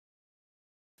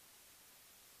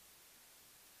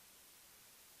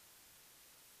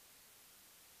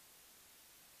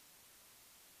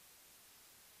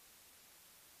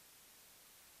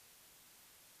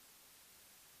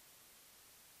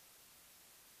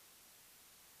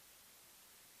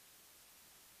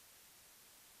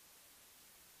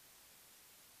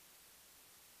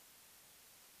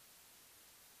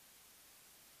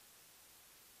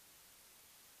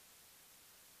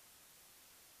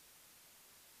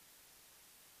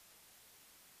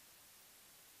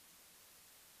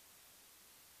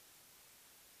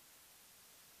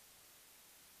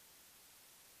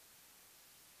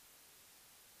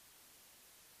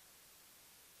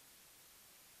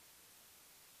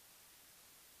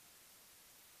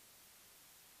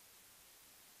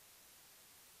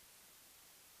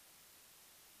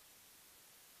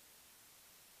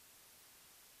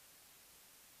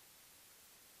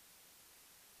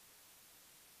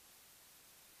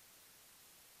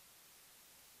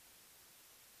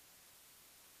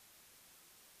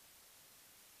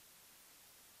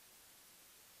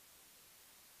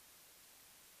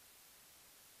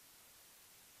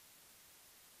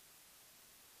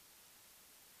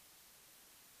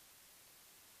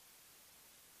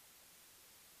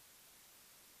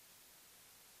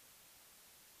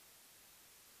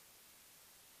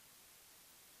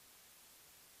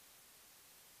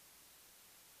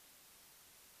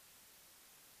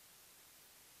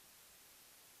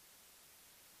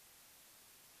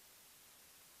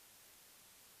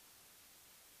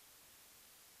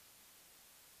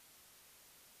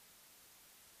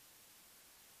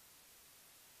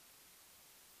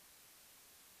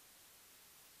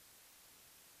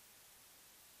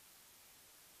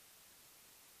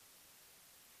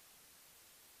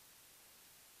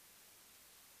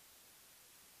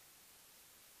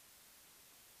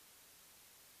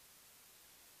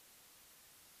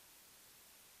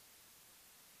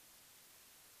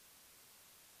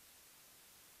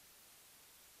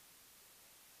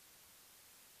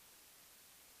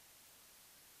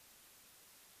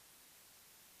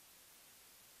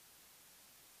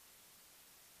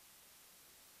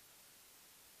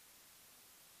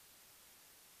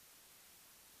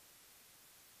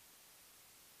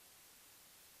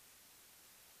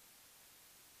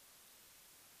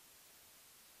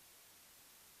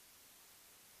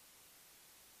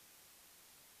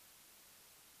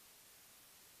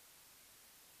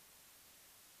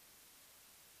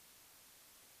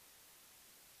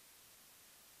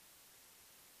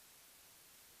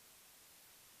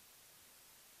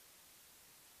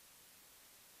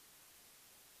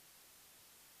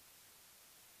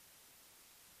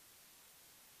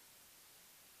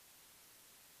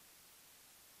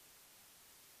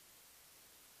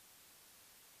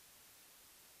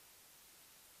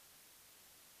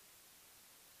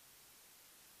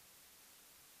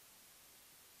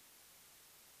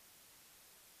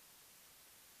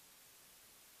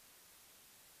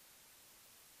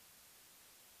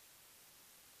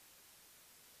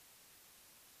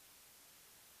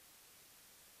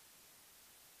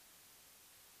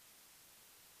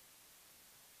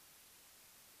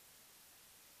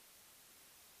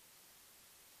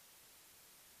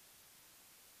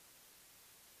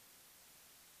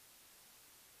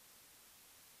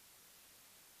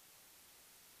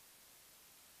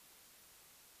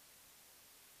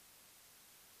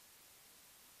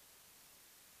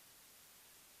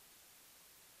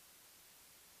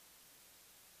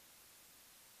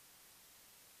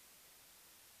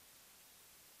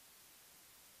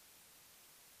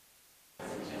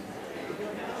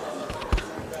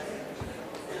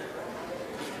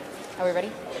Are we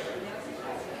ready?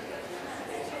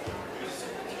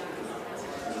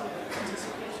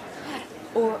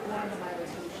 Or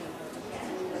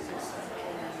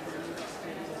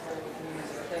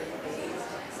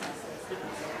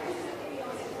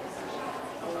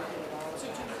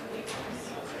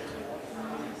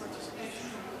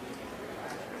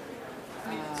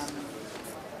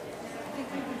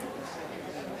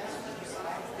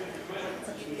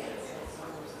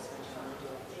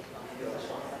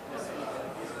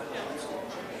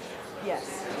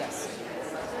yes, yes.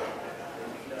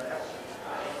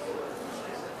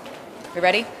 We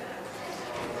ready?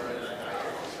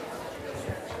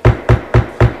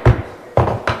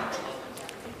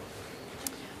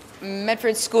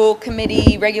 Medford School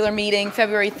Committee regular meeting,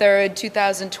 February 3rd,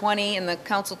 2020, in the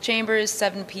council chambers,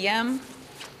 7 p.m.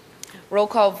 Roll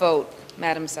call vote,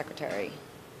 Madam Secretary.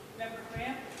 Member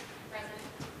Graham? Present.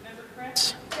 Member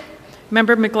Kretz?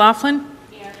 Member McLaughlin?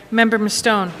 Here. Member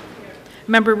Mastone? Here.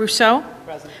 Member Rousseau?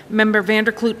 Present. Member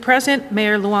Vanderkloot present.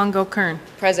 Mayor Luongo-Kern.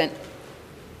 Present.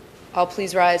 All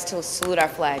please rise to salute our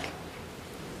flag.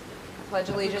 Pledge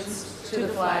allegiance to the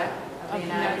flag of the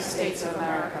United States of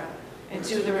America and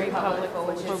to the republic for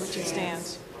which it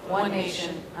stands, one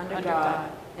nation, under God,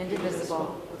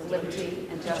 indivisible, with liberty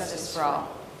and justice for all.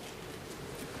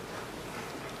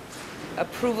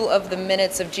 Approval of the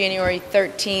minutes of January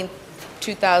 13th,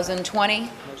 2020.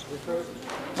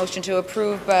 Motion to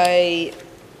approve by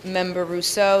Member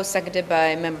Rousseau, seconded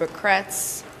by Member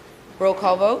Kretz. Roll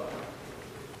call vote.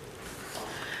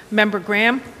 Member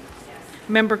Graham? Yes.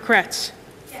 Member Kretz?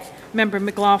 Yes. Member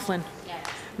McLaughlin? Yes.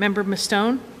 Member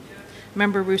Mastone? Yes.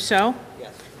 Member Rousseau?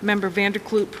 Yes. Member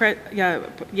Vanderkloot,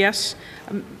 yes.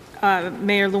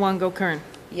 Mayor Luongo-Kern.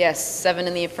 Yes, 7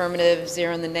 in the affirmative,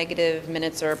 0 in the negative.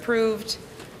 Minutes are approved.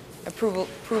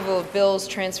 Approval of bills,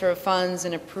 transfer of funds,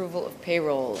 and approval of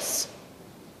payrolls.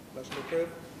 Motion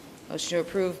approved. Motion to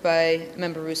approve by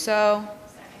Member Rousseau,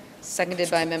 seconded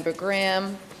by Member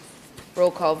Graham.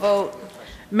 Roll call vote.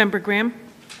 Member Graham?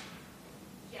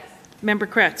 Yes. Member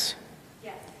Kretz?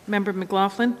 Yes. Member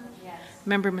McLaughlin? Yes.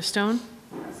 Member Mastone?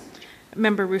 Yes.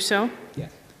 Member Rousseau?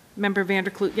 Yes. Member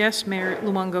Vanderkloot, yes. Mayor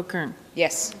Luongo-Kern.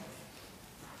 Yes.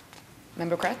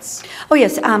 Member Kretz? Oh,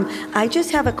 yes. I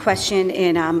just have a question,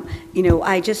 and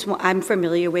I'm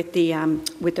familiar with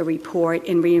the report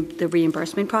and the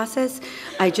reimbursement process.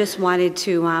 I just wanted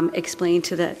to explain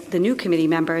to the new committee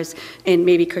members, and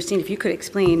maybe Christine, if you could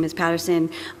explain, Ms.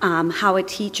 Patterson, how a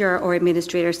teacher or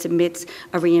administrator submits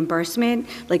a reimbursement,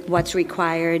 like what's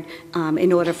required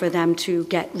in order for them to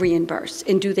get reimbursed,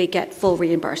 and do they get full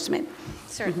reimbursement?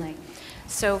 Certainly.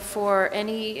 So for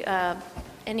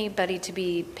anybody to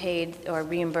be paid or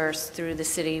reimbursed through the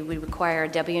city, we require a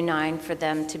W-9 for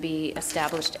them to be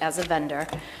established as a vendor.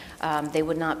 They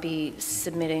would not be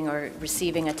submitting or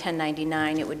receiving a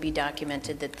 1099. It would be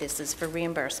documented that this is for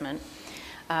reimbursement.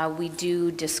 We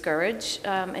do discourage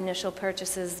initial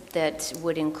purchases that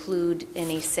would include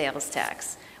any sales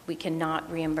tax. We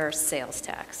cannot reimburse sales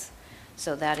tax.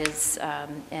 So that is,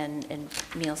 and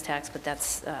meals tax, but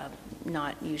that's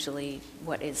not usually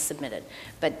what is submitted.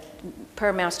 But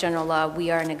per Mass General Law, we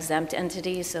are an exempt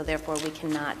entity, so therefore we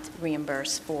cannot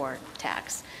reimburse for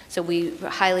tax. So we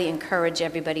highly encourage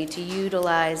everybody to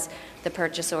utilize the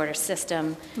purchase order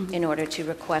system in order to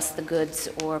request the goods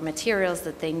or materials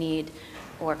that they need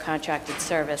or contracted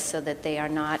service, so that they are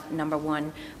not, number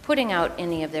one, putting out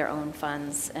any of their own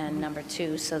funds, and number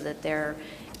two, so that there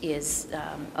is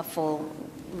a full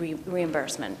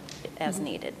reimbursement as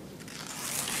needed.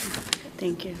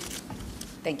 Thank you.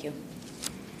 Thank you.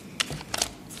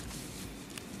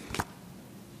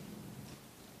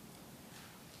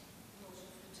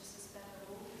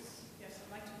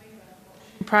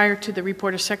 Prior to the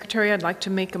report of Secretary, I'd like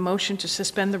to make a motion to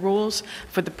suspend the rules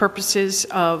for the purposes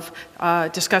of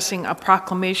discussing a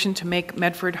proclamation to make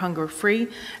Medford hunger-free,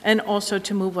 and also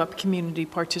to move up community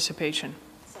participation.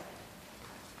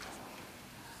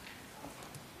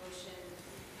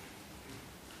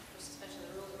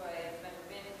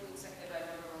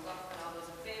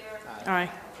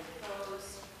 Aye.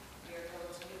 Opposed? We are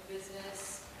going to new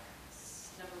business.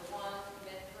 Number 1,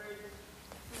 Medford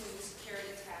Food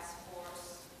Security Task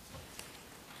Force.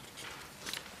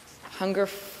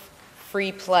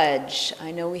 Hunger-free pledge. I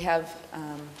know we have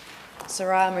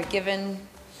Sarah McGiven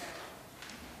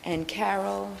and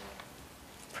Carol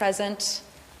present,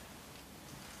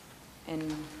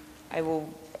 and I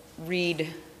will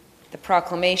read the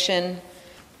proclamation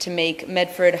to make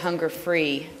Medford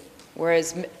hunger-free.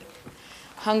 Whereas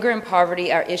hunger and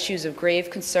poverty are issues of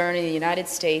grave concern in the United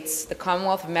States, the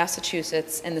Commonwealth of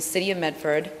Massachusetts, and the City of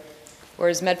Medford.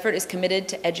 Whereas Medford is committed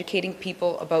to educating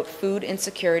people about food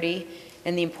insecurity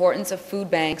and the importance of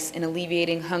food banks in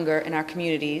alleviating hunger in our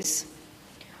communities.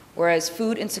 Whereas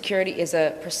food insecurity is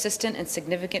a persistent and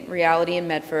significant reality in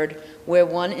Medford, where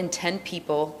 1 in 10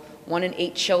 people, 1 in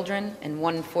 8 children, and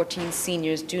 1 in 14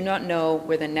 seniors do not know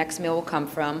where the next meal will come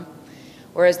from.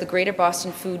 Whereas the Greater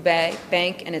Boston Food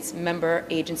Bank and its member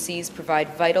agencies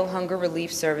provide vital hunger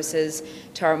relief services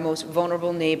to our most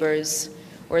vulnerable neighbors.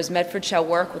 Whereas Medford shall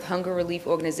work with hunger relief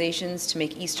organizations to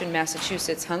make Eastern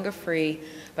Massachusetts hunger-free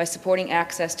by supporting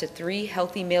access to 3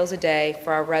 healthy meals a day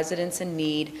for our residents in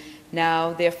need.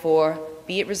 Now, therefore,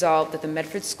 be it resolved that the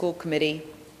Medford School Committee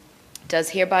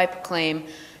does hereby proclaim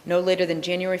no later than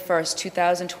January 1st,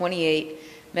 2028,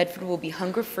 Medford will be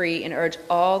hunger-free, and urge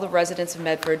all the residents of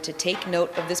Medford to take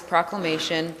note of this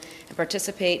proclamation and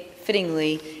participate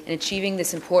fittingly in achieving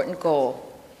this important goal.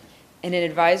 And an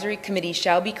advisory committee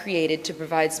shall be created to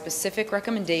provide specific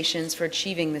recommendations for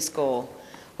achieving this goal,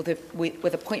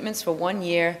 with appointments for 1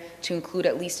 year to include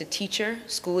at least a teacher,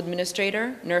 school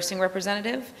administrator, nursing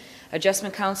representative,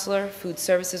 adjustment counselor, food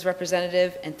services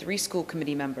representative, and 3 school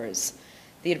committee members.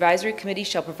 The advisory committee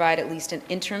shall provide at least an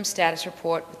interim status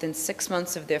report within 6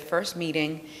 months of their first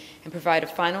meeting and provide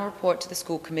a final report to the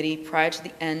school committee prior to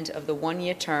the end of the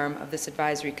 1-year term of this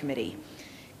advisory committee.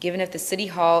 Given at the City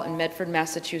Hall in Medford,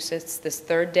 Massachusetts, this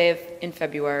 3rd day in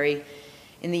February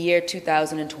in the year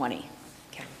 2020.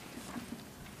 Okay.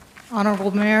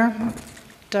 Honorable Mayor,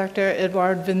 Dr.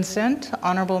 Edouard Vincent,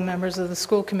 honorable members of the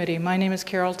school committee. My name is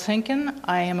Carol Tinkin.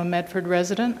 I am a Medford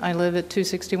resident. I live at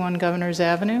 261 Governors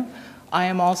Avenue. I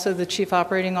am also the Chief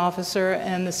Operating Officer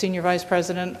and the Senior Vice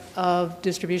President of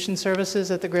Distribution Services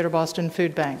at the Greater Boston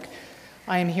Food Bank.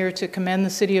 I am here to commend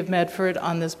the City of Medford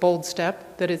on this bold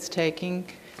step that it's taking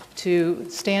to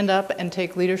stand up and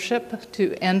take leadership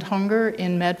to end hunger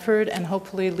in Medford and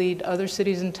hopefully lead other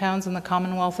cities and towns in the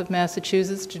Commonwealth of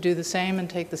Massachusetts to do the same and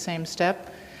take the same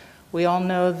step. We all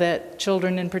know that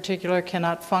children in particular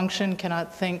cannot function,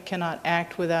 cannot think, cannot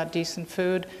act without decent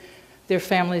food. Their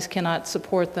families cannot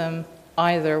support them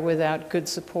either without good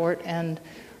support and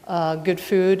good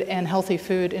food and healthy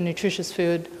food and nutritious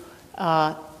food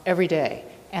every day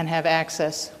and have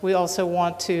access. We also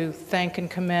want to thank and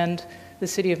commend the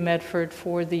City of Medford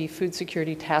for the Food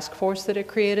Security Task Force that it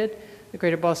created. The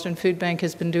Greater Boston Food Bank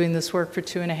has been doing this work for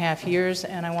 2.5 years,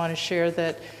 and I want to share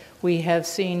that we have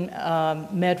seen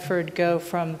Medford go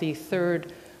from the 3rd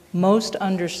most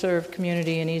underserved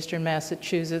community in Eastern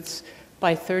Massachusetts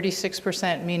by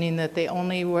 36%, meaning that they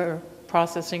only were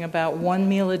processing about 1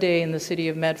 meal a day in the City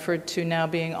of Medford, to now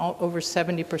being over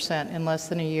 70% in less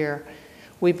than a year.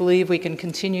 We believe we can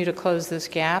continue to close this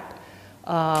gap.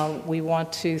 We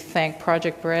want to thank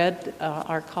Project Bread,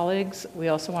 our colleagues. We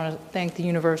also want to thank the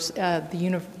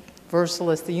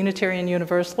Unitarian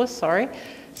Universalists,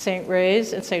 St.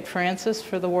 Ray's and St. Francis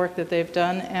for the work that they've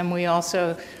done. And we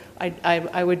also,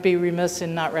 I would be remiss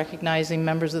in not recognizing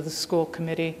members of the school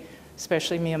committee,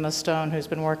 especially Mia Mastone, who's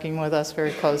been working with us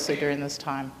very closely during this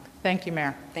time. Thank you,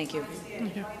 Mayor. Thank you.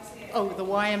 Oh, the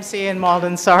YMCA in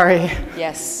Malden, sorry.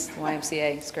 Yes, the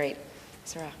YMCA is great.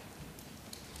 Sarah.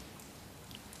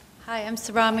 Hi, I'm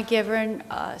Sarah McGivern,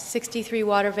 63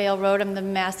 Watervale Road. I'm the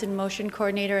Mass in Motion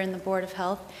Coordinator in the Board of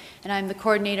Health, and I'm the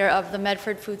coordinator of the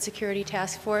Medford Food Security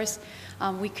Task Force.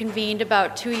 We convened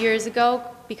about 2 years ago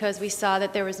because we saw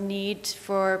that there was need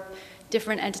for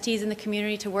different entities in the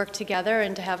community to work together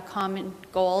and to have common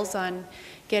goals on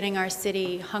getting our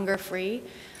city hunger-free.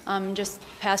 Just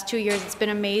past 2 years, it's been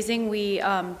amazing. We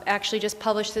actually just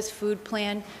published this food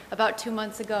plan about 2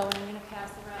 months ago, and I'm going to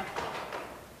pass around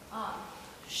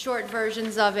short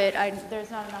versions of it. There's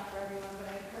not enough for everyone, but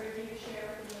I encourage you to share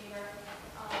with the neighbor.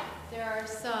 There are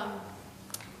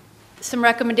some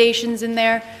recommendations in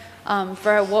there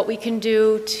for what we can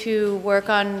do to work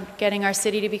on getting our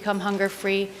city to become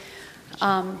hunger-free.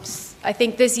 I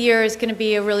think this year is going to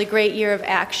be a really great year of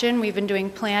action. We've been doing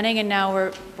planning, and now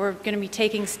we're going to be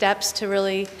taking steps to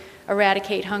really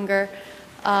eradicate hunger.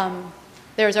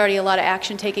 There's already a lot of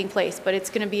action taking place, but it's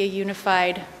going to be a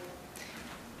unified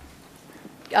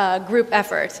group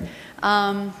effort.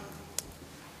 I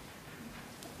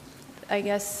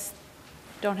guess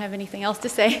don't have anything else to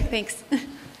say. Thanks.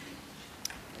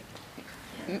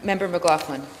 Member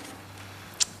McLaughlin.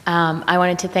 I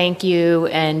wanted to thank you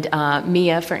and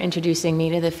Mia for introducing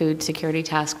me to the Food Security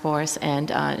Task Force, and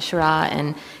Shara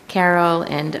and Carol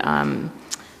and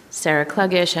Sarah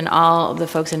Kluggish and all the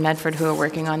folks in Medford who are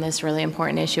working on this really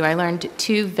important issue. I learned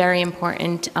 2 very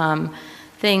important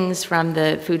things from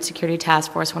the Food Security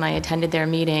Task Force when I attended their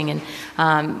meeting, and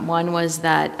one was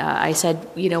that I said,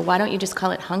 why don't you just call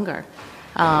it hunger?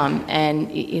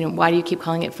 And, why do you keep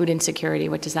calling it food insecurity?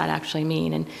 What does that actually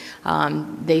mean?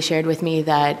 And they shared with me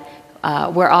that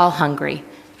we're all hungry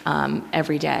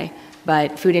every day.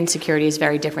 But food insecurity is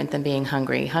very different than being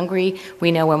hungry. Hungry,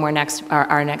 we know when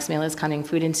our next meal is coming.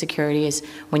 Food insecurity is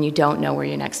when you don't know where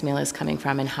your next meal is coming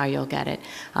from and how you'll get it.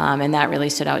 And that really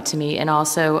stood out to me. And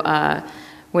also,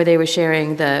 where they were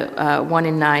sharing the 1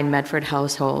 in 9 Medford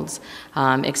households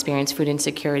experience food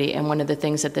insecurity. And one of the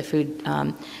things that the Food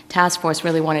Task Force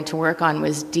really wanted to work on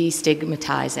was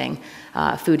destigmatizing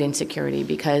food insecurity,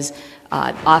 because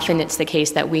often it's the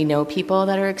case that we know people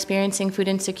that are experiencing food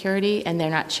insecurity and they're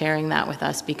not sharing that with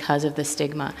us because of the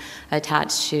stigma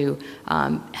attached to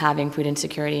having food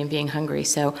insecurity and being hungry.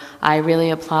 So I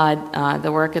really applaud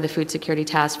the work of the Food Security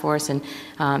Task Force, and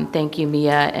thank you,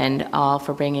 Mia, and all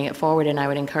for bringing it forward. And I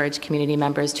would encourage community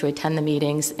members to attend the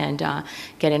meetings and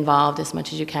get involved as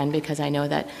much as you can, because I know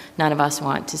that none of us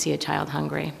want to see a child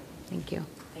hungry. Thank you.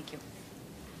 Thank you.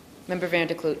 Member Van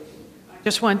de Kloot.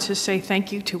 Just want to say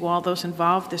thank you to all those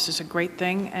involved. This is a great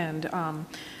thing, and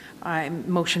I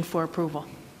motion for approval.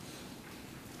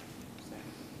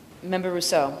 Member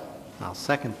Rousseau. I'll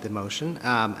second the motion.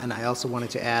 And I also wanted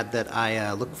to add that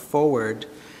I look forward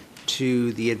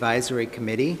to the advisory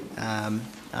committee.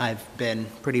 I've been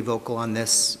pretty vocal on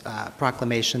this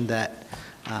proclamation that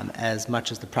as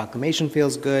much as the proclamation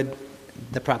feels good,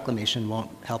 the proclamation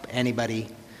won't help anybody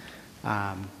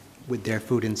with their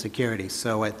food insecurity.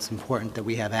 So it's important that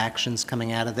we have actions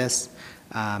coming out of this,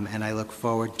 and I look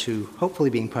forward to hopefully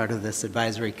being part of this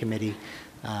advisory committee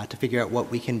to figure out what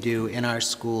we can do in our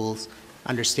schools,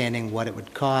 understanding what it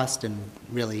would cost, and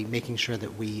really making sure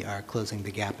that we are closing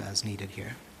the gap as needed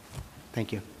here.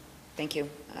 Thank you. Thank you.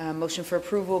 Motion for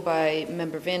approval by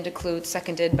Member Van de Kloot,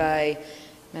 seconded by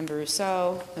Member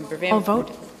Rousseau. Member Van.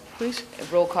 Vote, please. A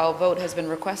roll call vote has been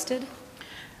requested.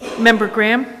 Member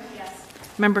Graham? Yes.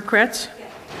 Member Kretz?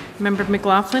 Yes. Member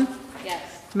McLaughlin? Yes.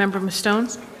 Member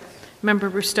Mastone? Member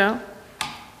Rusto?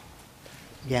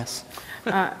 Yes.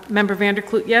 Member Van der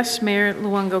Kloot, yes. Mayor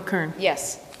Luongo-Kern?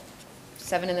 Yes.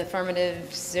 7 in the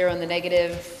affirmative, 0 in the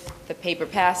negative. The paper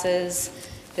passes.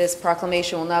 This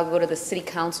proclamation will now go to the City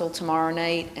Council tomorrow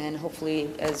night, and hopefully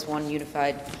as one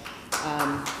unified.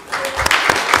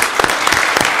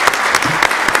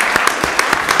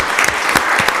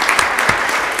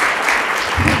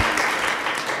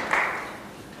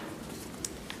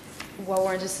 While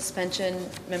we're under suspension,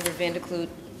 Member Van de Kloot,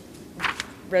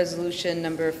 resolution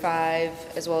number 5,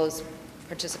 as well as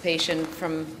participation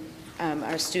from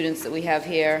our students that we have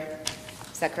here.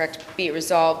 Is that correct? Be it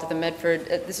resolved that the Medford,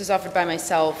 this was offered by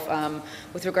myself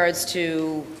with regards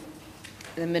to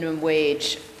the minimum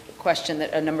wage question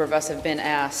that a number of us have been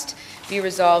asked. Be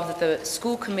resolved that the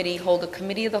school committee hold a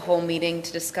committee of the whole meeting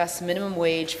to discuss minimum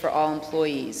wage for all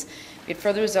employees. Be it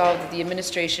further resolved that the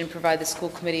administration provide the school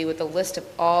committee with a list of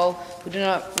all who do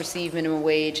not receive minimum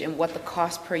wage and what the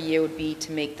cost per year would be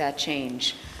to make that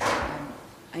change.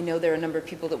 I know there are a number of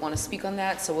people that want to speak on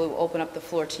that, so we'll open up the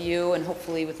floor to you, and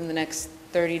hopefully within the next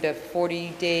 30 to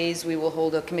 40 days, we will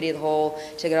hold a committee of the whole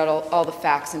to get out all the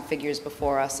facts and figures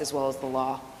before us, as well as the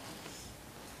law.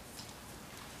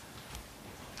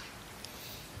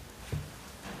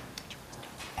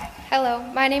 Hello,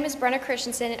 my name is Brenna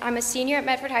Christensen. I'm a senior at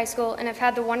Medford High School, and I've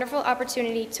had the wonderful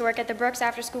opportunity to work at the Brooks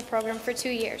After School program for 2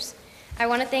 years. I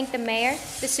want to thank the mayor,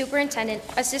 the superintendent,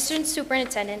 assistant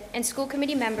superintendent, and school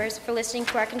committee members for listening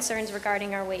to our concerns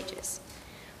regarding our wages.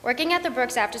 Working at the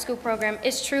Brooks After School program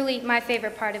is truly my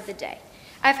favorite part of the day.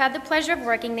 I've had the pleasure of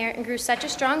working there and grew such a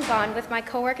strong bond with my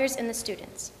coworkers and the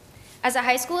students. As a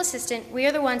high school assistant, we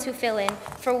are the ones who fill in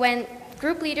for when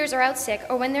group leaders are out sick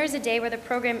or when there is a day where the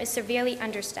program is severely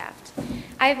understaffed.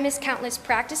 I have missed countless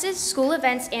practices, school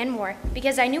events, and more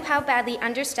because I knew how badly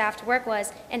understaffed work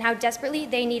was and how desperately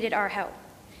they needed our help.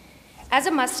 As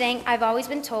a Mustang, I've always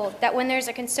been told that when there's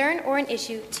a concern or an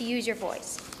issue, to use your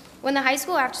voice. When the high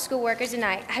school after-school workers and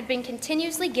I had been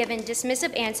continuously given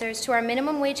dismissive answers to our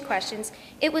minimum wage questions,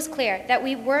 it was clear that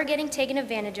we were getting taken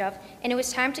advantage of, and it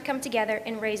was time to come together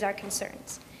and raise our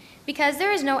concerns. Because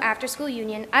there is no after-school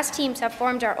union, us teams have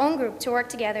formed our own group to work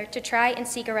together to try and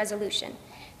seek a resolution.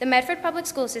 The Medford Public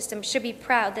School System should be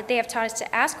proud that they have taught us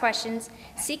to ask questions,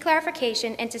 seek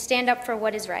clarification, and to stand up for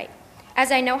what is right.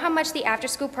 As I know how much the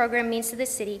after-school program means to the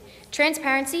city,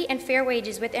 transparency and fair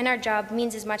wages within our job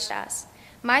means as much to us.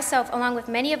 Myself, along with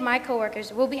many of my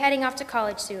coworkers, will be heading off to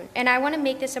college soon, and I want to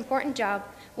make this important job,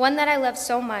 one that I love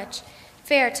so much,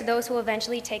 fair to those who will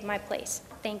eventually take my place.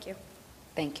 Thank you.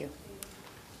 Thank you.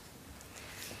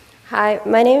 Hi,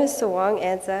 my name is Sawang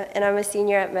Ansa, and I'm a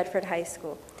senior at Medford High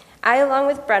School. I, along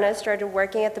with Brenna, started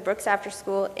working at the Brooks After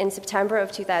School in September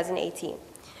of 2018.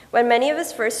 When many of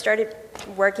us first started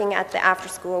working at the after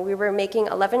school, we were making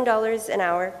 $11 an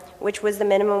hour, which was the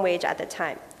minimum wage at the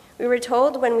time. We were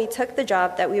told when we took the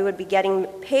job that we would be getting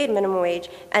paid minimum wage,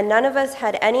 and none of us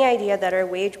had any idea that our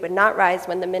wage would not rise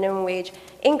when the minimum wage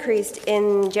increased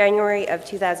in January of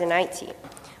 2019.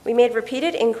 We made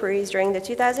repeated inquiries during the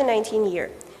 2019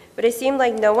 year, but it seemed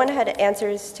like no one had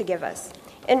answers to give us.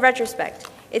 In retrospect,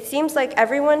 it seems like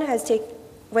everyone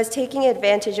was taking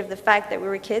advantage of the fact that we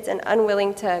were kids and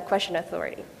unwilling to question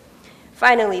authority.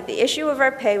 Finally, the issue of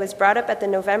our pay was brought up at the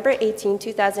November 18,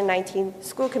 2019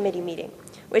 school committee meeting,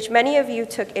 which many of you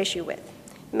took issue with.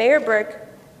 Mayor Burke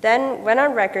then went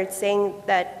on record saying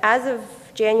that as of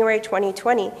January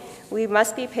 2020, we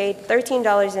must be paid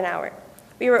 $13 an hour.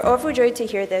 We were overjoyed to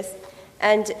hear this,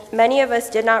 and many of us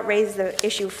did not raise the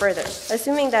issue further,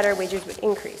 assuming that our wages would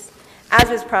increase, as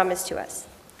was promised to us.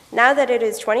 Now that it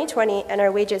is 2020 and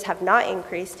our wages have not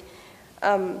increased,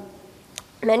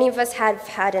 many of us have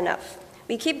had enough.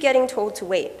 We keep getting told to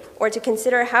wait, or to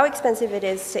consider how expensive it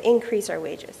is to increase our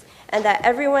wages, and that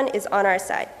everyone is on our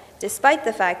side, despite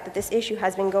the fact that this issue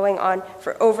has been going on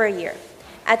for over a year.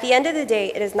 At the end of the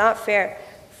day, it is not fair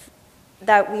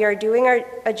that we are doing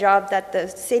a job that the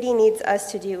city needs us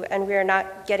to do, and we are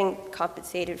not getting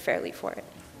compensated fairly for it.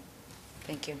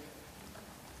 Thank you.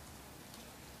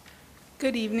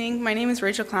 Good evening. My name is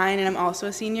Rachel Klein, and I'm also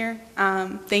a senior.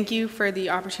 Thank you for the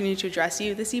opportunity to address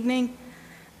you this evening.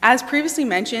 As previously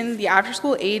mentioned, the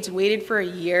after-school aides waited for a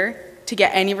year to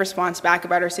get any response back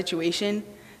about our situation.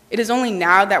 It is only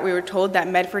now that we were told that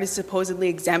Medford is supposedly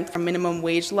exempt from minimum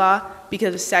wage law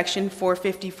because of Section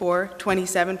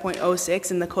 454-27.06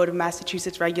 in the Code of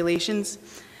Massachusetts Regulations.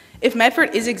 If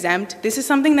Medford is exempt, this is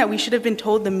something that we should have been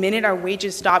told the minute our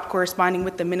wages stopped corresponding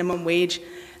with the minimum wage,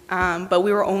 but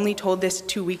we were only told this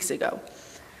 2 weeks ago.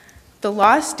 The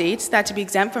law states that to be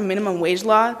exempt from minimum wage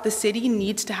law, the city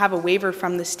needs to have a waiver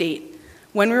from the state.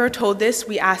 When we were told this,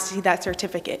 we asked to see that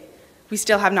certificate. We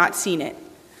still have not seen it.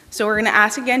 So we're going to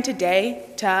ask again today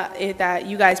that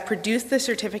you guys produce the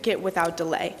certificate without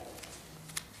delay.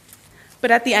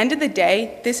 But at the end of the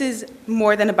day, this is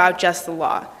more than about just the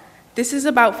law. This is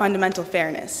about fundamental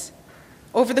fairness.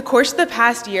 Over the course of the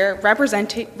past year,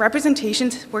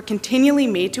 representations were continually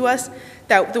made to us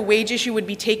that the wage issue would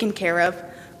be taken care of,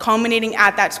 culminating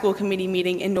at that school committee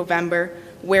meeting in November,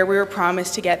 where we were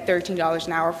promised to get $13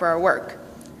 an hour for our work.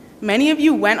 Many of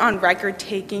you went on record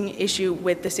taking issue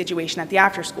with the situation at the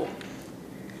after school.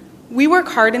 We work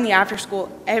hard in the after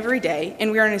school every day,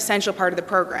 and we are an essential part of the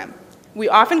program. We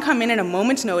often come in at a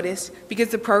moment's notice because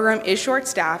the program is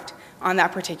short-staffed on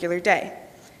that particular day.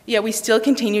 Yet we still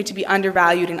continue to be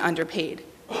undervalued and underpaid.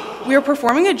 We are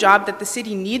performing a job that the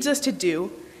city needs us to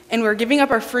do, and we're giving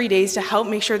up our free days to help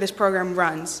make sure this program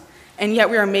runs, and yet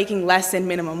we are making less than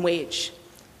minimum wage.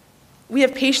 We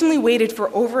have patiently waited for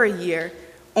over a year,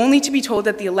 only to be told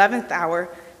at the 11th hour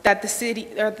that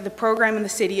the program and the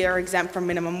city are exempt from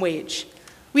minimum wage.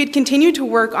 We had continued to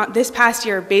work on this past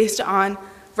year based on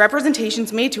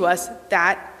representations made to us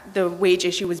that the wage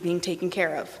issue was being taken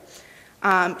care of.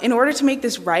 In order to make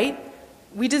this right,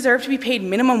 we deserve to be paid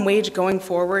minimum wage going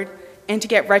forward and to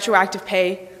get retroactive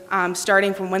pay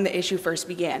starting from when the issue first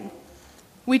began.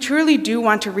 We truly do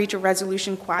want to reach a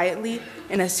resolution quietly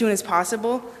and as soon as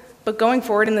possible, but going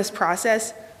forward in this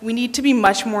process, we need to be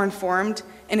much more informed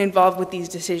and involved with these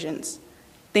decisions.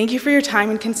 Thank you for your time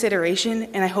and consideration,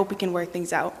 and I hope we can work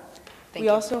things out. We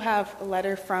also have a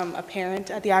letter from a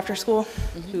parent at the after school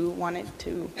who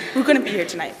couldn't be here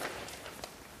tonight.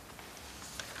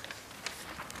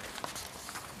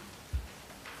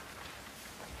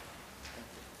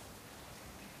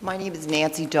 My name is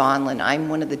Nancy Donlin. I'm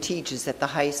one of the teachers at the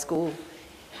high school,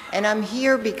 and I'm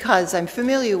here because I'm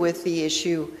familiar with the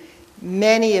issue.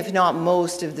 Many, if not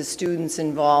most, of the students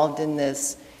involved in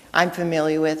this I'm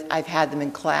familiar with. I've had them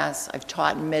in class. I've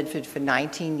taught in Medford for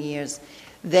 19 years.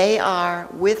 They are,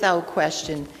 without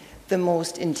question, the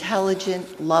most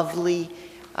intelligent, lovely,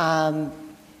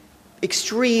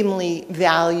 extremely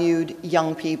valued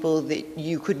young people that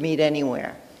you could meet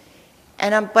anywhere.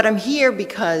 But I'm here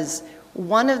because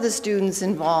one of the students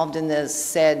involved in this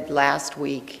said last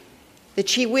week that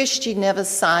she wished she'd never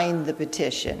signed the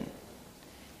petition.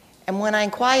 And when I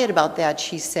inquired about that,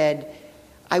 she said,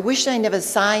 I wish I never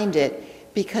signed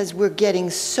it because we're getting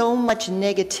so much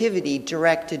negativity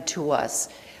directed to us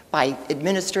by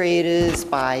administrators,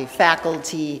 by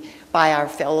faculty, by our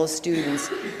fellow students.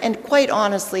 And quite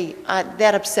honestly,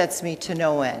 that upsets me to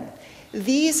no end.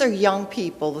 These are young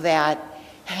people that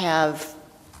have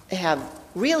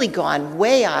really gone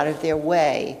way out of their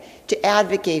way to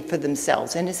advocate for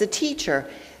themselves. And as a teacher,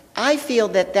 I feel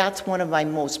that that's one of my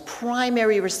most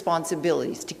primary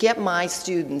responsibilities, to get my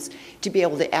students to be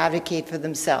able to advocate for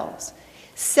themselves.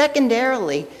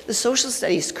 Secondarily, the social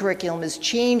studies curriculum is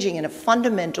changing in a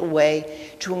fundamental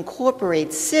way to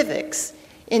incorporate civics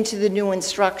into the new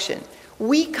instruction.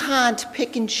 We can't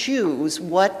pick and choose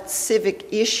what civic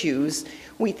issues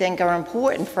we think are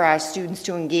important for our students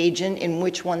to engage in and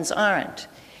which ones aren't.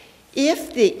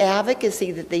 If the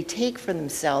advocacy that they take for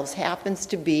themselves happens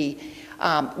to be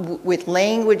with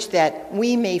language that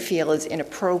we may feel is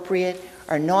inappropriate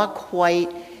or not quite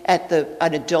at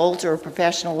an adult or a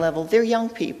professional level, they're young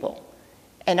people.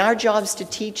 And our job is to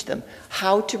teach them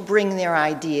how to bring their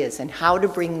ideas and how to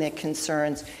bring their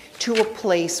concerns to a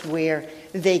place where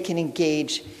they can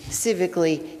engage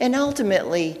civically and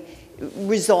ultimately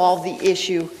resolve the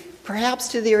issue, perhaps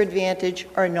to their advantage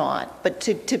or not, but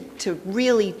to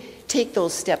really take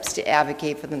those steps to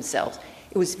advocate for themselves.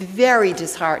 It was very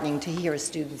disheartening to hear a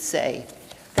student say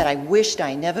that I wished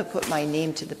I never put my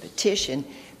name to the petition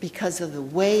because of the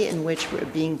way in which we're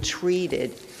being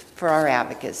treated for our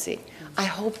advocacy. I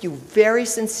hope you very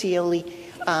sincerely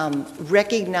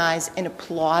recognize and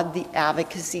applaud the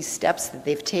advocacy steps that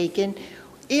they've taken,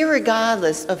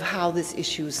 irregardless of how this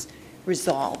issue's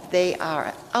resolved. They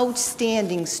are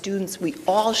outstanding students. We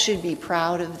all should be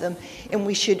proud of them, and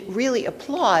we should really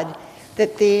applaud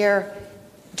that they're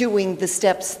doing the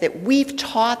steps that we've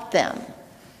taught them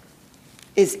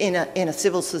is in a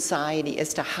civil society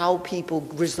as to how people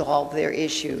resolve their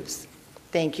issues.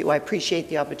 Thank you. I appreciate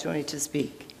the opportunity to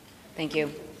speak. Thank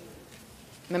you.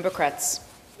 Member Kretz.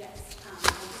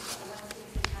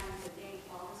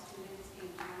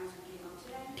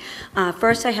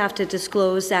 First, I have to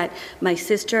disclose that my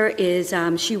sister is,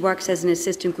 she works as an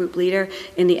assistant group leader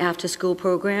in the after-school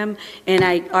program, and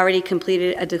I already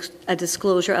completed a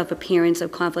disclosure of appearance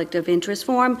of conflict of interest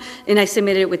form, and I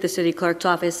submitted it with the city clerk's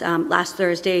office last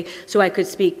Thursday so I could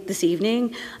speak this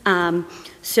evening.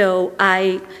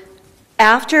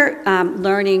 After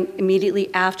learning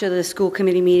immediately after the school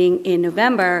committee meeting in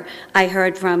November, I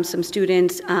heard from some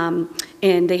students,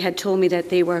 and they had told me that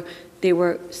they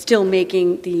were still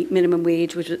making the minimum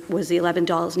wage, which was the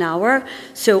 $11 an hour.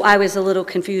 So I was a little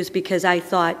confused because I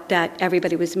thought that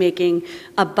everybody was making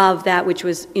above that, which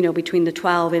was, you know, between the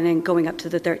 12 and then going up to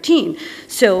the 13.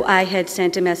 So I had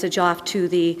sent a message off to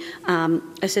the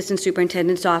assistant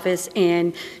superintendent's office,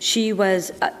 and she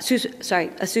was,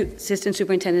 assistant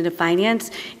superintendent of finance,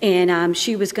 and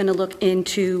she was going to look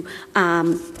into,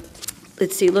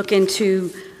 look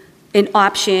into an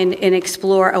option and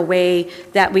explore a way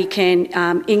that we can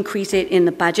increase it in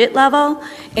the budget level.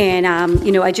 And,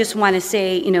 I just want to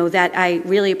say, that I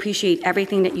really appreciate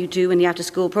everything that you do in the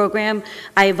after-school program.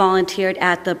 I volunteered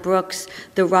at the Brooks,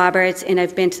 the Roberts, and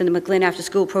I've been to the McGlynn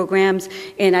after-school programs,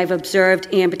 and I've observed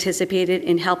and participated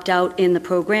and helped out in the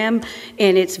program.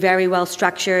 And it's very well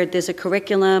structured. There's a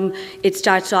curriculum. It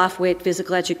starts off with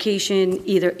physical education,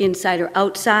 either inside or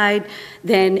outside.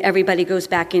 Then everybody goes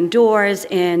back indoors,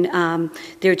 and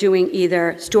they're doing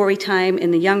either story time in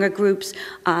the younger groups,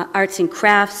 arts and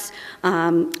crafts,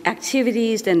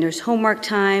 activities, then there's homework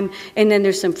time, and then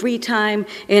there's some free time.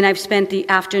 And I've spent the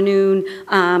afternoon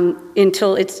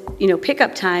until it's,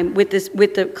 pickup time with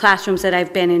the classrooms that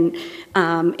I've been in.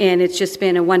 And it's just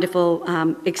been a wonderful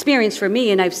experience for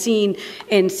me, and I've seen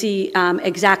and see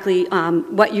exactly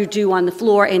what you do on the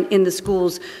floor and in the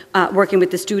schools, working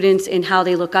with the students, and how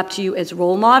they look up to you as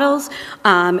role models,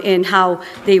 and how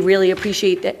they really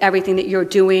appreciate everything that you're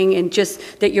doing, and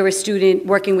just that you're a student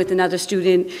working with another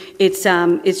student.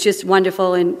 It's just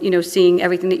wonderful, and seeing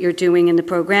everything that you're doing in the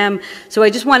program. So I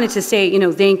just wanted to say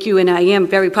thank you, and I am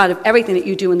very proud of everything that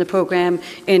you do in the program,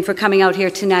 and for coming out here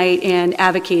tonight and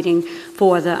advocating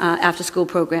for the after-school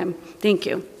program. Thank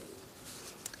you.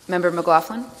 Member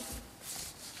McLaughlin.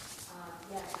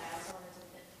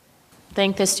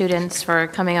 Thank the students for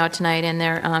coming out tonight and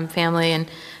their family,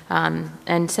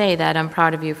 and say that I'm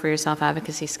proud of you for your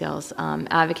self-advocacy skills.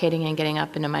 Advocating and getting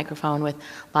up in a microphone with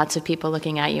lots of people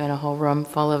looking at you in a whole room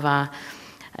full of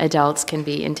adults can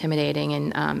be intimidating,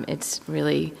 and it's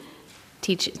really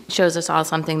shows us all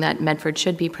something that Medford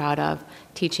should be proud of,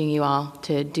 teaching you all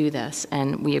to do this,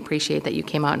 and we appreciate that you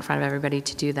came out in front of everybody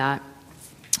to do that.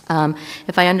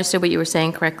 If I understood what you were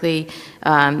saying correctly,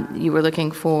 you were looking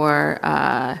for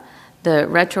the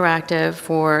retroactive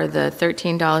for the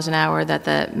 $13 an hour that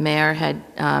the mayor had,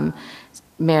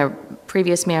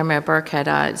 previous mayor, Mayor Burke,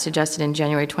 had suggested in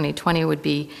January 2020 would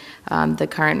be the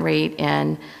current rate,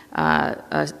 and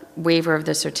a waiver of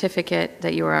the certificate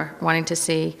that you were wanting to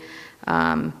see.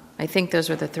 I think those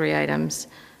were the three items.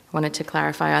 I wanted to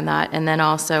clarify on that. And then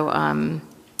also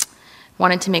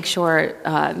wanted to make sure,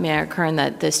 Mayor Kern,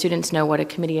 that the students know what a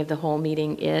committee of the whole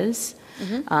meeting is.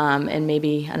 And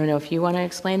maybe, I don't know if you want to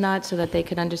explain that so that they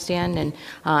could understand,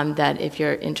 and that if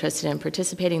you're interested in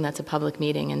participating, that's a public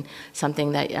meeting and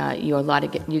something that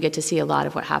you get to see a lot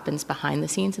of what happens behind the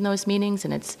scenes in those meetings,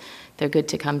 and they're good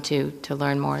to come to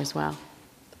learn more as well.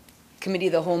 Committee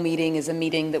of the whole meeting is a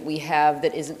meeting that we have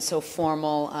that isn't so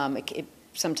formal.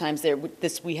 Sometimes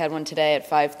we had one today at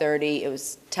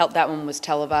 5:30. That one was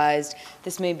televised.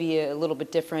 This may be a little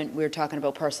bit different. We're talking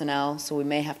about personnel, so we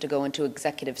may have to go into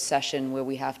executive session where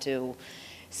we have to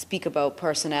speak about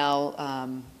personnel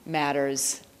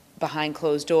matters behind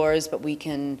closed doors, but we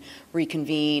can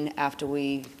reconvene after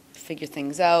we figure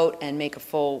things out and make a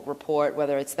full report,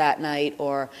 whether it's that night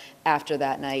or after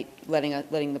that night,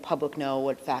 letting the public know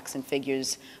what facts and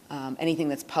figures. Anything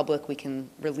that's public, we can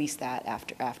release that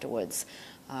afterwards.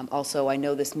 Also, I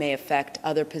know this may affect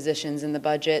other positions in the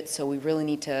budget, so we really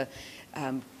need to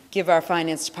give our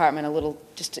finance department a little,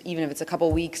 even if it's a couple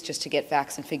weeks, just to get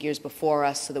facts and figures before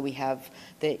us so that we have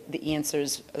the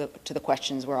answers to the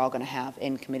questions we're all going to have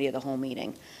in committee of the whole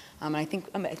meeting. I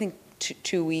think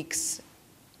 2 weeks.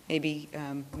 Maybe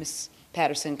Ms.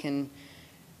 Patterson can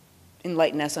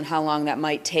enlighten us on how long that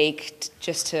might take,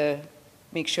 just to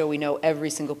make sure we know every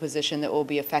single position that will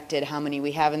be affected, how many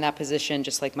we have in that position,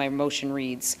 just like my motion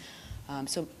reads.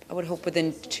 So I would hope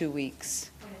within 2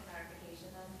 weeks. Point of clarification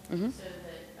then? So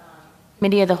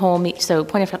committee of the whole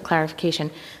point of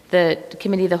clarification, the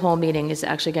committee of the whole meeting is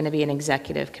actually going to be an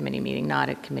executive committee meeting, not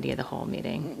a committee of the whole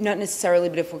meeting. Not necessarily,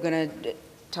 but if we're going to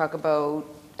talk about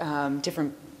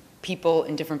different people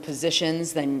in different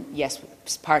positions, then yes,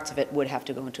 parts of it would have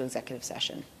to go into executive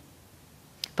session.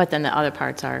 But then the other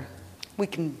parts are we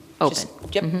can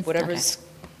open. Whatever's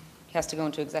has to go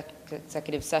into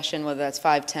executive session, whether that's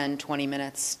 5, 10, 20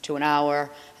 minutes to an hour,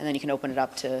 and then you can open it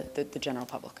up to the general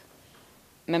public.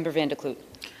 Member Van der Kloot.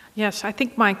 Yes, I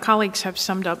think my colleagues have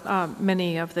summed up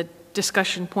many of the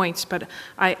discussion points, but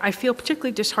I feel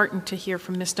particularly disheartened to hear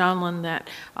from Ms. Donlin that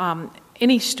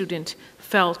any student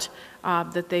felt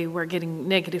that they were getting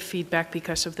negative feedback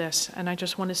because of this. And I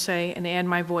just want to say and add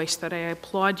my voice that I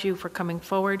applaud you for coming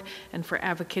forward and for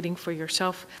advocating for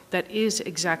yourself. That is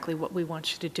exactly what we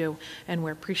want you to do, and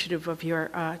we're appreciative of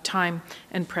your time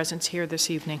and presence here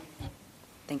this evening.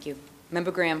 Thank you.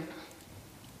 Member Graham.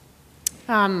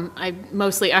 I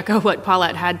mostly echo what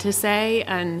Paulette had to say,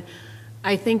 and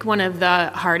I think one of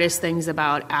the hardest things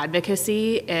about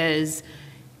advocacy is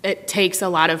it takes a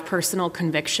lot of personal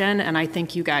conviction, and I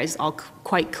think you guys all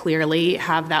quite clearly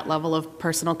have that level of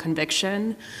personal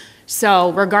conviction.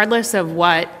 So regardless of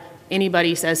what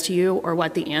anybody says to you or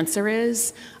what the answer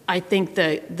is, I think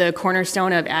the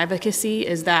cornerstone of advocacy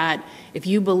is that if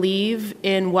you believe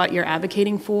in what you're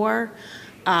advocating for,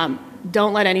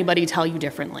 don't let anybody tell you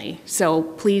differently. So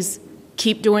please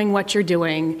keep doing what you're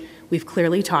doing. We've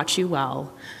clearly taught you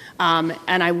well.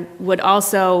 And I would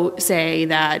also say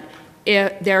that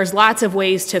there's lots of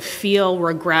ways to feel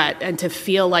regret and to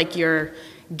feel like you're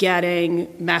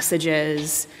getting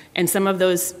messages, and some of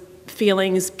those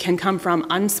feelings can come from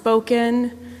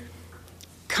unspoken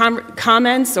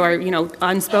comments or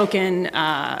unspoken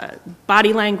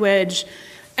body language,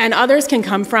 and others can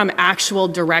come from actual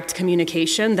direct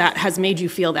communication that has made you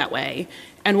feel that way.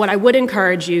 And what I would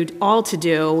encourage you all to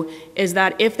do is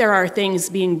that if there are things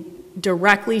being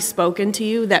directly spoken to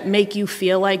you that make you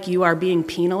feel like you are being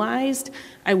penalized,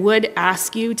 I would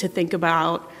ask you to think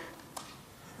about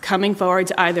coming forward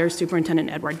to either Superintendent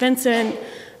Edward Vincent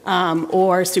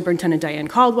or Superintendent Diane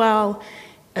Caldwell,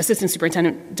 Assistant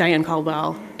Superintendent Diane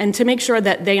Caldwell, and to make sure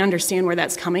that they understand where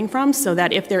that's coming from so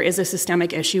that if there is a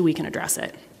systemic issue, we can address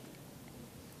it.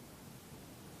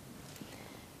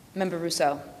 Member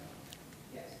Rousseau.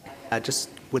 I just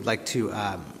would like to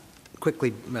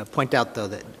quickly point out, though,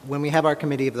 that when we have our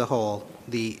committee of the whole,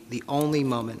 the only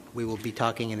moment we will be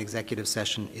talking in executive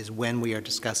session is when we are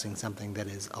discussing something that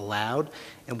is allowed,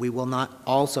 and we will not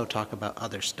also talk about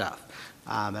other stuff.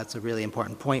 That's a really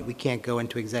important point. We can't go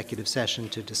into executive session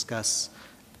to discuss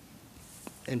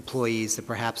employees that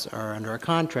perhaps are under a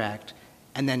contract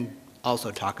and then also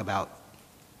talk about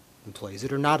employees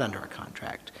that are not under a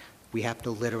contract. We have to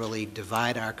literally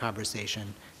divide our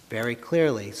conversation very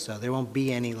clearly, so there won't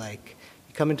be any like,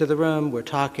 you come into the room, we're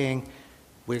talking,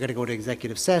 we're going to go to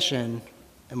executive session,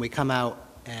 and we come out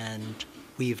and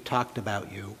we've talked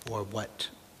about you or what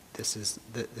this is,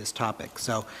 this topic.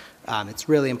 So it's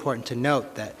really important to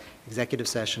note that executive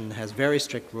session has very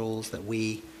strict rules that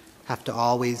we have to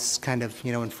always kind of,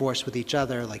 enforce with each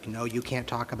other, like, no, you can't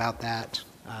talk about that.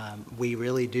 We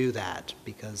really do that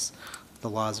because The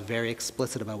law is very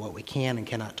explicit about what we can and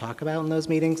cannot talk about in those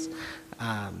meetings.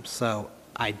 So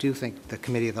I do think the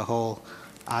committee of the whole,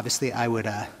 obviously I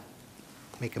would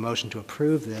make a motion to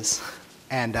approve this.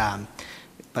 And,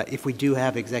 but if we do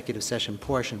have executive session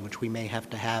portion, which we may have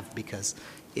to have, because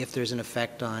if there's an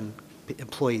effect on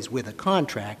employees with a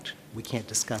contract, we can't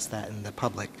discuss that in the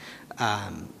public.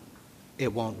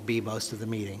 It won't be most of the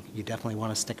meeting. You definitely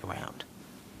want to stick around.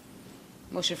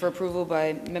 Motion for approval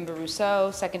by Member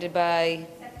Rousseau, seconded by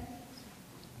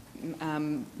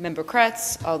Member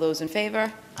Kretz. All those in favor?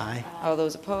 Aye. All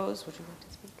those opposed? Would you like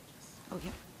to speak? Oh,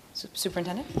 yeah.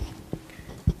 Superintendent?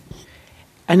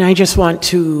 And I just want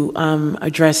to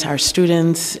address our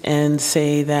students and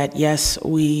say that, yes,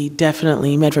 we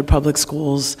definitely, Medford Public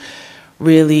Schools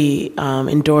really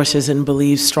endorses and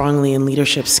believes strongly in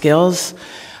leadership skills.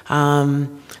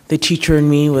 The teacher in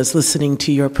me was listening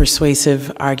to your persuasive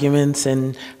arguments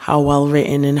and how well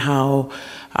written and how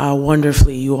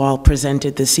wonderfully you all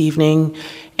presented this evening.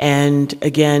 And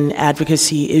again,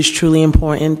 advocacy is truly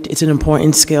important. It's an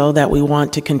important skill that we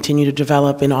want to continue to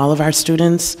develop in all of our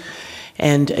students.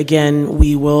 And again,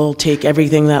 we will take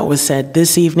everything that was said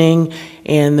this evening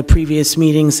and the previous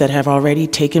meetings that have already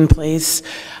taken place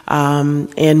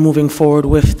and moving forward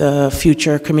with the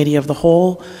future committee of the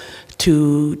whole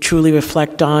to truly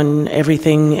reflect on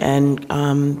everything and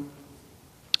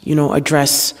you know,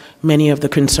 address many of the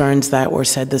concerns that were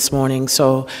said this morning.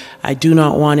 So I do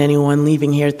not want anyone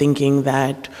leaving here thinking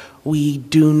that we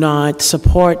do not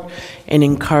support and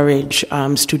encourage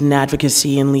student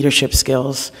advocacy and leadership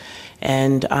skills.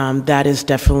 And that is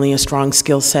definitely a strong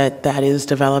skill set that is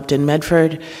developed in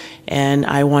Medford, and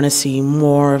I want to see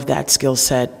more of that skill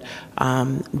set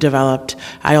developed.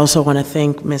 I also want to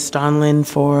thank Ms. Donlin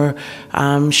for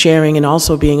sharing and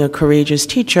also being a courageous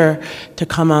teacher to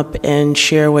come up and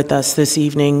share with us this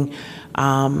evening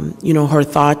you know, her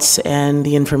thoughts and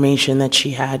the information that she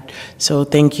had. So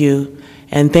thank you.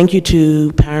 And thank you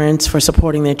to parents for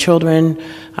supporting their children.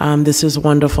 This is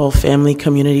wonderful family,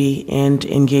 community, and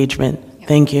engagement.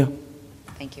 Thank you.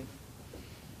 Thank you.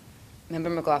 Member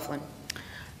McLaughlin.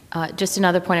 Just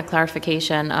another point of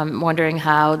clarification. I'm wondering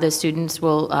how the students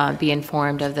will be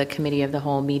informed of the committee of the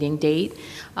whole meeting date.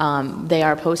 They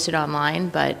are posted online,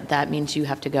 but that means you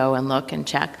have to go and look and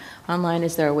check online.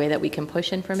 Is there a way that we can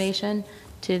push information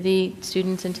to the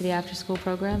students into the after-school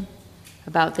program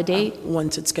about the date?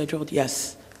 Once it's scheduled,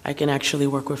 yes. I can actually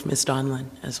work with Ms. Donlin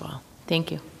as well.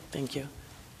 Thank you. Thank you.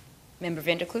 Member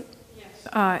Vanderkloot?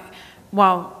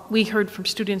 While we heard from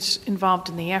students involved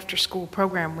in the after-school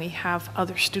program, we have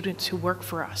other students who work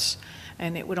for us,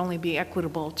 and it would only be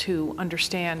equitable to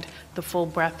understand the full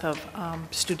breadth of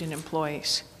student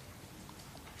employees.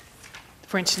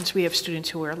 For instance, we have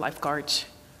students who are lifeguards.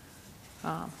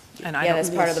 And I Yeah, don't, that's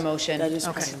part of the motion. That is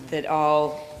okay. That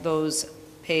all those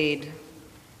paid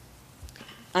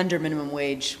under minimum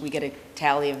wage, we get a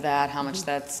tally of that, how much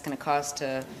that's going to cost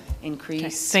to increase.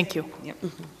 Okay, thank you. Yep.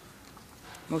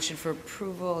 Motion for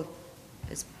approval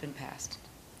has been passed.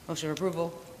 Motion for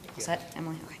approval. All set,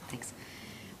 Emily? Okay, thanks.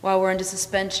 While we're under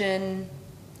suspension,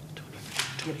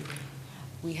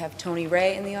 we have Tony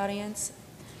Ray in the audience.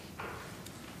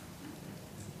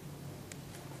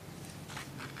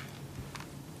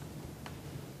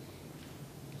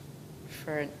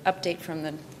 For an update from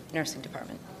the nursing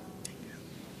department.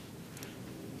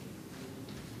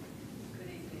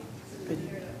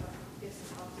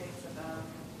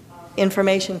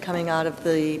 Information coming out of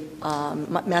the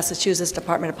Massachusetts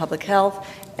Department of Public Health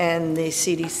and the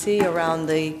CDC around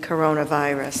the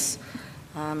coronavirus.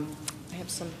 I have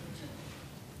some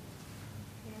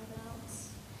handouts.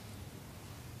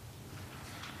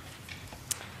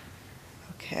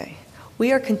 Okay.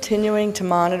 We are continuing to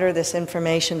monitor this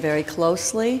information very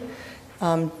closely.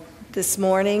 This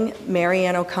morning, Mary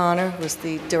Ann O'Connor, who is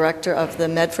the director of the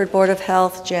Medford Board of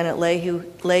Health, Janet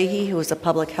Leahy, who is a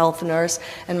public health nurse,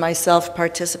 and myself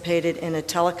participated in a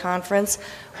teleconference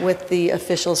with the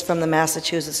officials from the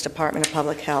Massachusetts Department of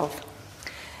Public Health.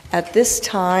 At this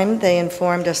time, they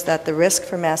informed us that the risk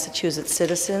for Massachusetts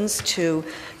citizens to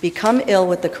become ill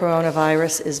with the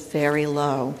coronavirus is very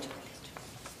low.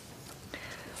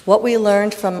 What we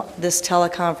learned from this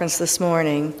teleconference this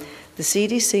morning, the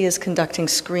CDC is conducting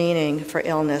screening for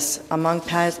illness among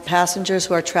passengers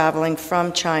who are traveling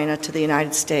from China to the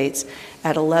United States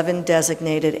at 11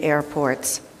 designated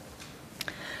airports.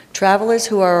 Travelers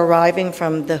who are arriving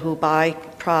from the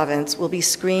Hubei province will be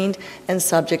screened and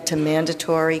subject to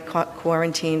mandatory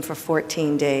quarantine for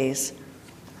 14 days.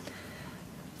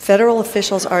 Federal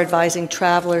officials are advising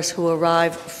travelers who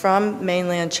arrive from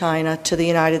mainland China to the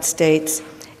United States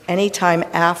anytime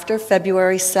after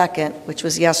February 2nd, which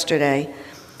was yesterday,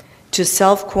 to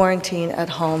self-quarantine at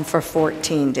home for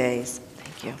 14 days.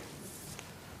 Thank you.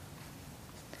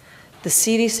 The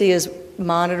CDC is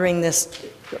monitoring this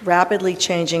rapidly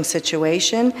changing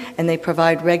situation, and they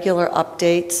provide regular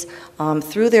updates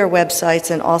through their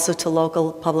websites and also to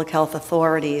local public health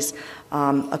authorities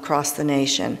across the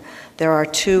nation. There are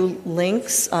 2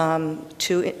 links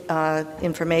to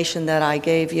information that I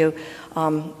gave you.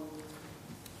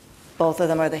 Both of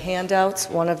them are the handouts.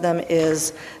 One of them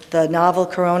is the novel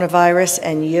coronavirus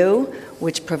and you,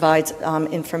 which provides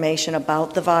information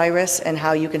about the virus and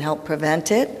how you can help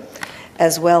prevent it,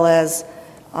 as well as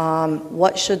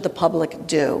what should the public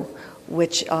do,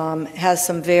 which has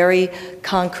some very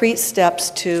concrete steps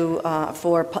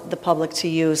for the public to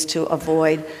use to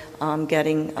avoid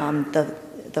getting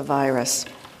the virus.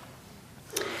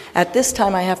 At this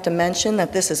time, I have to mention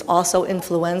that this is also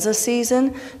influenza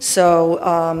season,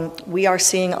 so we are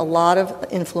seeing a lot of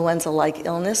influenza-like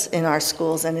illness in our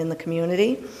schools and in the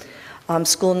community.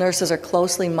 School nurses are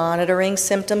closely monitoring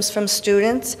symptoms from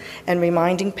students and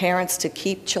reminding parents to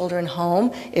keep children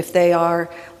home if they are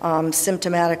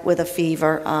symptomatic with a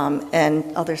fever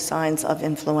and other signs of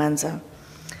influenza.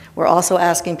 We're also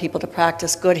asking people to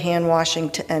practice good hand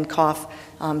washing and cough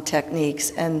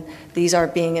techniques, and these are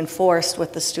being enforced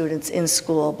with the students in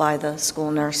school by the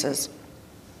school nurses.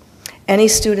 Any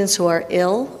students who are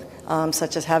ill,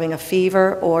 such as having a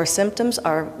fever or symptoms,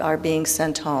 are being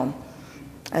sent home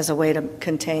as a way to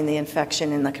contain the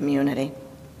infection in the community.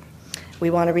 We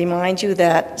want to remind you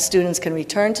that students can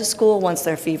return to school once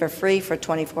they're fever-free for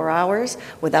 24 hours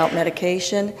without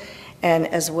medication, and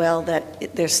as well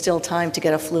that there's still time to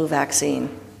get a flu vaccine.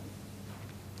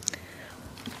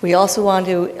 We also want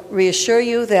to reassure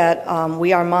you that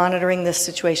we are monitoring this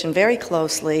situation very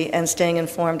closely and staying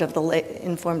informed of the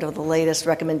latest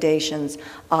recommendations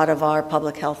out of our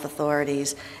public health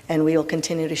authorities, and we will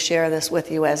continue to share this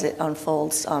with you as it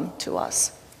unfolds to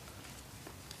us.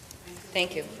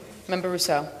 Thank you. Member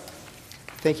Rousseau.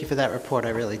 Thank you for that report. I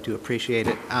really do appreciate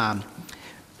it.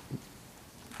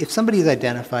 If somebody is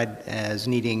identified as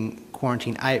needing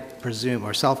quarantine, I presume,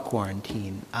 or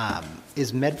self-quarantine,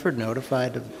 is Medford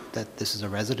notified that this is a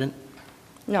resident?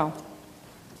 No.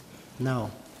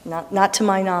 No. Not to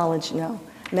my knowledge, no.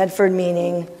 Medford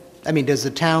meaning? I mean, does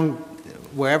the town,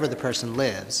 wherever the person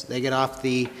lives, they get off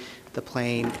the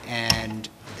plane and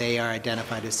they are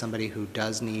identified as somebody who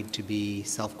does need to be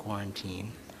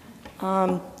self-quarantined?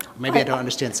 Maybe I don't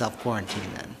understand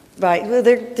self-quarantine then. Right. Well,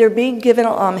 they're being given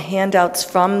handouts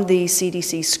from the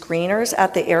CDC screeners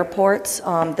at the airports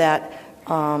that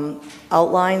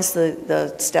outlines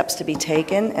the steps to be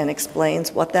taken and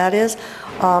explains what that is.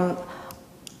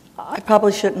 I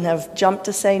probably shouldn't have jumped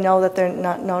to say no, that they're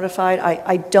not notified.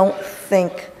 I don't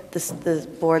think the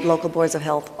local boards of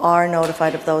health are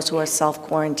notified of those who are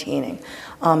self-quarantining,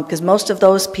 because most of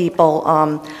those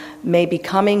people may be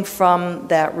coming from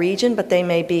that region, but they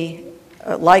may be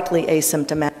likely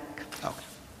asymptomatic. Okay.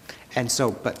 And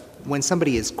so, but when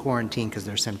somebody is quarantined because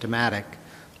they're symptomatic,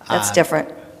 that's different.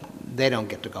 They don't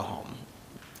get to go home.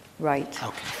 Right.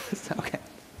 Okay. Okay.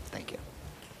 Thank you.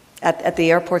 At the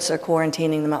airports, they're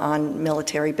quarantining them on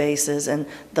military bases and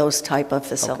those type of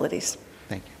facilities. Okay.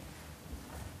 Thank you.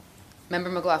 Member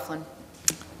McLaughlin.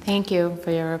 Thank you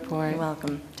for your report. You're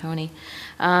welcome. Tony.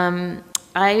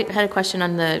 I had a question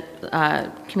on the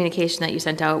communication that you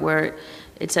sent out where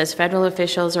it says federal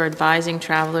officials are advising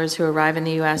travelers who arrive in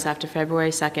the U.S. after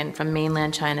February 2nd from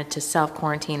mainland China to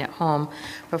self-quarantine at home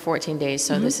for 14 days.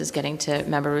 So this is getting to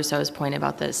Member Rousseau's point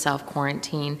about the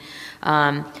self-quarantine.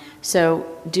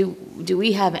 So do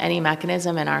we have any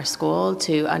mechanism in our school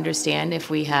to understand if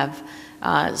we have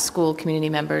school community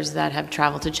members that have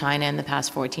traveled to China in the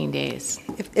past 14 days?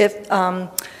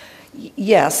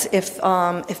 Yes,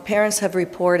 if parents have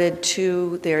reported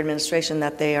to their administration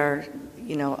that they are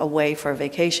away for a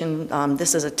vacation,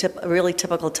 this is a really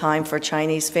typical time for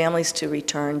Chinese families to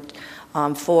return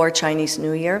for Chinese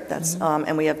New Year. That's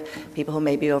and we have people who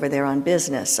may be over there on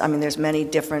business. I mean, there's many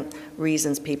different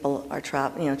reasons people are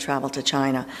travel to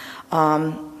China.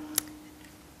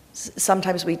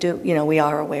 Sometimes we do, we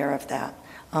are aware of that.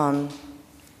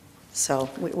 So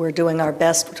we're doing our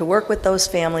best to work with those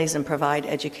families and provide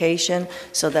education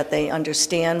so that they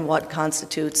understand what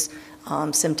constitutes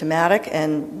symptomatic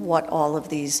and what all of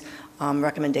these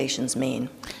recommendations mean.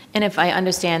 And if I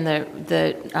understand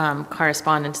the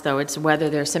correspondence, though, it's whether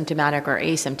they're symptomatic or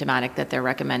asymptomatic that they're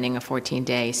recommending a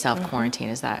 14-day self-quarantine.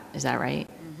 Is that right?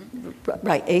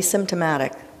 Right,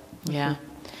 asymptomatic. Yeah.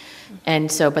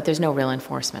 And so, but there's no real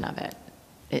enforcement of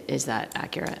it. Is that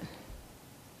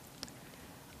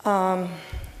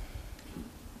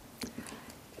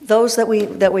Those that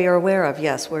we are aware of,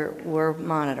 yes, we're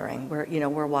monitoring.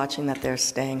 We're watching that they're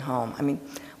staying home. I mean,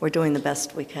 we're doing the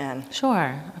best we can.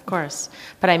 Sure, of course.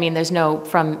 But I mean, there's no,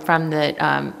 from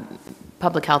the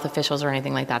public health officials or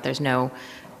anything like that, there's no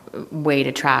way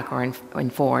to track or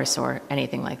enforce or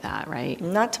anything like that, right?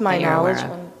 Not to my That you're aware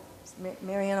knowledge. of.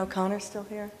 Mary Ann O'Connor still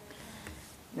here?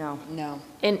 No. No.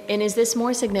 And is this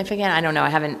more significant? I don't know, I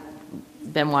haven't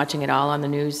been watching it all on the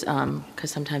news, because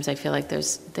sometimes I feel like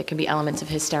there can be elements of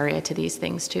hysteria to these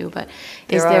things too, but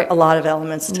is There are a lot of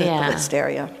elements to the Yeah.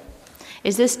 hysteria.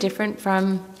 Is this different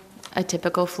from a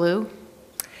typical flu?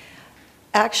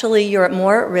 Actually, you're at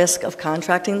more at risk of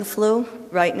contracting the flu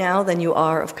right now than you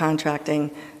are of contracting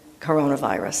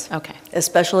coronavirus. Okay.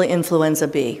 Especially influenza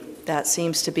B. That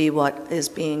seems to be what is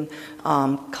being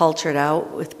cultured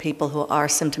out with people who are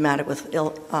symptomatic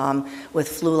with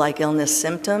flu-like illness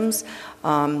symptoms.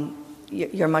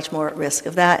 You're much more at risk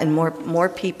of that, and more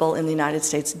people in the United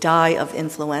States die of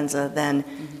influenza than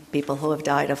people who have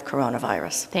died of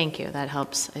coronavirus. Thank you. That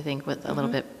helps, I think, with a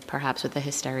little bit, perhaps, with the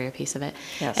hysteria piece of it.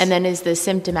 Yes. And then is the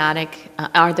symptomatic,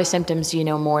 are the symptoms,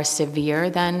 more severe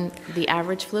than the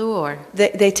average flu, or?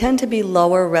 They tend to be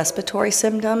lower respiratory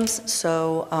symptoms,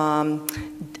 so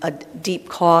a deep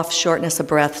cough, shortness of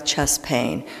breath, chest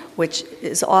pain, which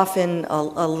is often a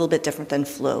little bit different than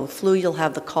flu. Flu, you'll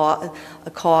have a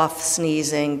cough,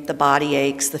 sneezing, the body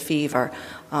aches, the fever,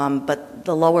 but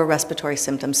the lower respiratory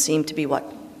symptoms seem to be what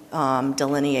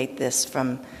delineate this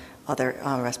from other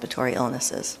respiratory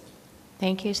illnesses.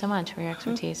 Thank you so much for your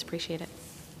expertise. Appreciate it.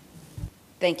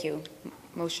 Thank you.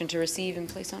 Motion to receive and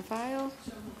place on file?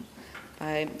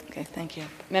 Okay, thank you.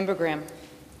 Member Graham.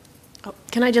 Oh,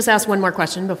 can I just ask one more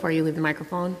question before you leave the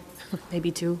microphone?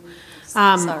 Maybe two.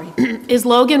 Sorry. Is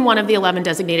Logan one of the 11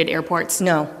 designated airports?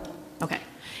 No. Okay.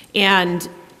 And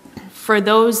for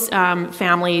those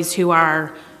families who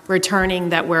are returning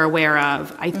that we're aware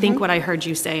of, I think what I heard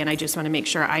you say, and I just want to make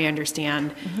sure I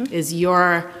understand, is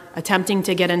you're attempting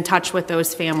to get in touch with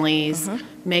those families,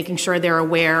 making sure they're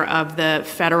aware of the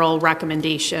federal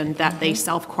recommendation that they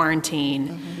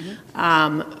self-quarantine,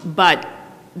 but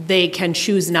they can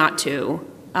choose not to,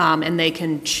 and they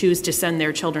can choose to send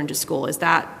their children to school. Is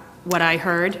that what I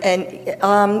heard? And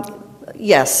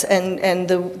yes, and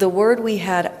the word we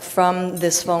had from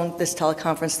this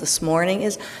teleconference this morning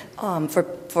is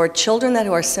for children that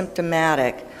who are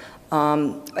symptomatic,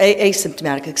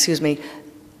 asymptomatic, excuse me,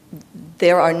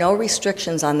 there are no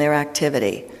restrictions on their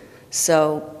activity.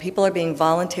 So people are being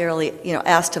voluntarily,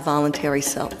 asked to voluntarily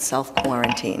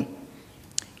self-quarantine.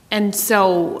 And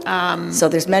so... so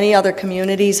there's many other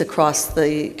communities across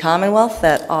the Commonwealth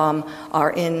that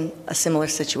are in a similar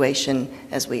situation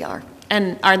as we are.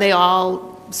 And are they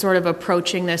all sort of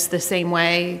approaching this the same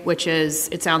way, which is,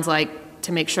 it sounds like,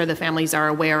 to make sure the families are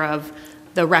aware of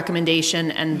the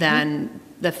recommendation, and then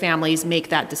the families make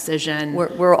that decision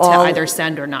we're to all, either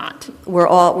send or not? We're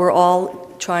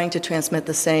all trying to transmit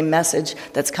the same message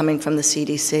that's coming from the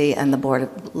CDC and the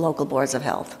local boards of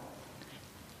health.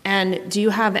 And do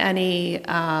you have any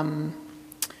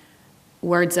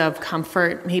words of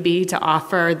comfort, maybe, to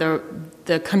offer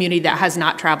the community that has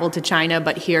not traveled to China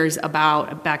but hears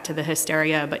about, back to the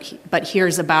hysteria, but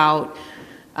hears about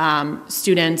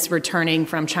students returning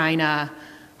from China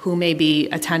who may be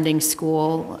attending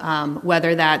school,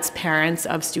 whether that's parents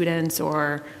of students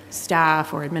or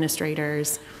staff or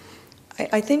administrators?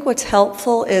 I think what's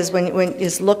helpful is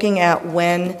is looking at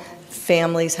when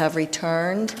families have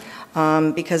returned,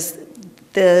 because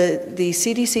the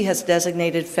CDC has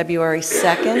designated February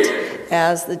 2nd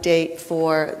as the date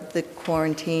for the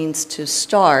quarantines to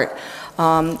start.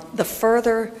 The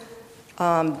further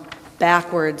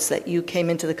backwards that you came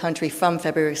into the country from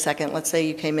February 2nd, let's say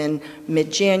you came in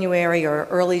mid-January or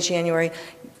early January,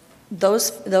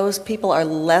 those people are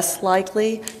less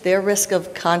likely. Their risk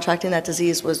of contracting that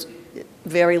disease was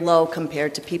very low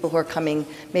compared to people who are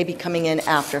maybe coming in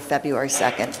after February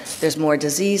 2nd. There's more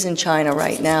disease in China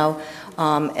right now,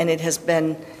 and it has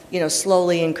been,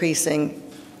 slowly increasing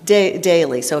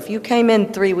daily. So if you came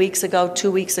in 3 weeks ago,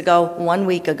 2 weeks ago, 1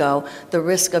 week ago, the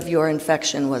risk of your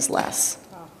infection was less.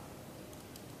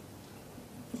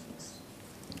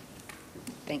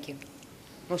 Thank you.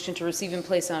 Motion to receive and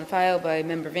place on file by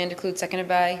Member Vanderklut, seconded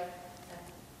by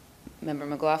Member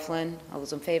McLaughlin. All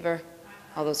those in favor?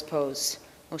 All those opposed?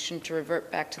 Motion to revert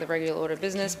back to the regular order of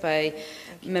business by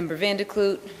Member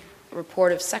Vanderklut.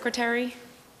 Report of Secretary.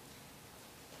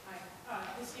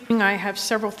 This evening I have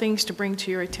several things to bring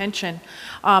to your attention.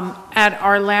 At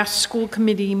our last school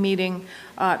committee meeting,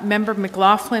 Member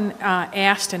McLaughlin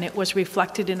asked, and it was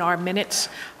reflected in our minutes,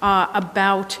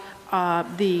 about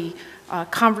the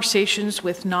conversations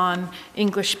with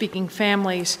non-English speaking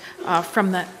families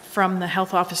from the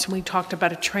health office, and we talked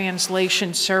about a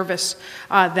translation service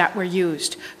that were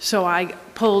used. So I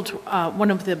pulled one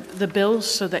of the bills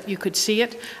so that you could see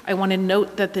it. I want to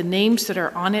note that the names that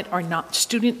are on it are not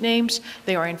student names.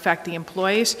 They are in fact the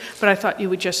employees, but I thought you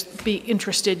would just be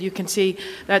interested. You can see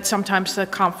that sometimes the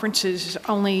conference is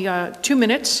only 2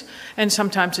 minutes and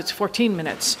sometimes it's 14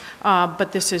 minutes.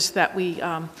 But this is that we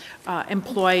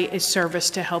employ a service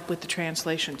to help with the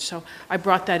translation. So I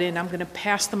brought that in. I'm going to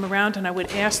pass them around, and I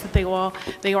would ask that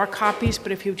they are copies,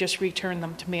 but if you just return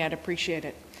them to me, I'd appreciate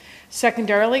it.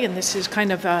 Secondarily, and this is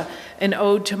kind of an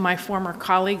ode to my former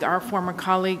colleague, our former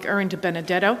colleague, Erin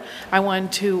DiBenedetto, I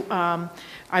wanted to,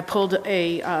 I pulled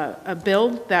a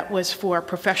bill that was for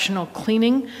professional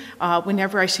cleaning.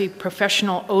 Whenever I see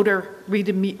professional odor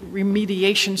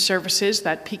remediation services,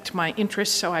 that piqued my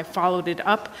interest, so I followed it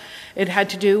up. It had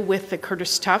to do with the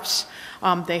Curtis Tufts.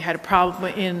 They had a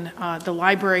problem in the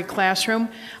library classroom.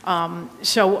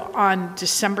 So on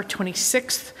December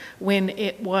 26th, when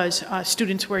it was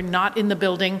students were not in the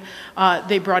building,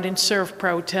 they brought in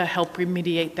ServPro to help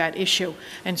remediate that issue.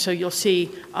 And so you'll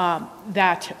see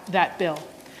that bill.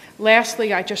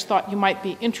 Lastly, I just thought you might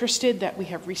be interested that we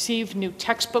have received new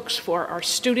textbooks for our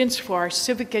students for our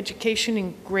civic education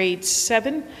in grade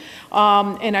 7.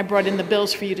 And I brought in the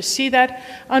bills for you to see that.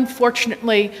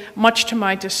 Unfortunately, much to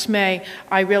my dismay,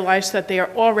 I realized that they are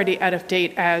already out of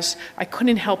date, as I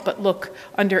couldn't help but look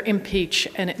under impeach,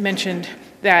 and it mentioned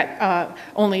that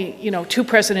only 2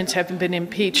 presidents have been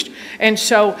impeached. And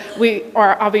so we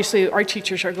are, obviously, our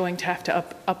teachers are going to have to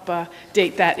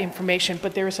update that information,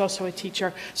 but there is also a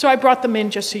teacher. So I brought them in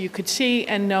just so you could see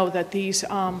and know that these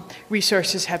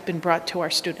resources have been brought to our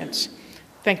students.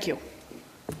 Thank you.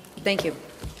 Thank you.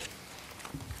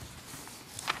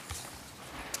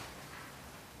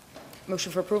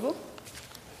 Motion for approval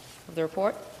of the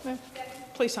report?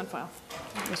 Place on file.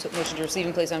 Motion to receive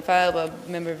and place on file by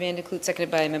Member Van de Kloot,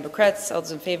 seconded by Member Kretz. All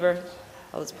those in favor?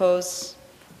 All those opposed?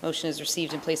 Motion is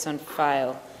received and placed on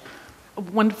file.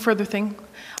 One further thing.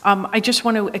 I just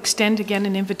want to extend again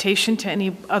an invitation to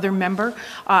any other member.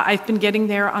 I've been getting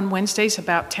there on Wednesdays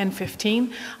about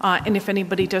 10:15, and if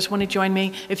anybody does want to join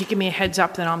me, if you give me a heads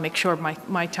up, then I'll make sure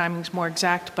my timing's more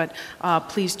exact, but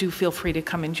please do feel free to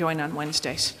come and join on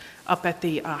Wednesdays up at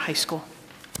the high school.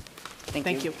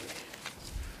 Thank you.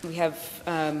 We have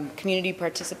community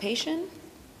participation.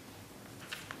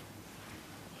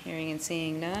 Hearing and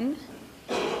seeing none.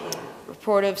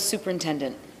 Report of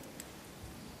superintendent.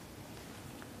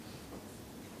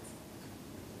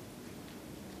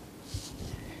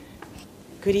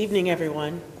 Good evening,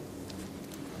 everyone.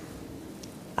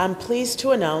 I'm pleased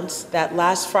to announce that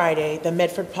last Friday, the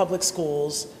Medford Public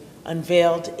Schools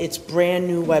unveiled its brand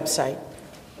new website.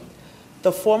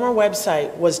 The former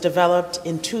website was developed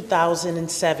in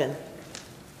 2007.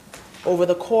 Over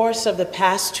the course of the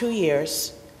past 2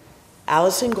 years,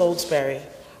 Allison Goldsberry,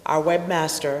 our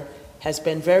webmaster, has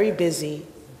been very busy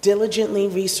diligently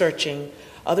researching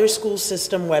other school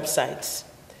system websites,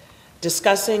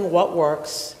 discussing what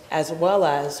works as well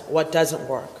as what doesn't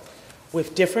work,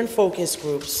 with different focus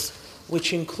groups,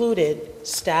 which included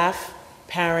staff,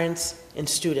 parents, and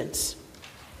students.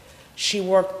 She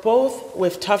worked both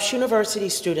with Tufts University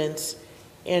students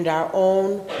and our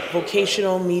own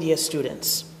vocational media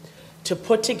students to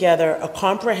put together a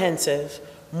comprehensive,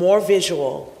 more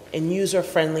visual, and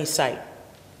user-friendly site.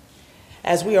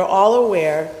 As we are all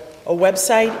aware, a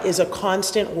website is a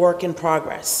constant work in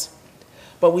progress,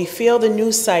 but we feel the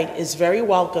new site is very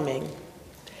welcoming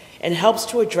and helps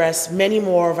to address many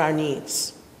more of our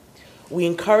needs. We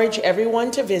encourage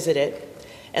everyone to visit it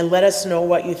and let us know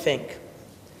what you think.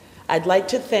 I'd like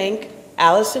to thank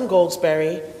Allison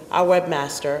Goldsberry, our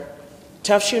webmaster,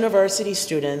 Tufts University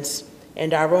students,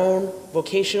 and our own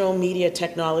vocational media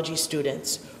technology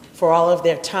students for all of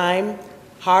their time,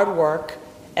 hard work,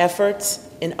 efforts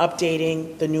in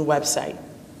updating the new website.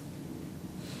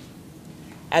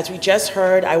 As we just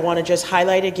heard, I want to just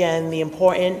highlight again the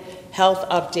important health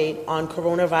update on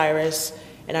coronavirus,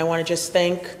 and I want to just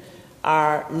thank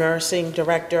our nursing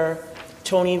director,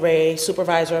 Tony Ray,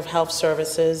 Supervisor of Health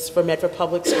Services for Medford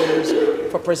Public Schools,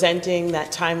 for presenting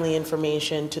that timely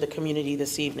information to the community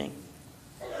this evening.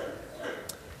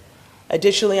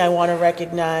 Additionally, I want to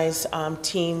recognize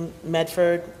Team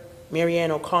Medford,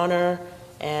 Marianne O'Connor,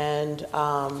 and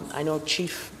I know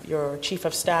your Chief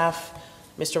of Staff,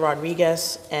 Mr.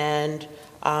 Rodriguez, and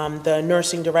the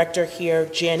nursing director here,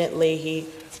 Janet Leahy,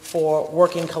 for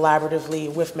working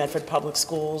collaboratively with Medford Public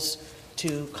Schools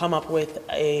to come up with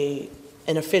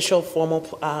an official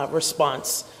formal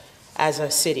response as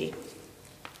a city.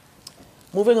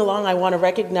 Moving along, I want to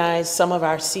recognize some of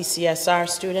our CCSR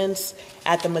students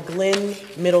at the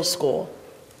McGlynn Middle School.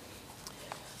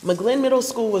 McGlynn Middle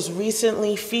School was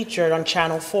recently featured on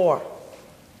Channel 4.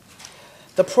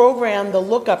 The program, the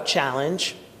Lookup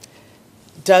Challenge,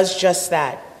 does just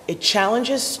that. It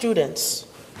challenges students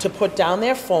to put down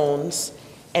their phones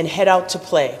and head out to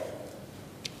play,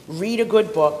 read a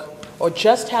good book, or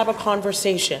just have a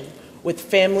conversation with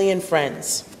family and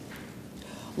friends.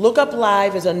 Lookup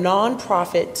Live is a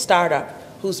nonprofit startup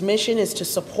whose mission is to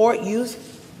support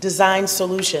youth design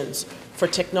solutions for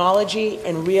technology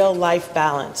and real-life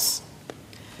balance.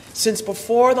 Since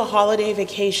before the holiday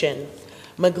vacation,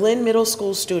 McGlynn Middle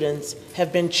School students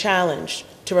have been challenged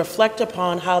to reflect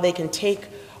upon how they can take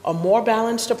a more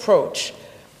balanced approach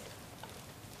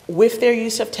with their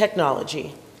use of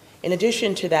technology. In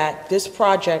addition to that, this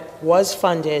project was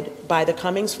funded by the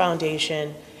Cummings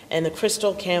Foundation and the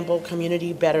Crystal Campbell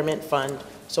Community Betterment Fund,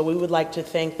 so we would like to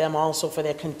thank them also for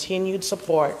their continued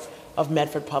support of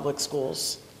Medford Public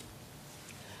Schools.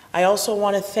 I also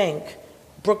want to thank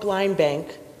Brookline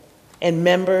Bank and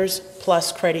Members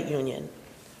Plus Credit Union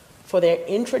for their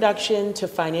introduction to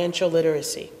financial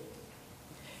literacy.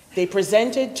 They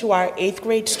presented to our 8th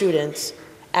grade students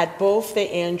at both the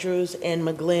Andrews and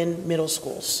McGlynn Middle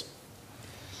Schools.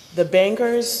 The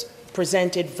bankers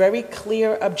presented very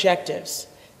clear objectives.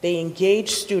 They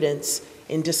engaged students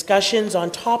in discussions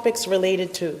on topics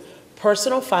related to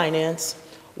personal finance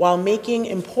while making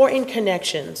important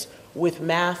connections with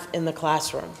math in the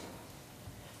classroom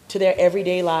to their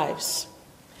everyday lives.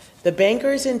 The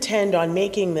bankers intend on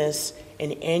making this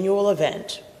an annual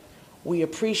event. We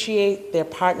appreciate their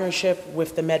partnership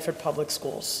with the Medford Public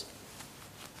Schools.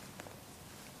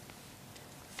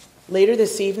 Later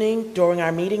this evening, during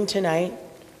our meeting tonight,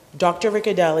 Dr.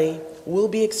 Riccadelli will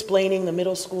be explaining the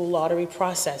middle school lottery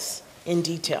process in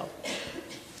detail.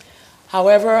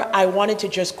 However, I wanted to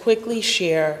just quickly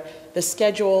share the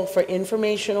schedule for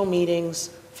informational meetings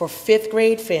for 5th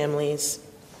grade families,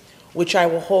 which I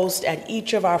will host at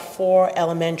each of our 4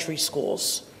 elementary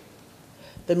schools.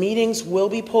 The meetings will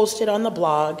be posted on the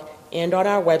blog and on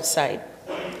our website,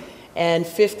 and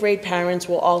 5th grade parents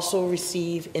will also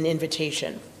receive an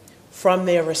invitation from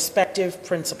their respective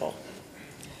principal.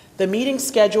 The meeting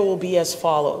schedule will be as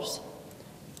follows.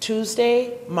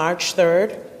 Tuesday, March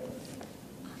 3rd,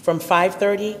 from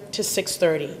 5:30 to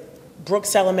 6:30,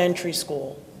 Brooks Elementary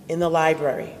School in the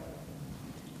library.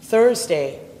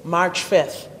 Thursday, March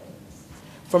 5th,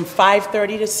 from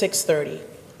 5:30 to 6:30,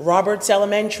 Roberts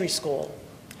Elementary School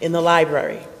in the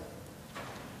library.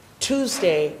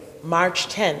 Tuesday, March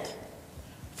 10th,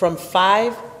 from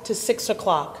 5 to 6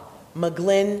 o'clock,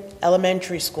 McGlynn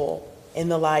Elementary School in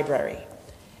the library.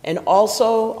 And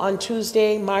also on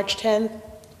Tuesday, March 10th,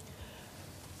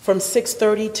 from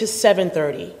 6:30 to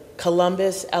 7:30,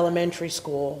 Columbus Elementary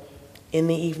School in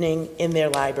the evening in their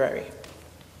library.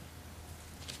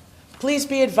 Please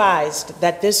be advised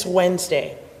that this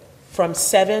Wednesday, from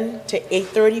 7 to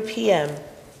 8:30 p.m.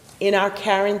 in our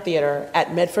Karen Theater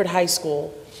at Medford High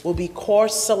School will be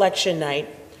course selection night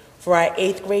for our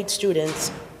 8th grade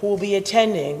students who will be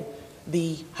attending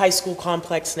the high school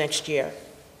complex next year.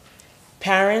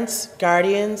 Parents,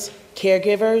 guardians,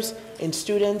 caregivers, and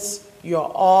students,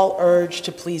 you're all urged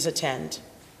to please attend.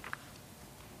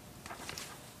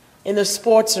 In the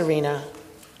sports arena,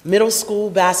 middle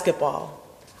school basketball,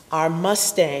 our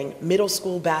Mustang middle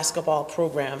school basketball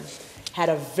program had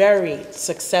a very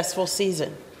successful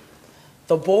season.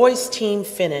 The boys team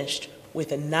finished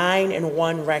with a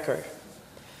 9-1 record.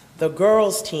 The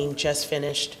girls team just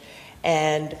finished,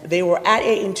 and they were at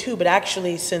 8-2, but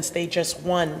actually, since they just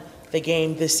won the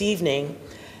game this evening,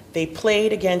 they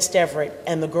played against Everett,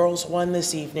 and the girls won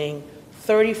this evening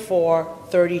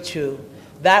 34-32.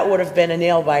 That would have been a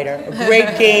nail-biter, a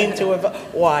great game to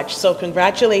have watched. So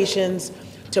congratulations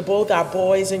to both our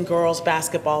boys and girls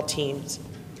basketball teams.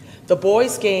 The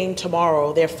boys game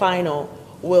tomorrow, their final,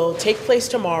 will take place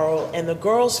tomorrow, and the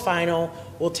girls final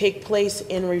will take place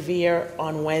in Revere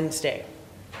on Wednesday.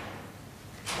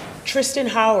 Tristan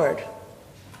Howard,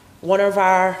 one of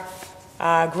our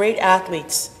great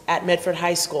athletes at Medford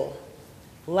High School,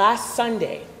 last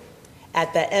Sunday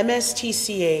at the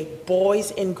MSTCA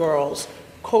Boys and Girls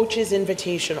Coaches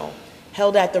Invitational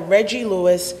held at the Reggie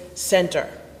Lewis Center.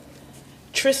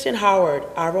 Tristan Howard,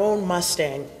 our own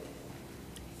Mustang,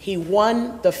 he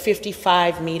won the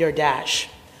 55-meter dash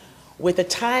with a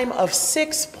time of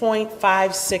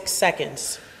 6.56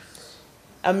 seconds.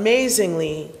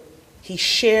 Amazingly, he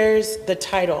shares the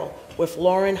title with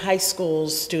Lawrence High School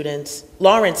student,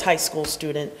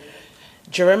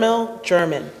 Jeremiah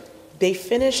German. They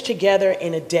finished together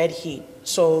in a dead heat.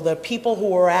 So the people who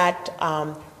were at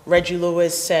Reggie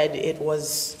Lewis said it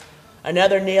was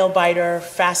another nail-biter,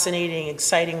 fascinating,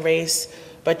 exciting race,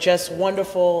 but just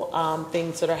wonderful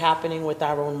things that are happening with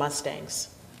our own Mustangs.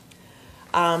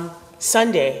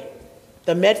 Sunday,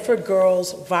 the Medford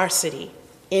girls varsity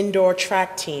indoor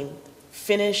track team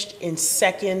finished in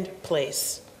second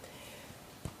place.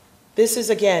 This is,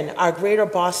 again, our Greater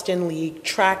Boston League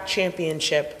track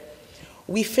championship.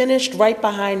 We finished right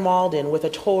behind Malden with a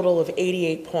total of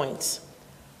 88 points.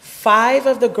 5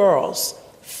 of the girls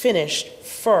finished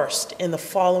first in the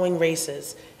following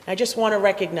races. I just want to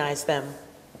recognize them.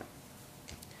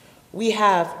 We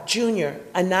have junior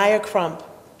Anaya Crump.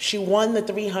 She won the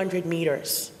 300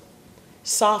 meters.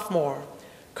 Sophomore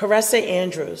Caressa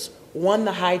Andrews won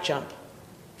the high jump.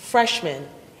 Freshman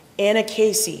Anna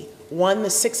Casey won the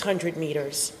 600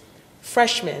 meters.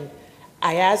 Freshman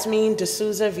Yasmin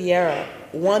D'Souza Vieira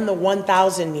won the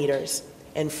 1,000 meters.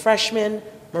 And freshman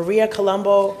Maria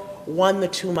Colombo won the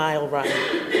 2-mile run.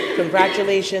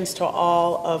 Congratulations to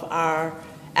all of our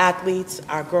athletes,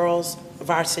 our girls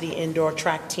varsity indoor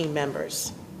track team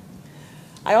members.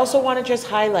 I also want to just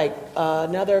highlight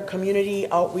another community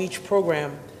outreach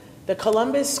program. The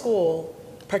Columbus School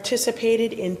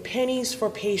participated in Pennies for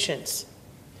Patients,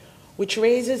 which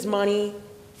raises money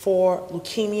for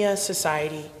Leukemia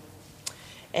Society.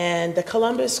 And the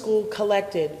Columbus School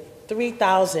collected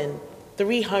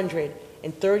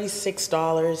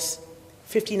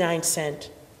 $3,336.59.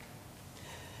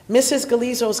 Mrs.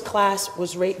 Galizzo's class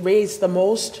was raised the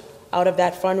most out of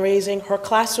that fundraising. Her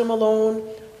classroom alone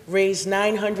raised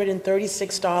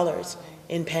 $936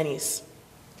 in pennies,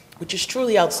 which is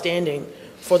truly outstanding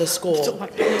for the school.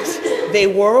 They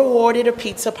were awarded a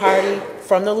pizza party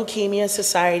from the Leukemia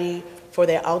Society for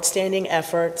their outstanding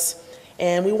efforts.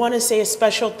 And we want to say a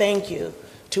special thank you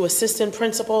to Assistant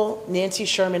Principal Nancy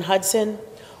Sherman Hudson,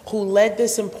 who led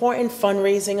this important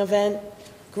fundraising event.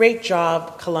 Great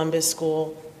job, Columbus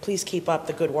School. Please keep up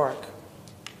the good work.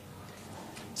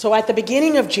 So at the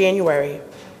beginning of January,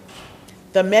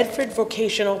 the Medford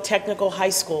Vocational Technical High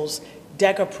School's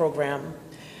DECA program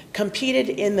competed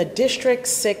in the District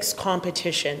 6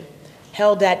 competition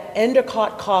held at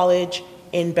Endicott College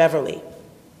in Beverly.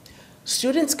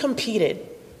 Students competed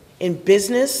in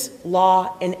business,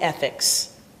 law, and ethics,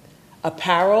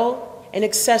 apparel and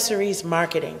accessories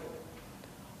marketing,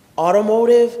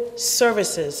 automotive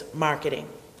services marketing,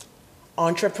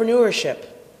 entrepreneurship,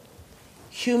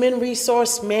 human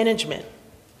resource management,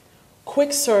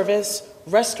 quick service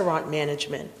restaurant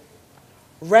management,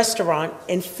 restaurant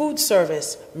and food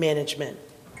service management,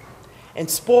 and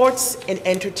sports and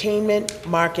entertainment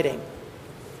marketing.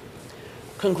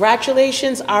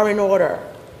 Congratulations are in order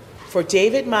for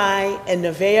David Mai and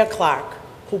Nevaeh Clark,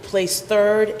 who placed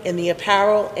third in the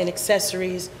apparel and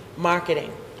accessories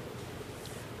marketing.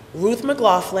 Ruth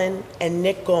McLaughlin and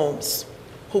Nick Gomes,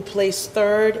 who placed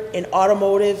third in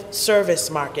automotive service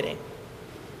marketing.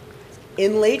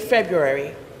 In late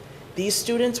February, these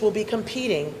students will be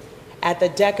competing at the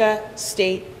DECA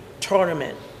State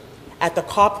Tournament at the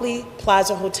Copley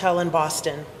Plaza Hotel in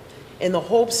Boston in the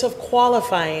hopes of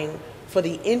qualifying for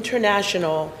the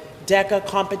International DECA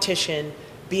competition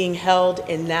being held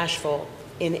in Nashville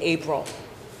in April.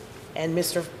 And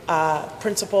Mr.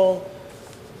 Principal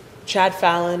Chad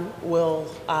Fallon will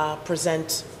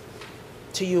present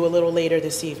to you a little later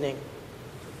this evening.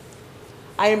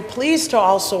 I am pleased to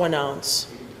also announce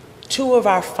 2 of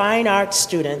our fine arts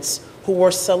students who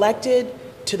were selected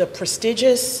to the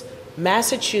prestigious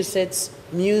Massachusetts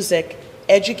Music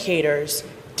Educators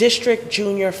District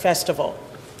Junior Festival.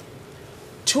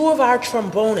 2 of our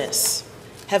trombonists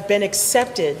have been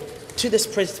accepted to this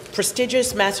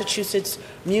prestigious Massachusetts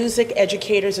Music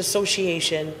Educators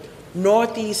Association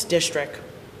Northeast District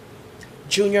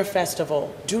Junior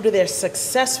Festival due to their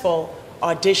successful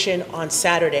audition on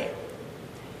Saturday.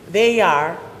 They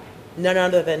are none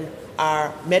other than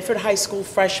our Medford High School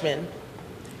freshman,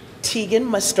 Tegan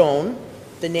Mastone,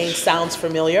 the name sounds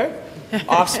familiar,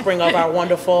 offspring of our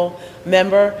wonderful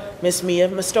member, Miss Mia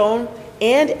Mastone,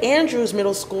 and Andrews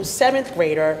Middle School 7th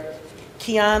grader,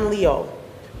 Kian Leo,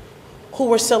 who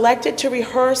were selected to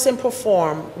rehearse and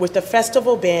perform with the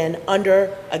festival band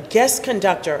under a guest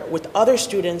conductor with other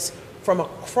students from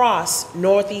across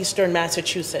northeastern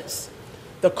Massachusetts.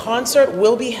 The concert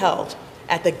will be held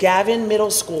at the Gavin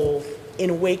Middle School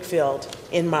in Wakefield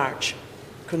in March.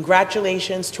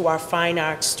 Congratulations to our fine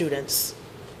arts students.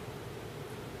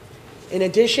 In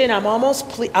addition, I'm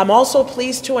also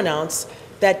pleased to announce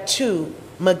that 2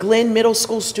 McGlynn Middle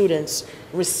School students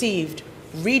received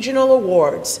regional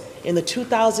awards in the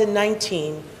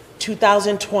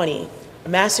 2019-2020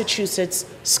 Massachusetts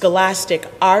Scholastic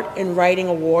Art and Writing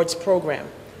Awards program.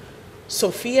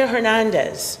 Sophia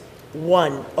Hernandez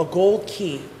won a gold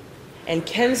key, and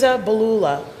Kenza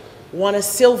Balula won a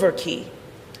silver key.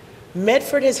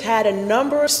 Medford has had a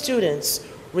number of students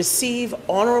receive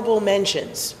honorable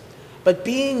mentions, but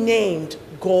being named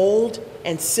gold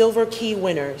and silver key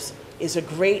winners is a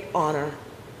great honor.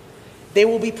 They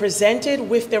will be presented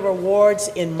with their awards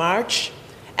in March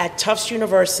at Tufts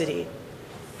University.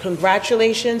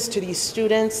 Congratulations to these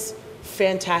students,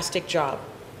 fantastic job.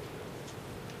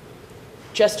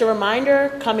 Just a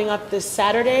reminder, coming up this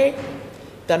Saturday,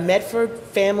 the Medford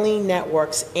Family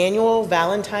Network's annual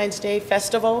Valentine's Day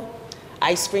Festival,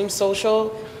 Ice Cream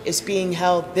Social, is being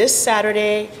held this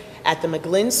Saturday at the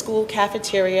McGlynn School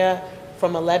Cafeteria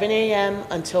from 11 a.m.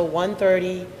 until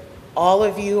 1:30. All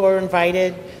of you are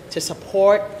invited to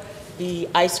support the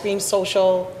Ice Cream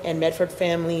Social and Medford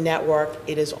Family Network.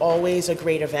 It is always a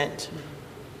great event.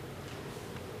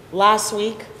 Last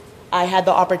week, I had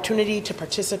the opportunity to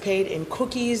participate in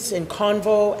Cookies and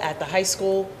Convo at the high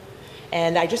school,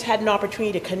 and I just had an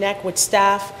opportunity to connect with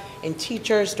staff and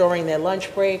teachers during their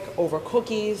lunch break over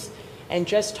cookies and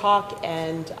just talk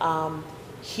and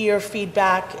hear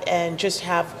feedback and just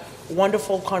have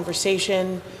wonderful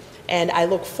conversation. And I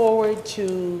look forward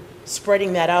to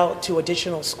spreading that out to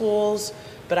additional schools,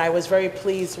 but I was very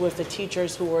pleased with the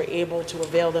teachers who were able to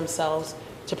avail themselves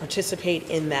to participate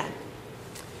in that.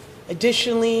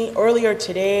 Additionally, earlier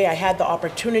today, I had the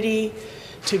opportunity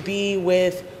to be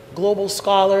with Global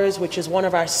Scholars, which is one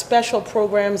of our special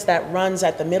programs that runs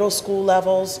at the middle school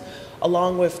levels,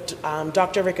 along with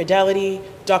Dr. Riccadelli,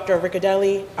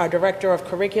 our Director of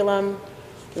Curriculum.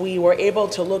 We were able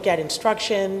to look at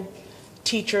instruction.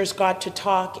 Teachers got to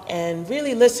talk and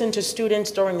really listen to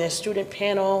students during their student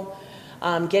panel,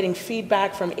 getting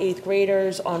feedback from 8th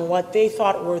graders on what they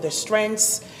thought were the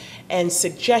strengths and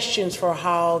suggestions for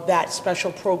how that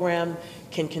special program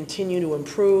can continue to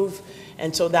improve.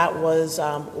 And so that was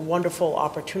a wonderful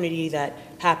opportunity that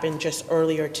happened just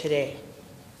earlier today.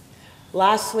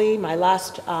 Lastly, my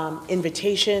last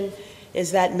invitation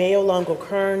is that Mayo Longo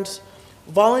Kearns,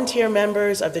 volunteer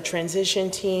members of the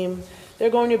transition team, they're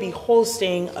going to be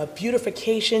hosting a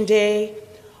beautification day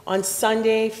on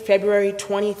Sunday, February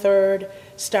 23rd,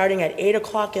 starting at 8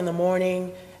 o'clock in the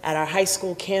morning at our high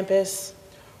school campus.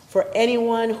 For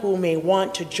anyone who may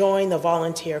want to join the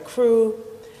volunteer crew,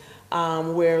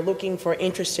 we're looking for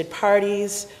interested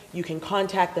parties. You can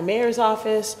contact the mayor's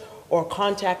office or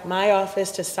contact my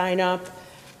office to sign up.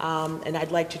 And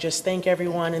I'd like to just thank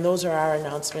everyone, and those are our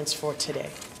announcements for today.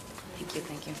 Thank you,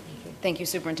 thank you. Thank you,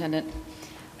 Superintendent.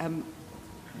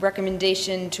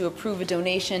 Recommendation to approve a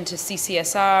donation to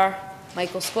CCSR.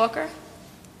 Michael Squawker?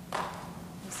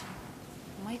 Is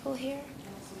Michael here?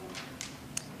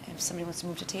 If somebody wants to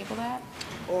move to table that?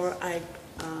 Or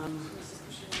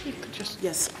you could just,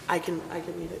 yes, I can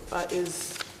read it.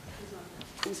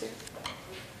 Who's here?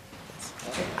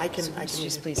 I can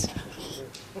Yes, please.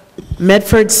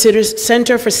 Medford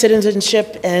Center for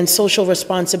Citizenship and Social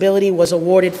Responsibility was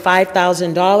awarded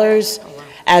 $5,000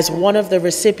 as one of the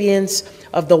recipients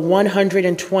of the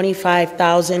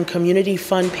 $125,000 Community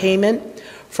Fund payment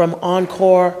from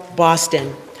Encore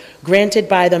Boston, granted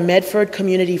by the Medford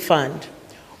Community Fund.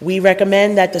 We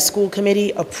recommend that the school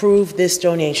committee approve this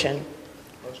donation.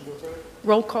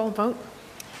 Roll call vote.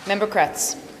 Member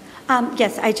Kretz.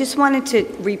 Yes, I just wanted to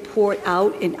report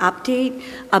out an update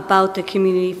about the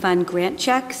Community Fund grant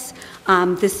checks.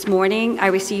 This morning, I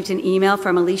received an email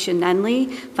from Alicia Nunley,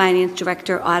 Finance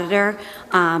Director Auditor,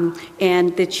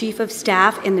 and the Chief of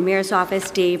Staff in the Mayor's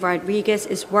Office, Dave Rodriguez,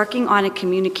 is working on a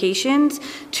communications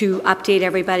to update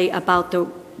everybody about the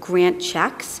grant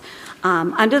checks.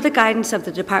 Under the guidance of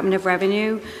the Department of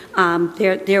Revenue,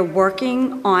 they're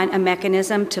working on a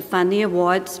mechanism to fund the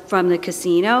awards from the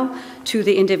casino to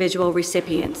the individual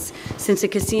recipients. Since the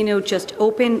casino just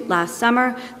opened last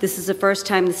summer, this is the first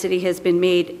time the city has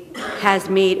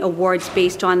made awards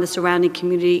based on the surrounding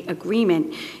community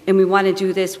agreement, and we want to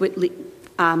do this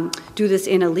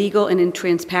in a legal and in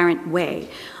transparent way.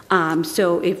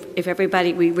 So if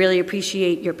everybody, we really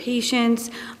appreciate your patience,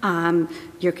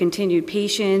 your continued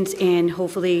patience, and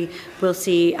hopefully we'll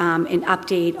see an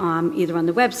update either on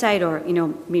the website or,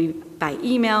 maybe by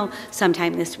email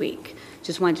sometime this week.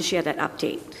 Just wanted to share that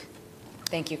update.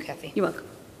 Thank you, Kathy. You're welcome.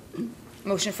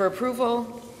 Motion for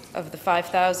approval of the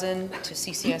 $5,000 to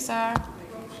CCSR.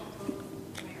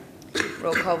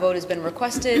 Roll call vote has been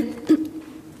requested.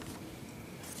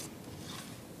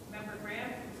 Member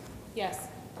Graham? Yes.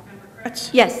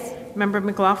 Yes. Member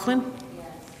McLaughlin? Yes.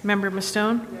 Member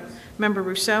Mastone? Yes. Member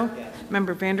Rousseau? Yes.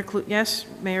 Member Vanderklut, yes.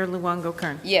 Mayor Luongo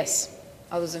Kern? Yes.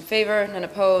 All those in favor, none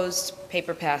opposed,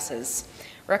 paper passes.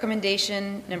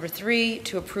 Recommendation number 3,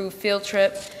 to approve field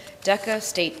trip DECA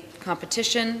state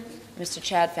competition. Mr.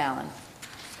 Chad Fallon.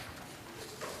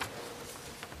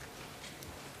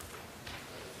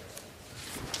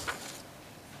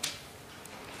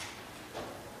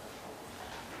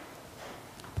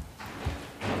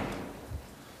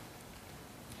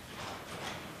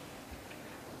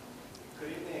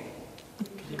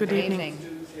 Good evening.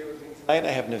 Tonight,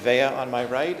 I have Nevaeh on my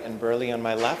right and Burley on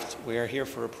my left. We are here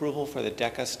for approval for the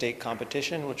DECA state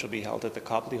competition, which will be held at the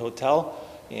Copley Hotel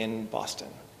in Boston.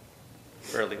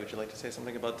 Burley, would you like to say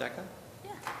something about DECA?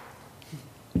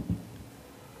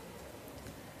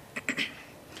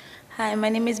 Hi, my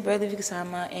name is Burley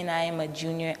Viksama, and I am a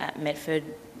junior at Medford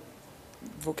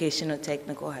Vocational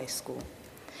Technical High School.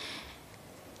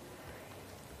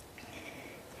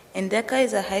 And DECA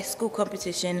is a high school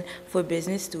competition for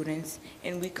business students,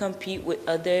 and we compete with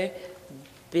other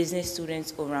business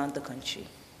students around the country.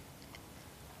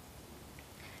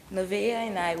 Nevaeh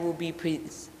and I will be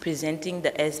presenting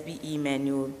the SBE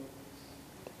manual.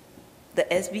 The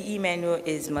SBE manual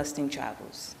is Mustang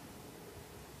Travels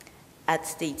at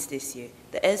states this year.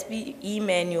 The SBE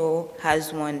manual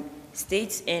has won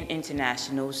states and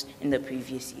internationals in the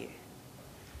previous year.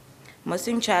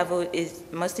 Mustang Travels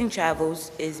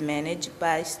is managed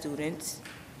by students.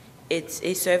 It's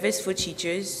a service for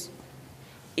teachers.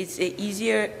 It's a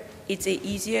easier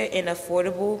and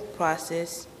affordable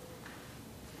process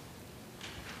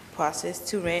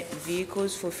to rent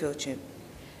vehicles for field trip,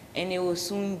 and it will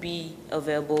soon be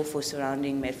available for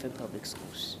surrounding Medford Public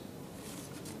Schools.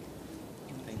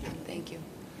 Thank you. Thank you.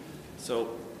 So,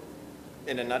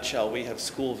 in a nutshell, we have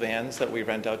school vans that we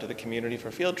rent out to the community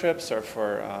for field trips or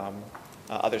for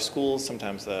other schools.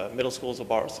 Sometimes the middle schools will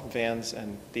borrow some vans,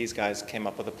 and these guys came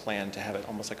up with a plan to have it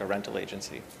almost like a rental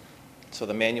agency. So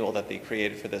the manual that they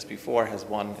created for this before has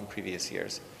won in previous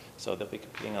years. So they'll be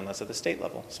competing on this at the state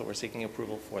level. So we're seeking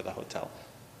approval for the hotel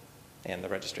and the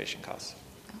registration costs.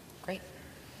 Oh, great.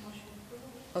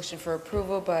 Motion for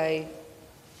approval by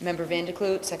Member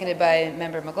Vandekloot, seconded by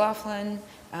Member McLaughlin.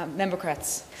 Member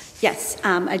Kretz. Yes,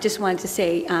 I just wanted to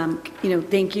say,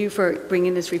 thank you for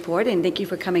bringing this report, and thank you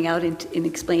for coming out and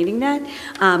explaining that.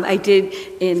 I did,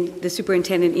 and the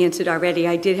superintendent answered already,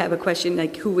 I did have a question,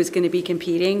 like who was going to be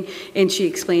competing, and she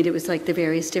explained it was like the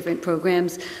various different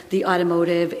programs, the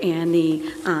automotive and the,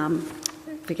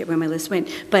 forget where my list went,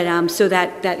 but so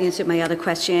that answered my other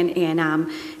question,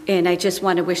 and I just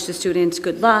want to wish the students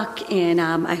good luck, and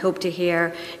I hope to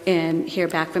hear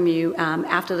back from you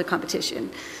after the competition.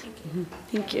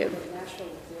 Thank you.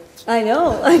 I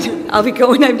know. I'll be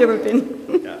going. I've never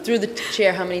been. Yeah. Through the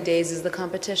chair, how many days is the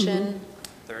competition?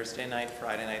 Thursday night,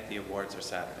 Friday night, the awards are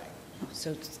Saturday.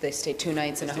 So they stay 2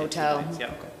 nights in a They stay 2 hotel? nights,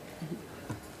 yep.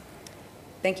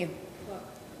 Thank you.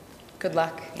 Good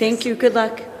luck. Thank you. Good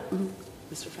luck.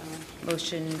 Mr. Fallon.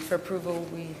 Motion for approval,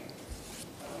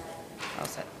 all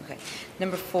set, okay.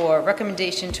 Number 4,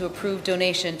 recommendation to approve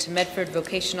donation to Medford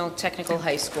Vocational Technical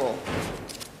High School.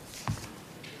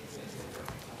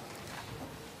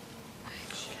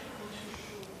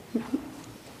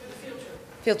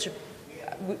 Field trip.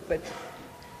 But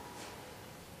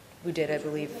we did, I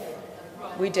believe.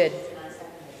 We did.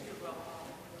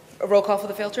 A roll call for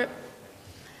the field trip?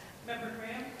 Member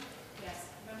Graham? Yes.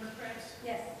 Member Kretz?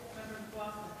 Yes. Member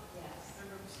McLaughlin? Yes.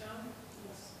 Member Stone?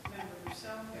 Yes. Member Rousseau?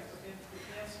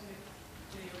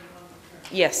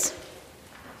 Yes. Yes.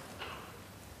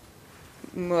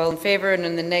 Well, in favor, and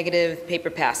in the negative,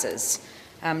 paper passes.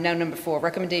 Now number 4,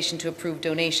 recommendation to approve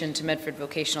donation to Medford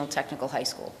Vocational Technical High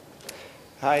School.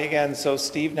 Hi again. So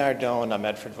Steve Nardone, a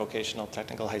Medford Vocational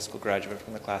Technical High School graduate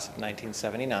from the class of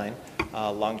 1979,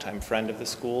 a longtime friend of the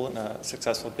school and a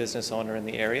successful business owner in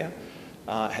the area,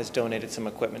 has donated some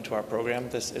equipment to our program.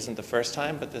 This isn't the first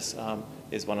time, but this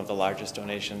is one of the largest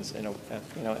donations in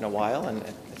a while, and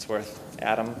it's worth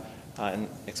Adam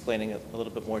explaining a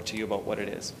little bit more to you about what it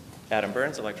is. Adam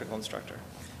Burns, electrical instructor.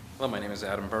 Hello, my name is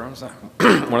Adam Burns. I'm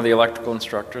one of the electrical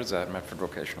instructors at Medford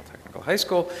Vocational Technical High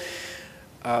School.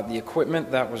 The equipment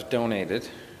that was donated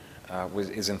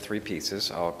is in 3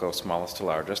 pieces. I'll go smallest to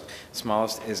largest.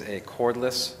 Smallest is a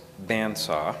cordless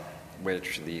bandsaw,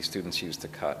 which the students use to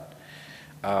cut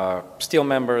steel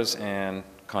members and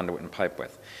conduit and pipe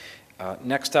with.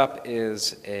 Next up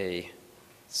is a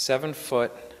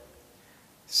 7-foot,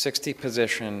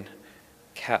 60-position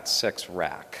Cat 6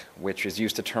 rack, which is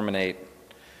used to terminate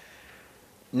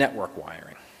network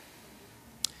wiring.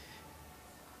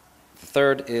 The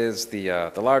third is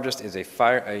the largest is a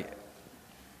fire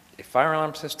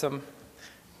alarm system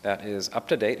that is up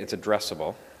to date. It's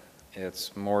addressable.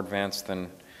 It's more advanced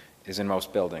than is in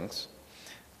most buildings.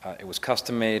 It was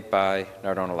custom made by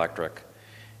Nardone Electric,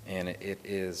 and it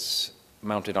is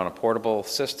mounted on a portable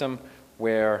system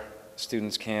where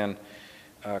students can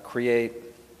create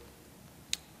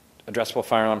addressable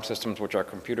fire alarm systems which are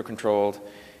computer controlled,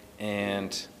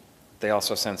 and they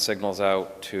also send signals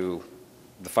out to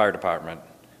the fire department.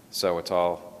 So it's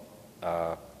all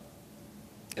a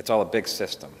big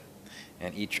system,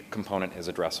 and each component is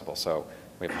addressable. So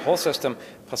we have a whole system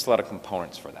plus a lot of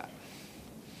components for that.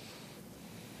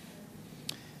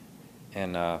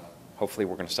 And hopefully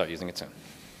we're going to start using it soon.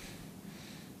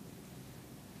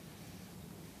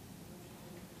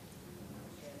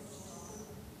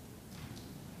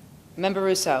 Member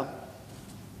Rousseau.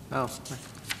 Oh,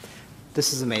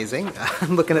 this is amazing.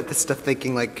 I'm looking at this stuff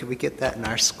thinking, like, could we get that in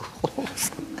our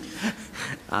schools?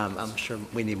 I'm sure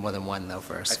we need more than one, though,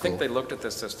 for our school. I think they looked at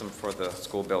this system for the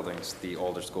school buildings, the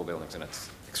older school buildings, and it's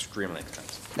extremely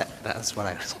expensive. That's what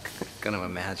I was going to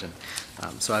imagine.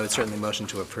 So I would certainly motion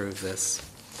to approve this.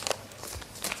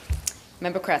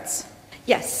 Member Kretz.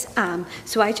 Yes,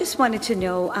 so I just wanted to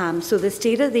know, so the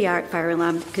state-of-the-art fire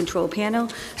alarm control panel,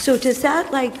 so does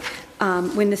that, like,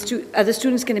 when are the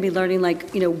students going to be learning,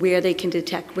 like, you know, where they can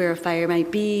detect where a fire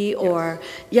might be, or,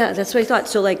 yeah, that's what I thought,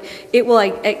 so, like, it will,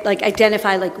 like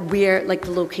identify, like, where, like,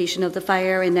 the location of the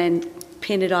fire, and then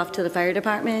pin it off to the fire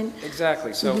department?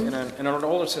 Exactly. So in an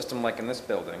older system, like in this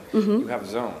building, you have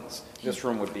zones. This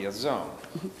room would be a zone.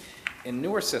 In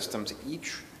newer systems,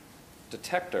 each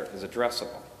detector is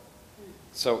addressable.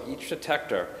 So each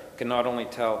detector can not only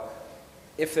tell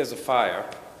if there's a fire,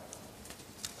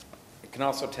 it can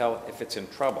also tell if it's in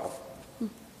trouble,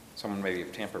 someone maybe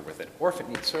have tampered with it, or if it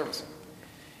needs servicing.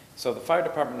 So the fire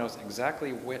department knows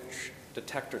exactly which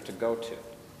detector to go to.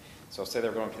 So say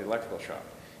they're going to the electrical shop.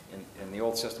 In the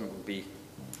old system, it would be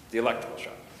the electrical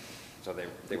shop. So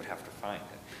they would have to find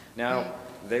it. Now,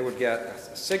 they would get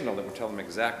a signal that would tell them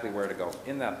exactly where to go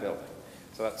in that building.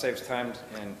 So that saves time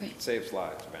and it saves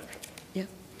lives eventually.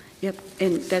 Yep,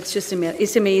 and that's just,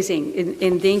 it's amazing,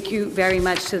 and thank you very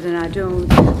much to the Nardone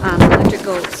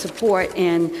Electrical support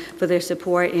and for their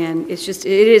support, and it's just,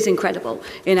 it is incredible,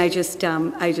 and I just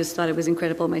thought it was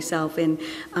incredible myself, and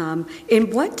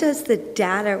what does the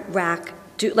data rack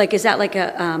do? Like, is that like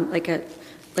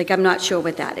I'm not sure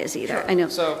what that is either. Sure. I know.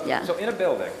 So, yeah. So in a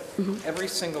building, every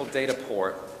single data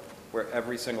port where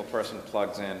every single person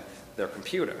plugs in their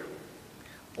computer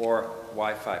or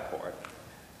Wi-Fi port,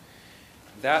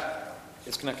 that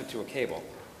is connected to a cable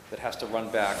that has to run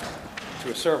back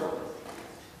to a server.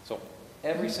 So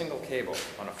every single cable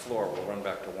on a floor will run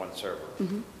back to one server.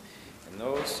 And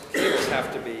those cables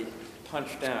have to be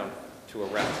punched down to a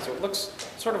rack. So it looks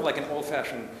sort of like an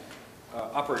old-fashioned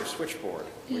operator switchboard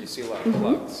where you see a lot of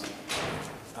plugs.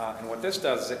 And what this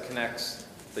does is it connects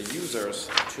the users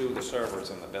to the servers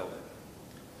in the building,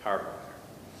 hardware.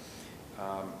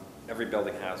 Every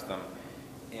building has them.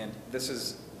 And this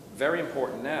is very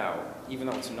important now, even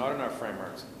though it's not in our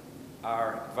frameworks.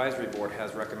 Our advisory board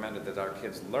has recommended that our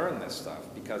kids learn this stuff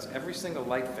because every single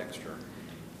light fixture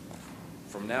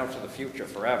from now to the future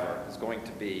forever is going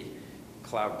to be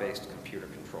cloud-based computer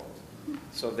controlled.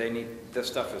 So they need, this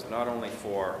stuff is not only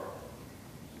for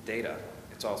data,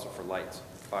 it's also for lights,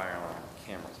 fire alarm,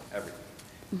 cameras,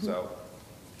 everything. So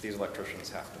these electricians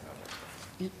have to know this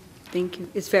stuff. Thank you.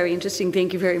 It's very interesting.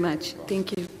 Thank you very much.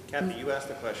 Thank you. Kathy, you asked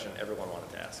the question everyone wanted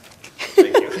to ask.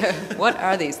 Thank you. What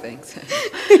are these things?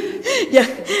 Yeah,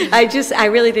 I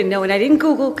really didn't know, and I didn't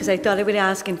Google because I thought I would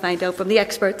ask and find out from the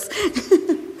experts.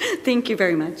 Thank you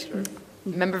very much. Sure.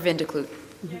 Member Vindiclut.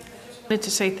 I wanted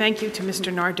to say thank you to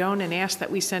Mr. Nardone and ask that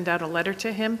we send out a letter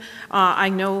to him. I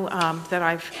know that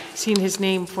I've seen his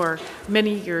name for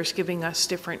many years giving us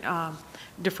different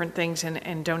things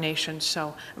and donations,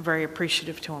 so I'm very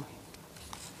appreciative to him.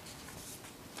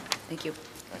 Thank you.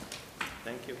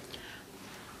 Thank you.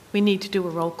 We need to do a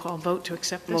roll call vote to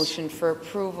accept this. Motion for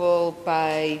approval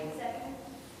by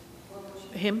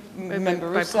him? Member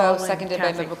by Russo, Paul and seconded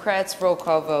by Kathy. Member Kretz. Roll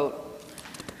call vote.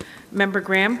 Member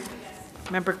Graham?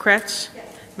 Yes. Member Kretz?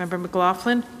 Yes. Member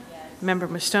McLaughlin? Yes. Member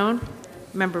Mastone?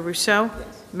 Member Rousseau?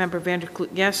 Yes. Member Vanderklut,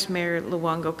 yes. Mayor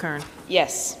Luongo-Kern?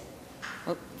 Yes.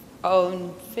 All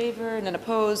in favor, none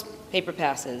opposed, paper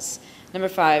passes. Number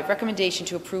 5, recommendation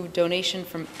to approve donation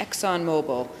from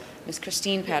ExxonMobil. Ms.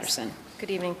 Christine Patterson.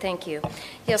 Good evening, thank you.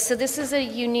 Yes, so this is a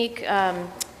unique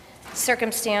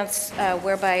circumstance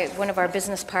whereby one of our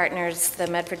business partners, the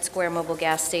Medford Square Mobile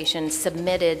Gas Station,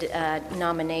 submitted a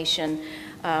nomination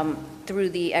through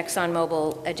the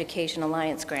ExxonMobil Education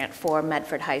Alliance grant for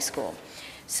Medford High School.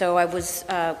 So I was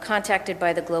contacted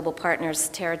by the Global Partners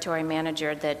Territory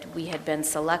Manager that we had been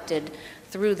selected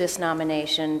through this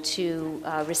nomination to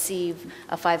receive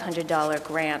a $500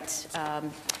 grant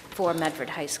for Medford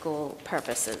High School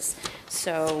purposes.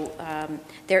 So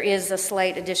there is a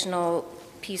slight additional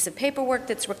piece of paperwork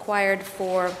that's required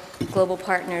for Global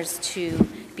Partners to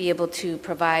be able to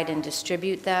provide and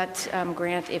distribute that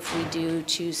grant if we do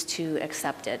choose to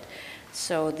accept it.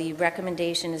 So the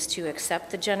recommendation is to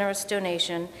accept the generous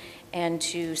donation and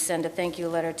to send a thank you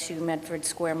letter to Medford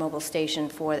Square Mobile Station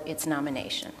for its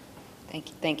nomination.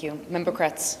 Thank you. Member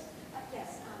Kretz.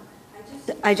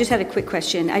 I just had a quick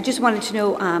question. I just wanted to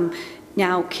know,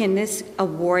 now, can this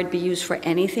award be used for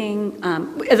anything?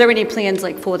 Are there any plans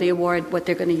like for the award, what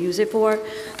they're going to use it for?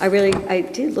 I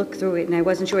did look through it and I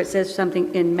wasn't sure. It says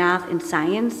something in math and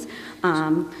science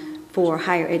for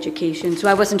higher education. So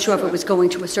I wasn't sure if it was going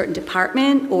to a certain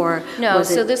department or No,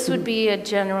 so this would be a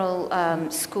general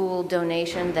school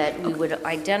donation that we would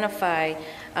identify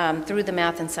through the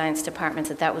math and science departments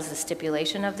that was the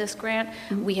stipulation of this grant.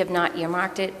 Mm-hmm. We have not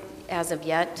earmarked it as of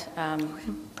yet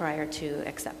prior to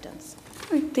acceptance.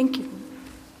 All right, thank you.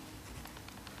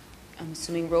 I'm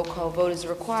assuming roll call vote is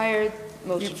required.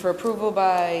 Motion for approval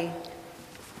by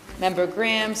Member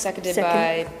Graham, seconded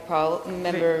by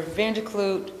Member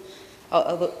Vanderkloot.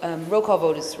 Roll call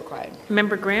vote is required.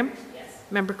 Member Graham? Yes.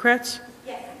 Member Kretz?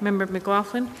 Yes. Member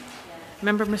McLaughlin? Yes.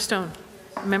 Member Mastone?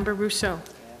 Member Rousseau?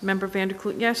 Member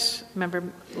Vanderkloot, yes. Member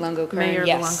Longo-Kern, Mayor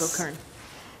yes. Longo-Kern.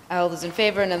 All those in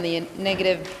favor, and on the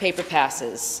negative, paper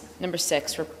passes. Number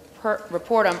 6,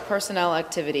 report on personnel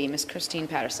activity. Ms. Christine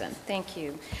Patterson. Thank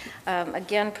you.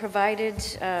 Again, provided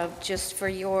just for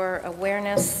your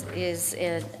awareness is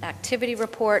an activity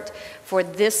report for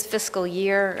this fiscal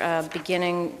year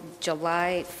beginning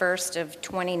July 1st of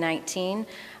 2019,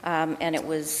 and it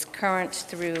was current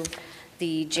through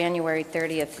the January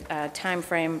 30th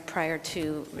timeframe prior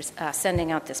to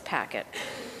sending out this packet.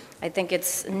 I think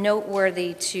it's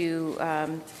noteworthy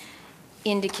to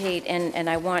indicate, and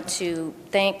I want to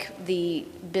thank the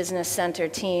Business Center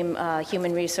team,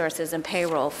 Human Resources and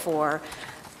Payroll, for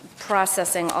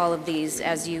processing all of these.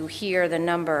 As you hear the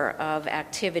number of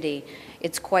activity,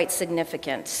 it's quite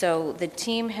significant. So the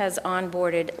team has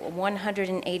onboarded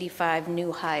 185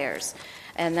 new hires,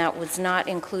 and that was not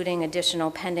including additional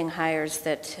pending hires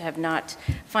that have not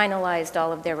finalized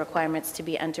all of their requirements to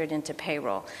be entered into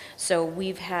payroll. So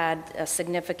we've had a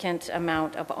significant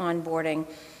amount of onboarding,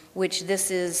 which this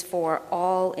is for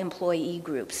all employee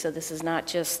groups. So this is not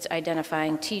just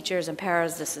identifying teachers and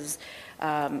paras. This is,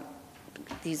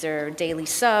 these are daily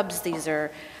subs, these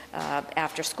are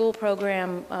after-school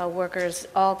program workers,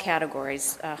 all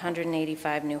categories,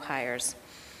 185 new hires.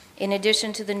 In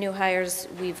addition to the new hires,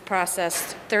 we've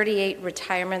processed 38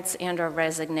 retirements and/or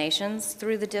resignations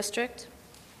through the district.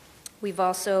 We've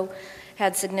also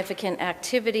had significant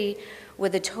activity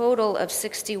with a total of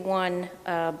 61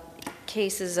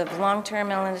 cases of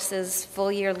long-term illnesses,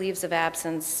 full-year leaves of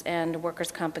absence, and workers'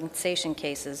 compensation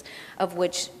cases, of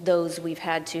which those we've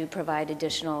had to provide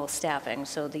additional staffing.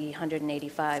 So the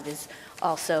 185 is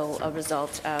also a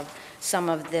result of some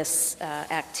of this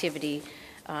activity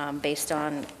based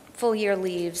on full-year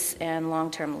leaves and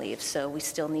long-term leaves. So we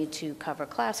still need to cover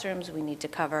classrooms. We need to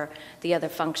cover the other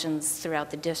functions throughout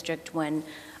the district when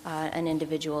an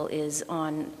individual is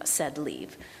on said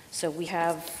leave. So we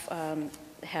have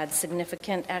had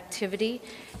significant activity,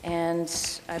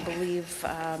 and I believe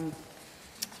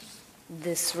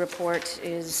this report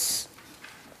is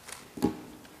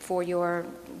for your,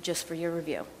 just for your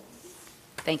review.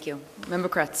 Thank you. Member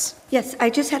Kretz. Yes,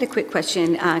 I just had a quick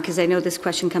question, because I know this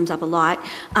question comes up a lot.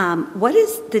 What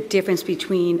is the difference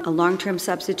between a long-term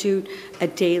substitute, a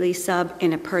daily sub,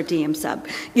 and a per diem sub?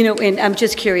 You know, and I'm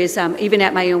just curious, even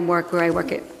at my own work where I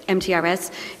work at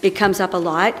MTRS, it comes up a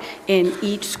lot, and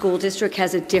each school district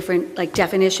has a different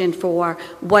definition for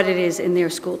what it is in their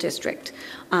school district.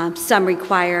 Some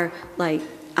require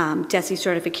DESE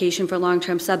certification for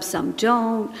long-term subs, some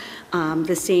don't.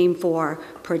 The same for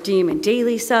per diem and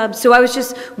daily subs. So I was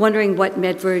just wondering what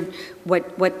Medford's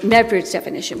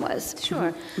definition was.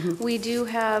 Sure. Mm-hmm. We do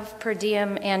have per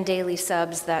diem and daily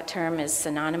subs. That term is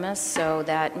synonymous. So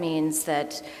that means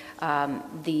that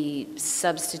the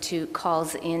substitute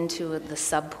calls into the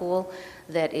sub pool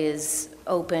that is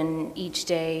open each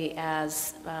day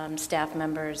as staff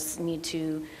members need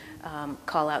to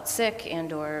call out sick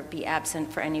and or be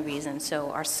absent for any reason.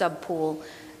 So our sub pool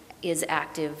is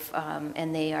active,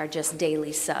 and they are just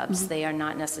daily subs. Mm-hmm. They are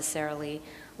not necessarily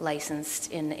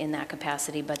licensed in that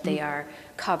capacity, but they are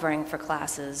covering for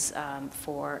classes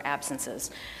for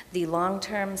absences. The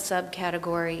long-term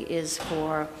subcategory is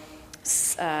for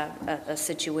a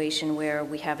situation where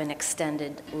we have an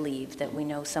extended leave, that we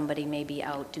know somebody may be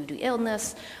out due to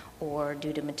illness or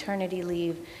due to maternity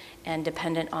leave, and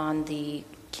dependent on the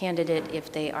candidate,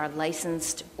 if they are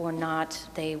licensed or not,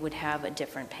 they would have a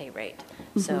different pay rate.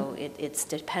 So it's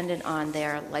dependent on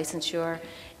their licensure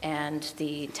and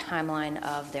the timeline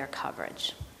of their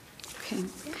coverage. Okay.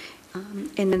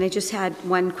 And then I just had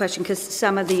one question, because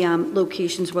some of the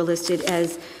locations were listed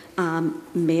as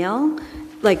mail,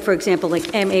 like, for example,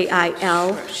 like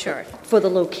MAIL. Sure. For the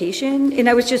location, and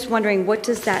I was just wondering, what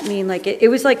does that mean? Like, it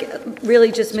was like really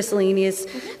just miscellaneous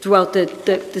throughout the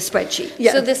spreadsheet.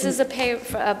 Yeah. So this is a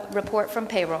report from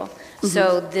payroll.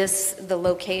 So the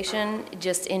location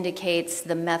just indicates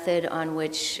the method on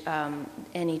which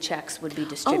any checks would be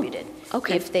distributed. Oh,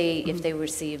 okay. If they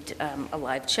received a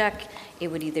live check, it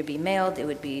would either be mailed, it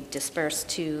would be dispersed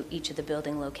to each of the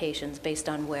building locations based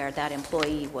on where that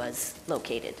employee was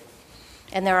located.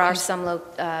 And there are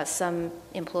some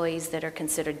employees that are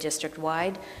considered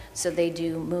district-wide, so they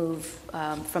do move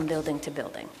from building to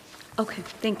building. Okay,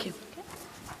 thank you.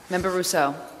 Member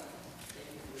Rousseau.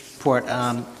 Report.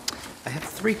 I have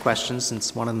 3 questions,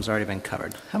 since one of them's already been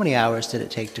covered. How many hours did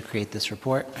it take to create this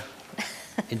report?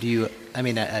 And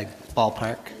a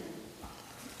ballpark?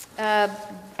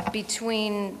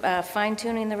 Between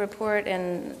fine-tuning the report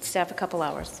and staff, a couple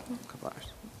hours. A couple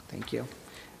hours. Thank you.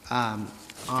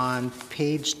 On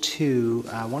page 2,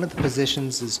 one of the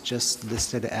positions is just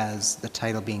listed as the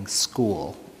title being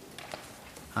school,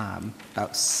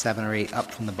 about 7 or 8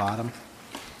 up from the bottom.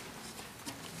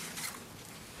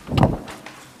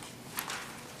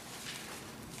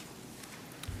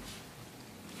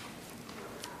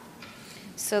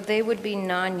 So they would be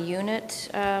non-unit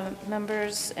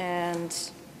members, and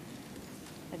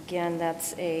again,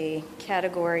 that's a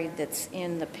category that's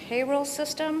in the payroll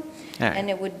system, right. And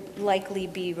it would likely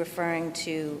be referring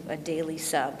to a daily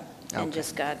sub, and Okay.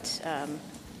 just got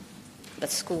a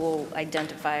school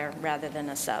identifier rather than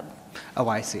a sub. Oh,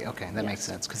 I see. Okay, that makes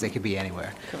sense, because they could be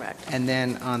anywhere. Correct. And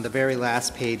then on the very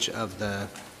last page of the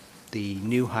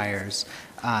new hires,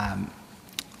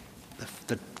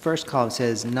 the first column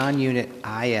says non-unit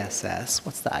ISS.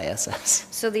 What's the ISS?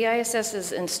 So the ISS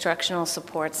is instructional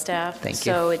support staff. Thank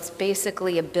you. So it's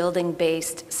basically a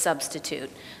building-based substitute.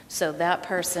 So that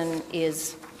person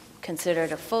is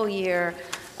considered a full year.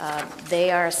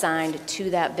 They are assigned to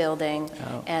that building,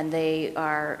 and they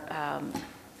are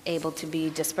able to be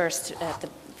dispersed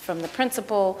from the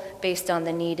principal based on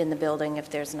the need in the building if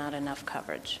there's not enough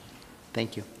coverage.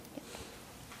 Thank you.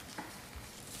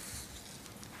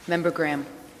 Member Graham.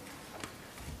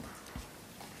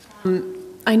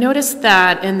 I noticed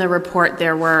that in the report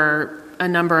there were a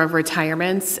number of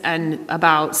retirements, and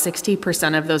about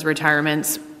 60% of those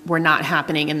retirements were not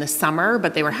happening in the summer,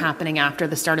 but they were happening after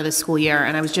the start of the school year.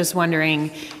 And I was just wondering,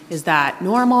 is that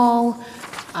normal?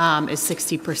 Is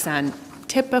 60%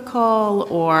 typical,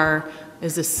 or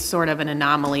is this sort of an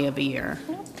anomaly of a year?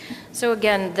 So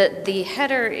again, the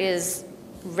header is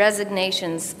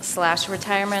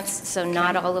resignations/retirements, so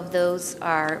not all of those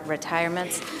are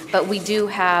retirements, but we do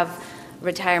have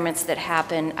retirements that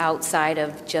happen outside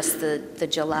of just the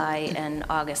July and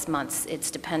August months.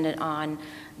 It's dependent on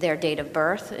their date of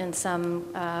birth in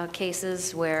some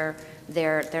cases, where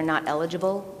they're not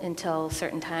eligible until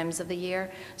certain times of the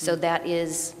year. So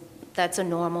that's a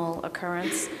normal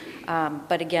occurrence.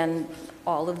 But again,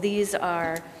 all of these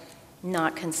are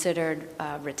not considered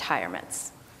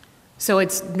retirements. So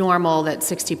it's normal that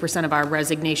 60% of our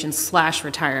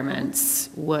resignations/retirements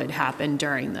would happen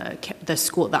during the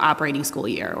operating school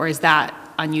year, or is that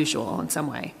unusual in some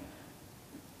way?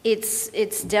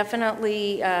 It's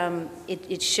definitely,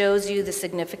 it shows you the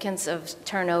significance of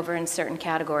turnover in certain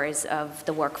categories of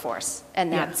the workforce,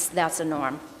 and that's a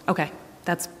norm. Okay,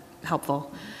 that's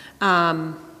helpful.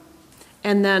 And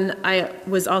then I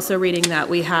was also reading that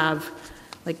we have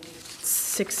like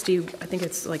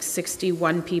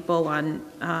 61 people on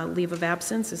leave of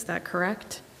absence. Is that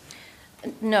correct?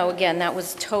 No, again, that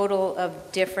was total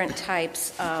of different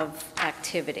types of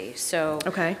activity. So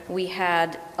we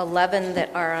had 11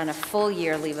 that are on a full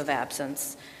year leave of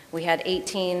absence. We had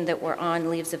 18 that were on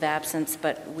leaves of absence,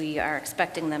 but we are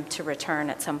expecting them to return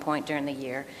at some point during the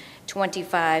year.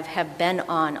 25 have been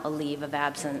on a leave of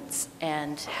absence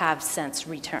and have since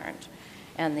returned,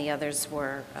 and the others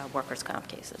were workers' comp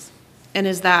cases. And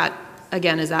is that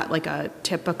like a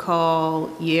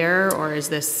typical year, or is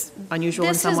this unusual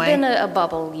in some way? This has been a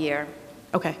bubble year.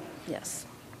 Okay. Yes.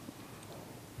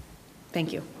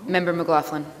 Thank you. Member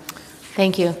McLaughlin.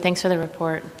 Thank you. Thanks for the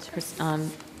report,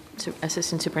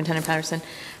 Assistant Superintendent Patterson.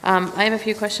 I have a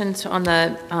few questions on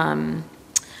the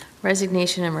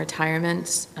Resignation and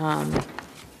retirements.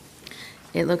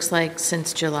 It looks like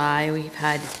since July, we've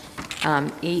had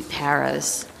 8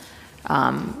 paras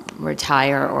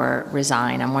retire or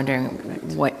resign. I'm wondering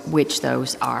which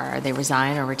those are. Are they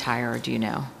resign or retire, or do you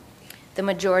know? The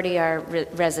majority are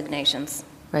resignations.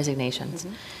 Resignations.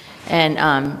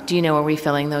 And do you know, are we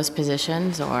filling those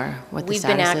positions or what the status is?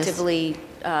 We've been actively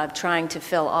trying to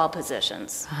fill all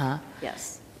positions. Uh-huh.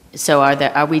 Yes. So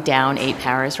are we down 8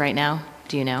 paras right now?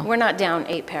 Do you know? We're not down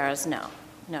 8 paras, no.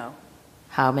 No.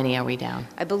 How many are we down?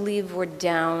 I believe we're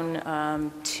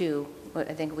down 2.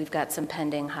 I think we've got some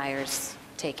pending hires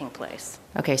taking place.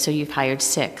 Okay, so you've hired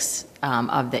 6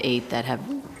 of the 8 that have,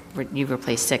 you've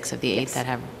replaced 6 of the 8 that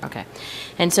have, okay.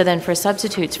 And so then for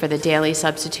substitutes, for the daily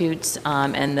substitutes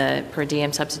and the per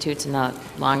diem substitutes and the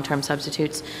long-term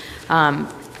substitutes,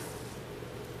 I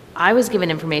was given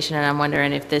information, and I'm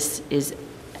wondering if this is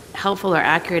helpful or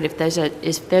accurate. If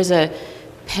there's a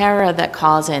para that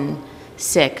calls in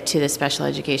sick to the special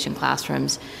education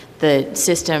classrooms, the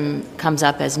system comes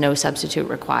up as no substitute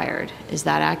required. Is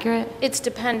that accurate? It's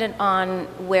dependent on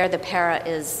where the para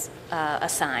is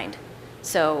assigned.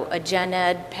 So a gen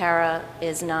ed para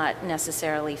is not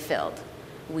necessarily filled.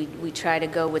 We try to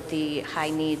go with the high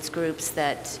needs groups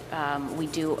that we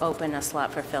do open a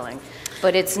slot for filling.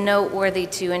 But it's noteworthy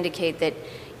to indicate that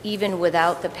even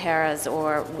without the paras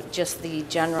or just the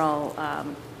general,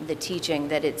 the teaching,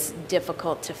 that it's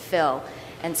difficult to fill.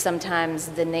 And sometimes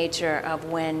the nature of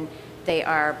when they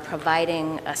are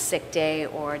providing a sick day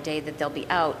or a day that they'll be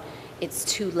out, it's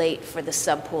too late for the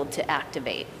subpool to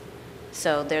activate.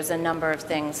 So there's a number of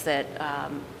things that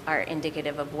are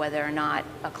indicative of whether or not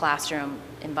a classroom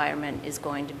environment is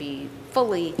going to be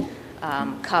fully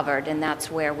covered, and that's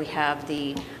where we have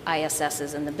the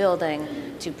ISSs in the building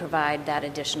to provide that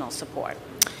additional support.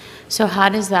 So how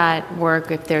does that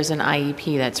work if there's an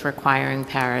IEP that's requiring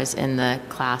paras in the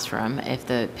classroom, if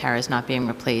the para's not being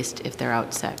replaced, if they're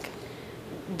out sick?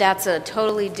 That's a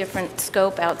totally different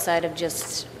scope outside of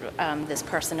just this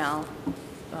personnel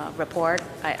report.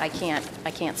 I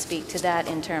can't speak to that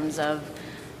in terms of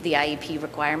the IEP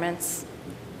requirements.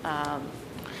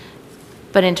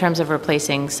 But in terms of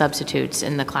replacing substitutes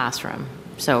in the classroom,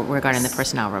 so regarding the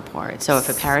personnel report. So if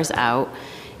a para's out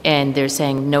and they're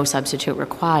saying no substitute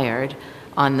required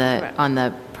on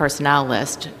the personnel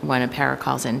list when a para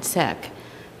calls in sick,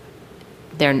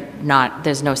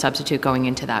 there's no substitute going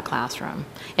into that classroom.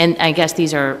 And I guess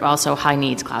these are also high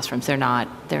needs classrooms. They're not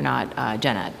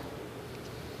gen ed.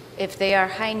 If they are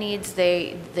high needs,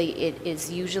 it is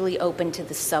usually open to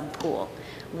the subpool.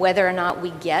 Whether or not we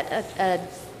get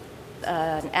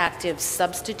an active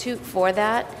substitute for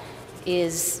that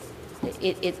is,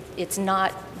 it's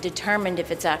not determined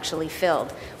if it's actually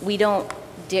filled. We don't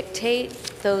dictate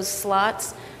those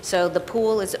slots, so the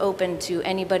pool is open to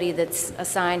anybody that's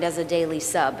assigned as a daily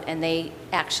sub, and they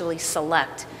actually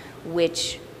select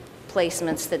which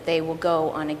placements that they will go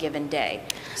on a given day.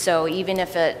 So even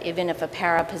if a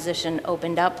para position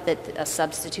opened up that a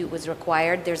substitute was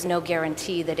required, there's no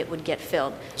guarantee that it would get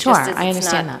filled. Sure, Just as I understand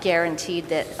it's not that. guaranteed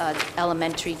that an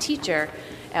elementary teacher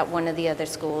at one of the other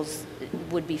schools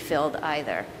would be filled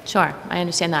either. Sure, I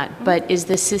understand that. But is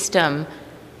the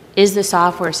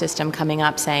software system coming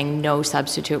up saying no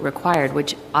substitute required,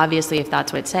 which obviously if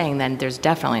that's what it's saying, then there's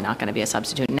definitely not going to be a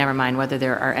substitute, never mind whether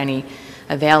there are any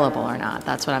available or not.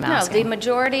 That's what I'm asking. No, the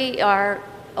majority are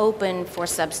open for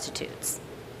substitutes.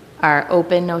 Are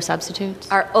open, no substitutes?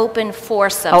 Are open for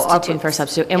substitutes. Oh, open for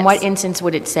substitute. In what instance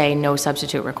would it say no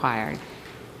substitute required?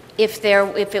 If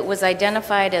it was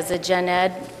identified as a gen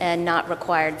ed and not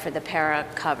required for the para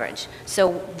coverage.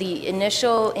 So the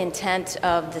initial intent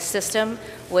of the system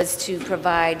was to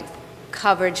provide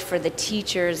coverage for the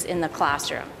teachers in the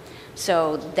classroom.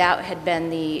 So that had been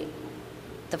the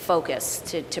focus,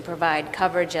 to provide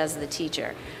coverage as the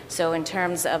teacher. So in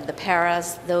terms of the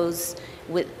paras, those,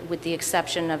 with the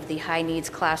exception of the high needs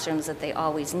classrooms that they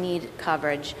always need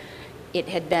coverage, it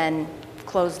had been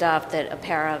closed off that a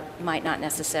para might not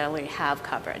necessarily have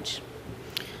coverage.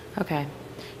 Okay.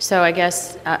 So I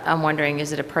guess I'm wondering,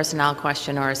 is it a personnel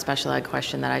question or a special ed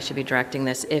question that I should be directing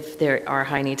this? If there are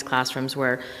high needs classrooms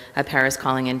where a para is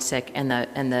calling in sick and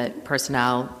the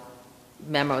personnel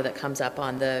memo that comes up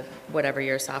on the, whatever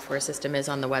your software system is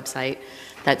on the website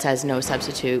that says no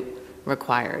substitute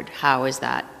required, how is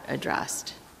that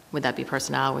addressed? Would that be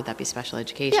personnel? Would that be special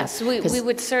education? Yes, we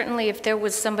would certainly, if there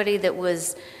was somebody that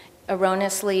was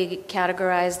erroneously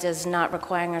categorized as not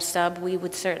requiring a sub, we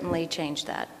would certainly change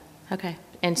that. Okay.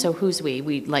 And so who's we?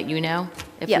 We let you know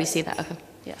if we see that? Okay.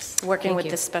 Yes, working Thank with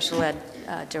you. the special ed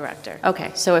director.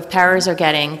 Okay, so if paras are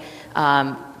getting,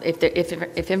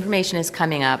 if information is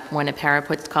coming up when a para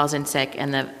calls in sick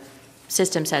and the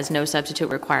system says no substitute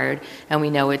required, and we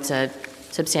know it's a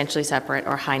substantially separate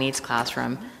or high needs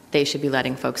classroom, they should be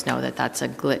letting folks know that that's a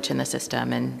glitch in the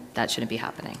system and that shouldn't be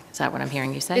happening. Is that what I'm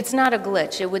hearing you say? It's not a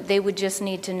glitch. They would just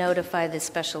need to notify the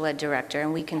special ed director,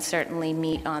 and we can certainly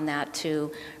meet on that to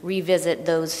revisit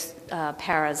those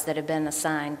paras that have been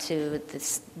assigned to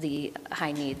the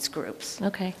high needs groups.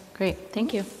 Okay, great.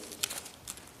 Thank you.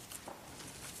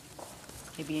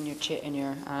 Maybe in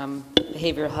your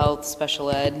behavioral health,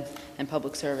 special ed, and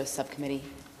public service subcommittee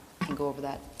can go over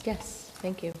that. Yes,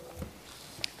 thank you.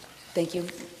 Thank you.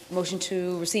 Motion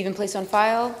to receive and place on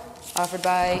file, offered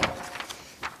by...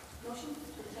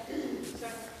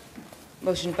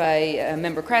 Motion by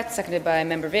Member Kratz, seconded by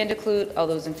Member Vanderkloot. All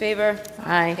those in favor?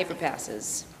 Aye. Paper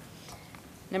passes.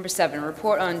 Number 7,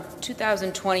 report on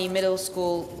 2020 middle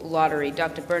school lottery.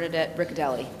 Dr. Bernadette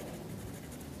Riccadelli.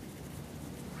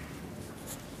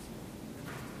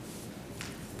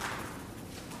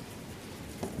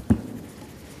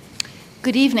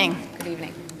 Good evening. Good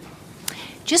evening.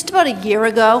 Just about a year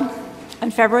ago, on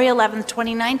February 11th,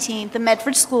 2019, the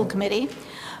Medford School Committee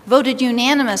voted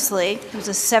unanimously, it was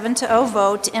a 7-0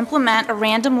 vote, to implement a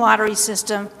random lottery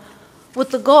system with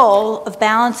the goal of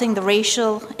balancing the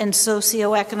racial and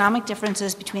socioeconomic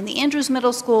differences between the Andrews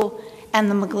Middle School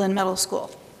and the McGlynn Middle School.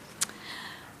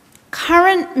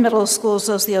 Current middle school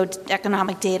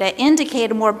socioeconomic data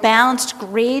indicate a more balanced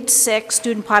grade 6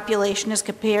 student population as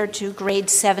compared to grade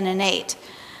 7 and 8,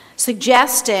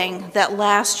 suggesting that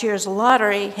last year's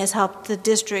lottery has helped the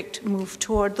district move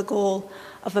toward the goal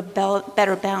of a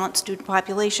better balanced student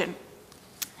population.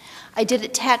 I did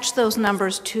attach those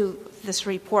numbers to this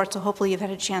report, so hopefully you've had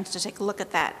a chance to take a look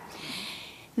at that.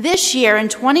 This year, in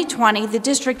 2020, the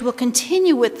district will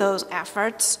continue with those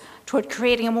efforts toward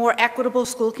creating a more equitable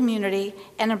school community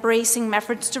and embracing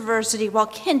Medford's diversity while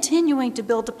continuing to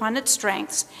build upon its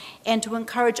strengths and to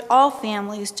encourage all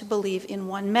families to believe in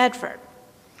one Medford.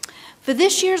 For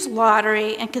this year's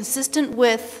lottery, and consistent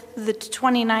with the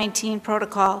 2019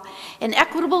 protocol, an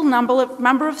equitable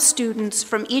number of students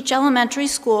from each elementary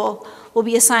school will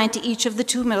be assigned to each of the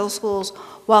 2 middle schools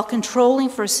while controlling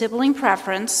for sibling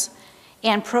preference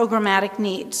and programmatic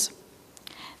needs.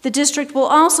 The district will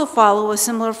also follow a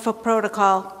similar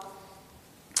protocol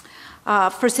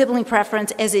for sibling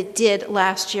preference as it did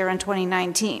last year in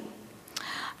 2019.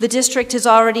 The district has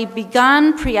already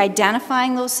begun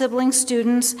pre-identifying those sibling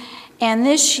students, and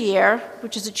this year,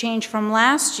 which is a change from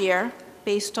last year,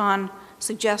 based on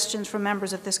suggestions from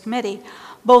members of this committee,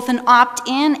 both an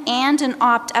opt-in and an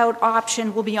opt-out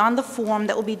option will be on the form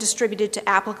that will be distributed to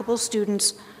applicable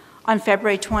students on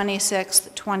February 26,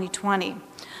 2020.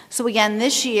 So again,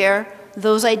 this year,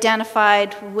 those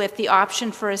identified with the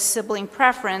option for a sibling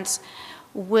preference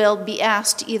will be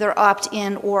asked to either opt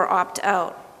in or opt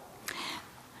out.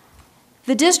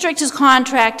 The district has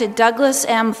contracted Douglas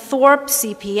M. Thorpe,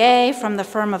 CPA, from the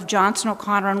firm of Johnson,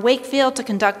 O'Connor, and Wakefield to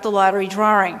conduct the lottery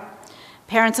drawing.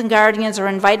 Parents and guardians are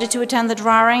invited to attend the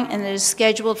drawing, and it is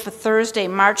scheduled for Thursday,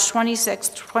 March 26,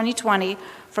 2020,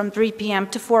 from 3 p.m.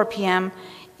 to 4 p.m.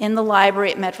 in the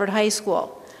library at Medford High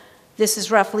School. This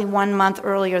is roughly 1 month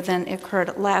earlier than it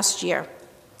occurred last year.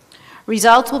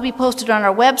 Results will be posted on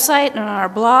our website and on our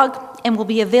blog and will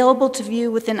be available to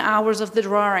view within hours of the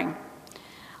drawing.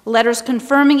 Letters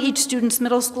confirming each student's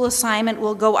middle school assignment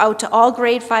will go out to all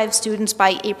grade 5 students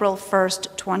by April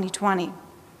 1st, 2020.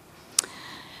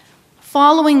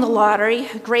 Following the lottery,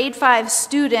 grade 5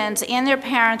 students and their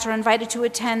parents are invited to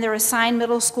attend their assigned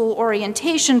middle school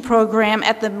orientation program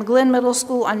at the McGlynn Middle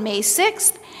School on May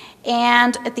 6th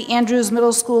and at the Andrews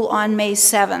Middle School on May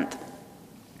 7th.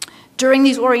 During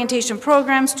these orientation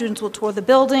programs, students will tour the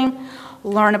building,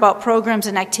 learn about programs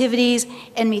and activities,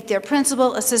 and meet their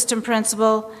principal, assistant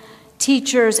principal,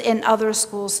 teachers, and other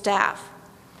school staff.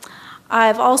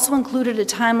 I've also included a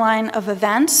timeline of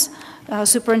events.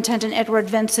 Superintendent Edward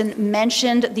Vincent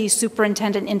mentioned the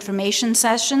superintendent information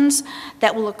sessions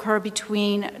that will occur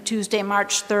between Tuesday,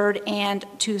 March 3rd and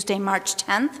Tuesday, March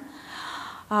 10th.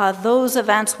 Those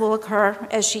events will occur,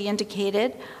 as she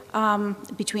indicated,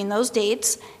 between those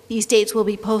dates. These dates will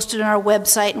be posted on our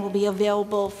website and will be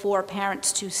available for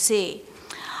parents to see.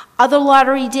 Other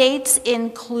lottery dates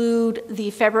include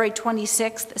the February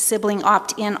 26th sibling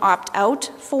opt-in, opt-out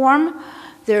form.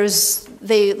 Those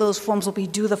forms will be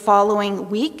due the following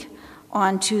week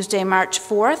on Tuesday, March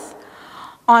 4th.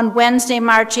 On Wednesday,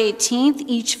 March 18th,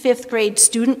 each 5th grade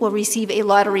student will receive a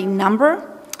lottery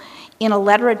number. in a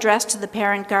letter addressed to the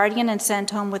parent guardian and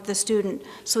sent home with the student.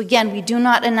 So again, we do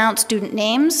not announce student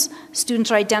names.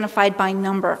 Students are identified by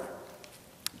number.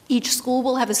 Each school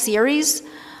will have a series.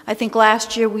 I think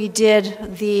last year we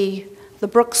did the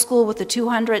Brooks School with the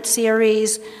 200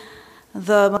 series,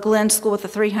 the McGlynn School with the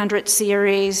 300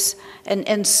 series,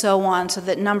 and so on, so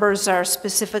that numbers are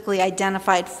specifically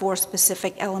identified for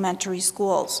specific elementary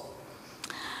schools.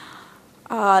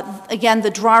 Again, the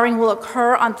drawing will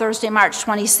occur on Thursday, March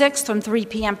 26th from 3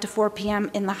 p.m. to 4 p.m.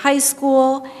 in the high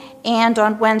school, and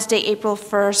on Wednesday, April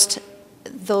 1st,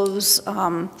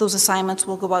 those assignments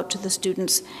will go out to the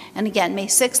students. And again, May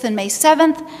 6th and May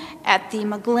 7th at the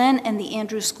McGlynn and the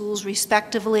Andrews schools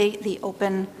respectively, the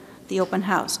open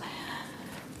house.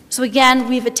 So again,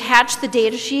 we've attached the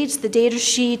data sheets. The data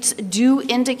sheets do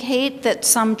indicate that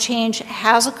some change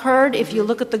has occurred. If you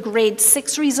look at the grade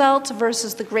 6 results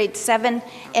versus the grade 7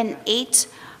 and 8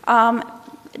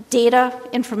 data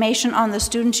information on the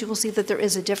students, you will see that there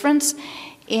is a difference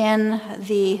in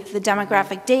the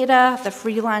demographic data, the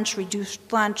free lunch,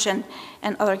 reduced lunch, and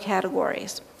other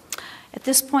categories. At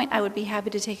this point, I would be happy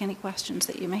to take any questions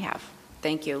that you may have.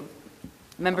 Thank you.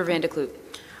 Member Van de Kloot.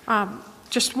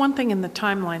 Just one thing in the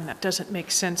timeline that doesn't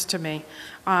make sense to me.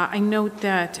 I note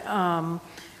that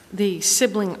the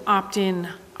sibling opt-in,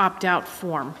 opt-out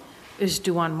form is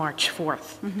due on March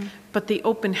 4th. But the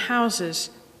open houses,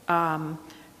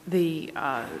 the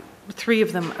 3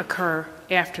 of them occur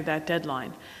after that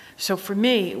deadline. So for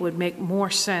me, it would make more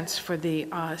sense for the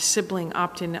sibling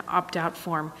opt-in, opt-out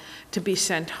form to be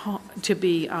sent home, to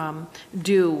be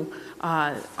due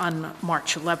on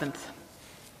March 11th.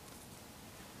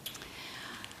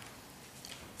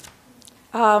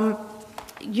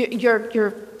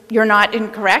 You're not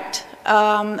incorrect.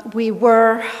 The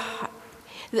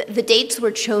dates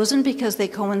were chosen because they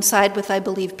coincide with, I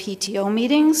believe, PTO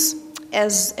meetings,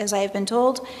 as I have been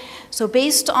told. So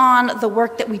based on the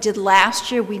work that we did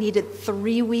last year, we needed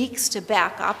 3 weeks to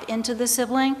back up into the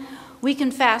sibling. We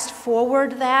can fast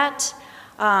forward that.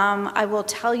 I will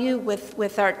tell you,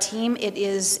 with our team, it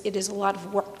is a lot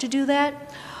of work to do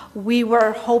that. We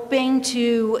were hoping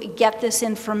to get this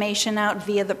information out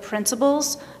via the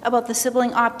principals about the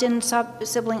sibling opt-in,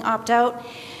 sibling opt-out.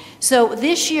 So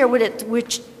this year,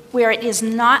 where it is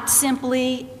not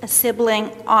simply a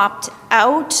sibling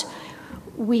opt-out,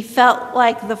 we felt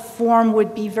like the form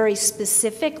would be very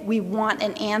specific. We want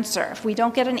an answer. If we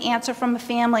don't get an answer from a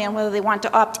family on whether they want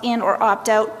to opt in or opt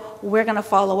out, we're going to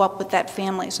follow up with that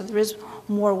family. So there is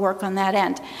more work on that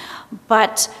end.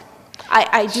 But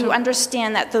I do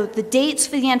understand that the dates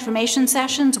for the information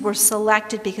sessions were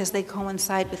selected because they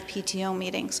coincide with PTO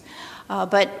meetings.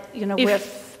 But, you know,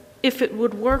 if it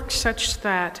would work such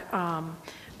that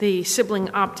the sibling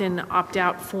opt-in,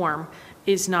 opt-out form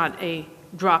is not a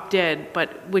drop dead,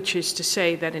 but which is to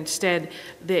say that instead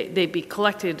they be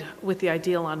collected with the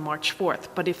ideal on March 4th.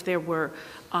 But if there were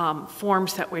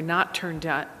forms that were not turned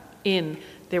in,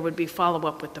 there would be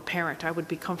follow-up with the parent. I would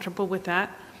be comfortable with that.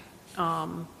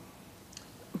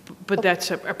 But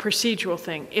that's a procedural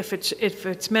thing. If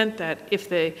it's meant that if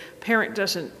the parent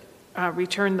doesn't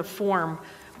return the form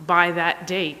by that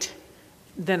date,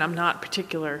 then I'm not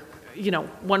particular, you know,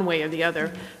 one way or the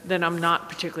other, then I'm not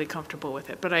particularly comfortable with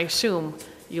it. But I assume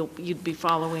you'd be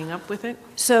following up with it?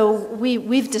 So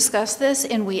we've discussed this,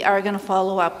 and we are going to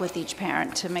follow up with each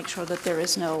parent to make sure that there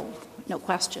is no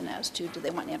question as to do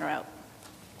they want in or out.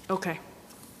 Okay.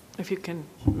 If you can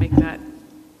make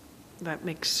that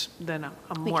makes, then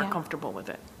I'm more comfortable with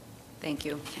it. Thank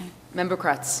you. Okay. Member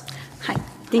Kretz. Hi.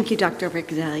 Thank you, Dr.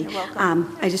 Riccadelli. You're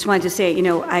welcome. I just wanted to say, you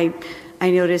know, I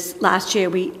noticed last year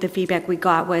the feedback we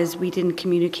got was we didn't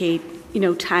communicate, you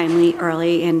know, timely,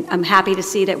 early, and I'm happy to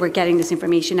see that we're getting this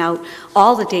information out,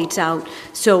 all the dates out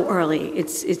so early.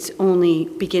 It's only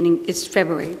beginning, it's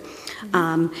February.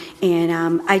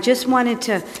 I just wanted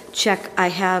to check, I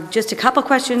have just a couple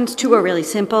questions. 2 are really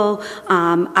simple.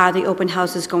 Are the open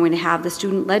houses going to have the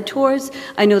student-led tours?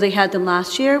 I know they had them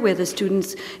last year where the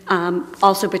students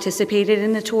also participated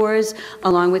in the tours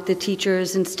along with the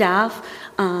teachers and staff.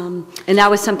 And that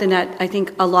was something that I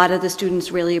think a lot of the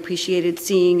students really appreciated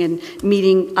seeing and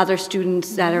meeting other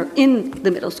students that are in the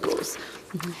middle schools.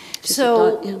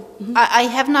 So I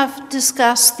have not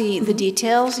discussed the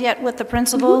details yet with the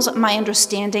principals. My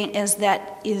understanding is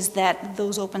that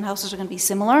those open houses are going to be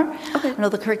similar. Okay. I know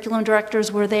the curriculum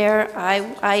directors were there.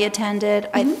 I attended.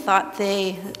 I thought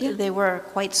they were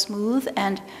quite smooth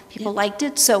and people liked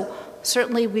it. So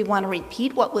certainly we want to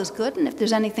repeat what was good, and if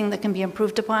there's anything that can be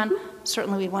improved upon,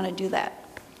 certainly we want to do that.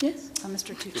 Yes.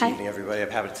 Mr. Tucci. Good evening, everybody. I'm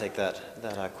happy to take that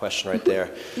question right there.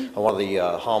 One of the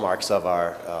hallmarks of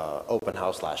our open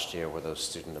house last year were those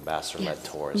student ambassador-led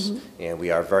tours. And we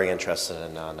are very interested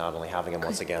in not only having them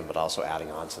once again, but also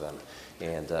adding on to them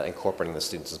and incorporating the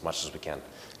students as much as we can.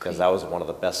 Because that was one of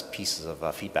the best pieces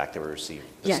of feedback that we received.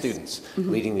 The students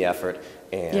leading the effort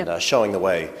and showing the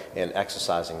way and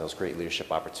exercising those great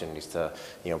leadership opportunities to,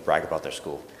 brag about their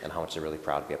school and how much they're really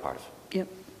proud to be a part of. Yep.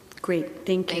 Great.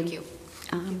 Thank you. Thank you.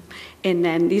 And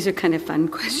then these are kind of fun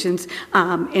questions.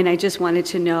 And I just wanted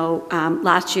to know,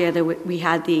 last year we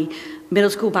had the middle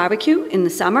school barbecue in the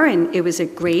summer, and it was I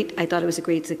thought it was a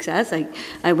great success.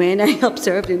 I went, I helped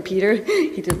serve, and Peter,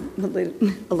 he did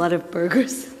a lot of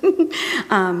burgers.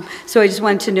 So I just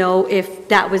wanted to know if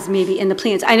that was maybe in the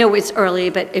plans. I know it's early,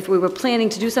 but if we were planning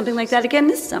to do something like that again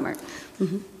this summer.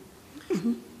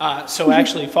 So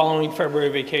actually, following February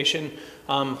vacation,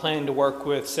 planning to work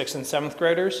with 6th and 7th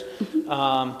graders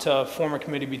to form a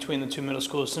committee between the two middle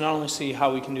schools to not only see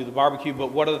how we can do the barbecue,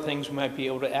 but what are the things we might be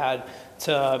able to add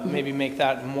to maybe make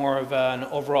that more of an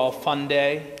overall fun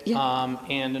day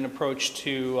and an approach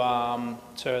to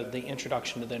the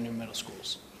introduction to the new middle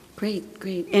schools. Great,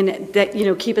 great. And that,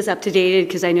 keep us up to date,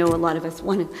 because I know a lot of us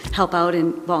want to help out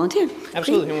and volunteer.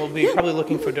 Absolutely, and we'll be probably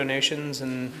looking for donations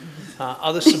and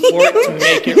other support to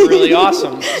make it really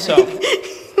awesome. So.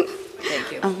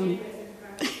 Thank you.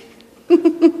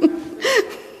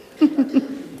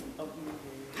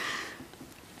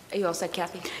 Are you all set,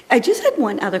 Kathy? I just had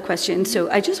one other question. So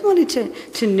I just wanted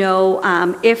to know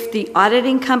if the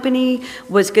auditing company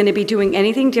was going to be doing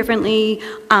anything differently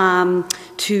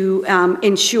to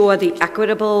ensure the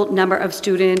equitable number of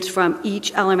students from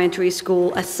each elementary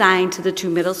school assigned to the two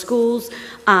middle schools.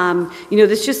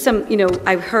 There's just some,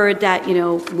 I've heard that,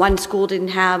 one school didn't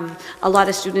have a lot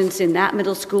of students in that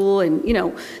middle school, and,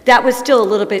 that was still a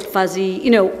little bit fuzzy,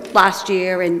 last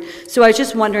year. And so I was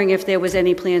just wondering if there was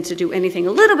any plans to do anything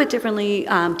a little bit differently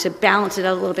to balance it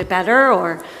out a little bit better,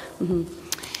 or?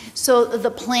 So the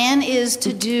plan is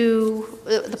to do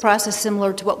the process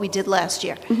similar to what we did last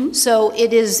year. So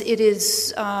it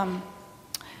is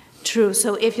true.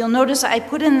 So if you'll notice, I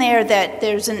put in there that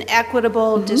there's an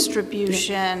equitable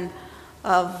distribution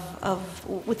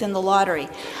of within the lottery.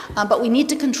 But we need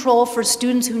to control for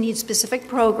students who need specific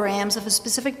programs. If a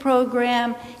specific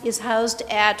program is housed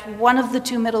at one of the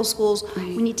two middle schools,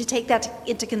 we need to take that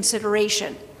into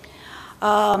consideration.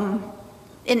 And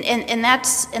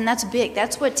that's big.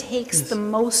 That's what takes the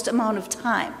most amount of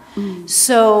time.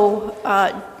 So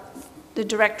the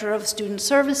director of student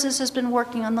services has been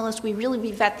working on the list.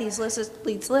 We vet these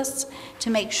lists to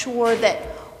make sure that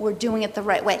we're doing it the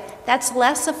right way. That's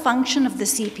less a function of the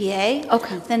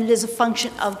CPA than it is a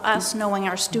function of us knowing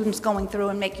our students, going through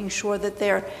and making sure that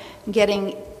they're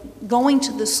going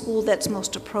to the school that's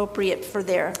most appropriate for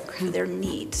their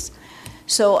needs.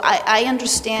 So I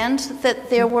understand that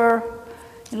there were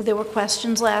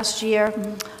questions last year.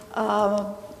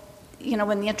 In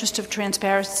the interest of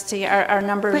transparency, our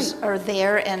numbers are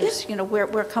there, and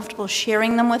we're comfortable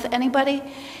sharing them with anybody.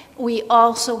 We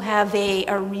also have a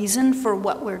reason for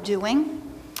what we're doing.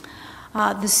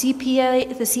 The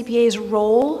CPA's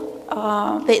role,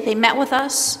 they met with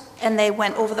us and they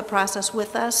went over the process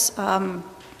with us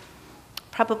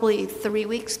probably 3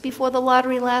 weeks before the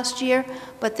lottery last year,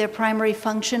 but their primary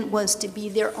function was to be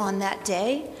there on that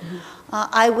day.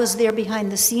 I was there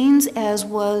behind the scenes, as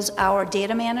was our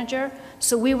data manager.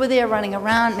 So we were there running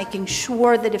around, making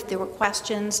sure that if there were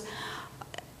questions,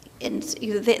 and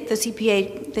the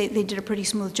CPA, they did a pretty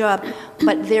smooth job,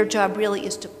 but their job really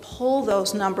is to pull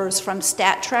those numbers from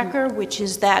Stat Tracker, which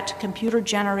is that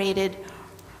computer-generated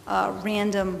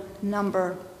random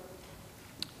number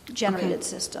generated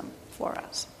system for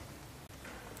us.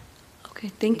 Okay,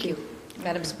 thank you.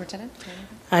 Madam Superintendent?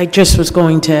 I just was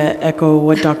going to echo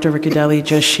what Dr. Riccadelli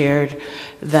just shared,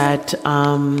 that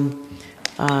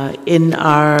in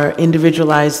our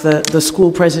individualized, the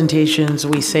school presentations,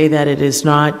 we say that it is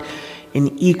not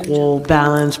an equal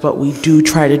balance, but we do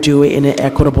try to do it in an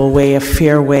equitable way, a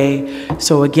fair way.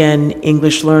 So again,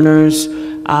 English learners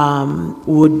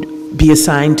would be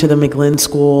assigned to the McGlynn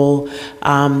School,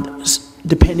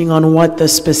 depending on what the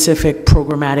specific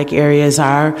programmatic areas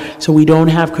are. So we don't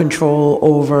have control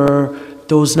over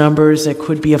those numbers. There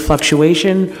could be a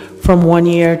fluctuation from one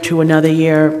year to another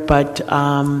year, but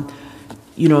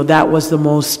that was the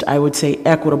most, I would say,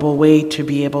 equitable way to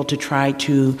be able to try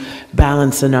to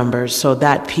balance the numbers. So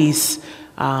that piece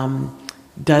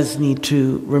does need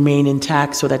to remain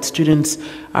intact so that students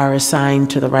are assigned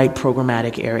to the right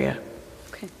programmatic area.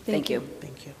 Okay, thank you.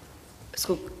 Thank you.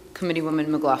 School Committee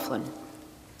Woman McLaughlin.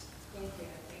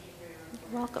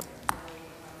 Welcome.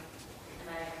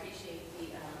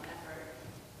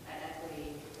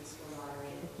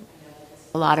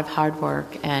 a lot of hard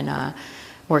work and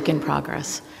work in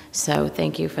progress. So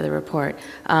thank you for the report.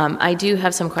 I do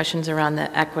have some questions around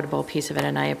the equitable piece of it,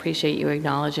 and I appreciate you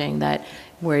acknowledging that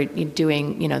we're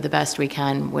doing, the best we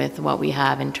can with what we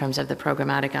have in terms of the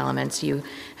programmatic elements. You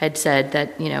had said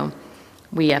that,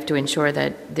 we have to ensure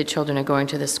that the children are going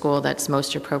to the school that's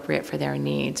most appropriate for their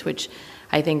needs, which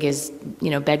I think is,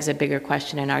 begs a bigger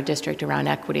question in our district around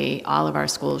equity. All of our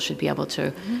schools should be able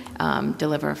to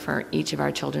deliver for each of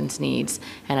our children's needs.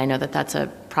 And I know that that's a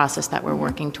process that we're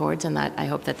working towards, and that I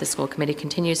hope that the school committee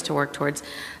continues to work towards.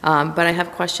 But I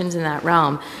have questions in that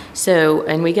realm. So,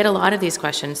 and we get a lot of these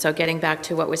questions. So getting back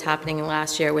to what was happening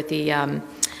last year with the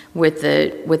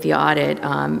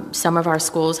audit, some of our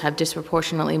schools have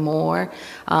disproportionately more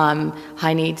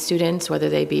high need students, whether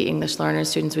they be English learners,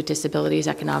 students with disabilities,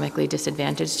 economically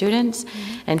disadvantaged students.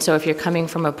 And so if you're coming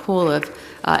from a pool of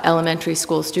elementary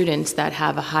school students that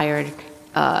have a higher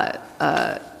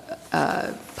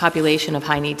population of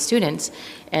high need students,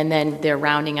 and then they're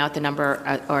rounding out the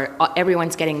number, or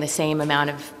everyone's getting the same amount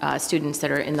of students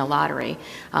that are in the lottery.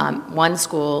 One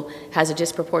school has a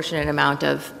disproportionate amount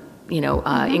of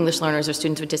English learners or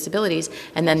students with disabilities,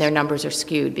 and then their numbers are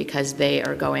skewed because they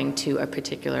are going to a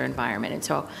particular environment. And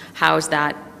so how is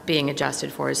that being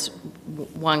adjusted for is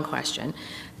one question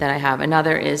that I have.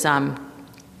 Another is,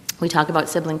 we talk about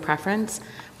sibling preference.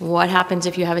 What happens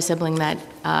if you have a sibling that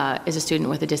is a student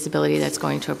with a disability that's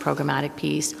going to a programmatic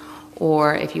piece,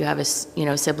 or if you have a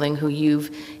sibling who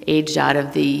you've aged out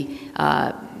of the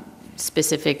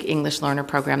specific English learner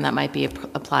program that might be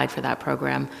applied for that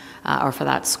program or for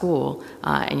that school,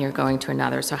 and you're going to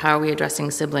another. So how are we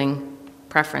addressing sibling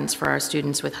preference for our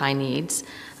students with high needs,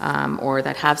 or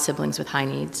that have siblings with high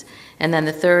needs? And then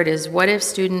the third is, what if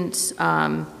students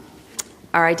are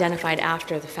identified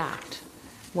after the fact?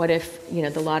 What if,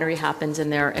 the lottery happens and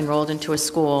they're enrolled into a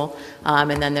school,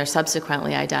 and then they're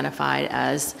subsequently identified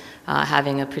as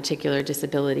having a particular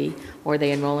disability, or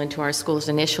they enroll into our schools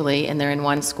initially and they're in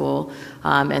one school,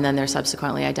 and then they're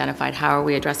subsequently identified? How are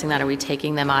we addressing that? Are we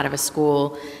taking them out of a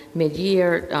school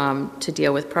mid-year to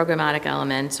deal with programmatic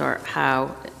elements, or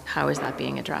how is that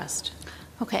being addressed?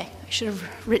 Okay, I should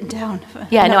have written down.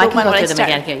 Yeah, no, I can go through them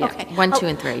started. again. Yeah, Okay. 1, 2,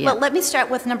 and 3. Yeah. Well, let me start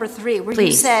with number 3, where you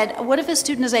Please. said, what if a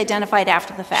student is identified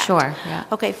after the fact? Sure, yeah.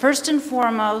 Okay, first and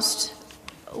foremost,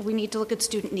 we need to look at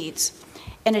student needs,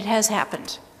 and it has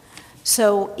happened.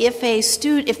 So if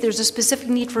there's a specific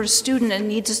need for a student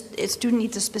and a student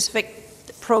needs a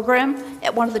specific program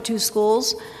at one of the 2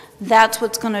 schools, that's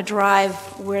what's going to drive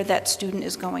where that student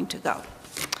is going to go.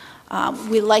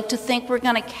 We like to think we're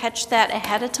going to catch that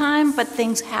ahead of time, but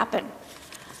things happen.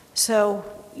 So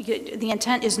the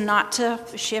intent is not to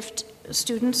shift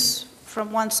students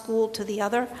from one school to the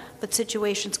other, but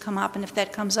situations come up, and if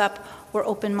that comes up, we're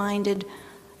open-minded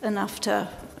enough to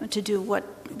do what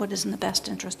is in the best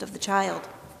interest of the child.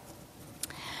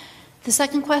 The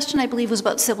second question, I believe, was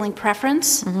about sibling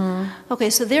preference. Okay,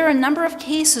 so there are a number of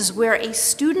cases where a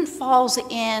student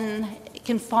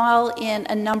can fall in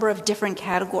a number of different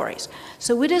categories.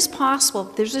 So it is possible,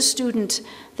 there's a student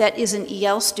that is an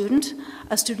EL student,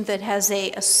 a student that has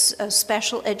a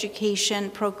special education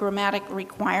programmatic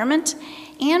requirement,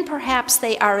 and perhaps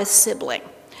they are a sibling.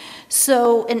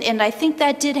 So, and I think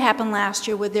that did happen last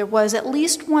year, where there was at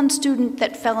least one student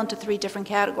that fell into 3 different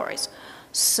categories.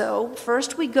 So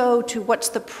first we go to what's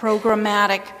the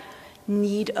programmatic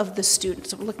need of the student.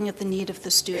 So we're looking at the need of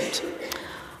the student.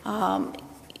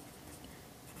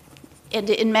 And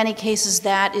in many cases,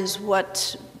 that is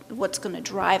what's going to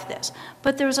drive this.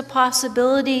 But there's a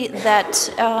possibility that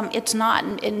it's not,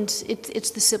 and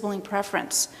it's the sibling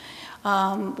preference.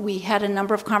 We had a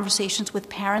number of conversations with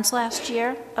parents last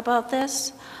year about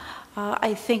this.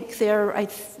 I think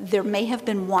there may have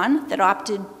been one that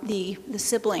opted the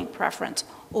sibling preference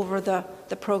over the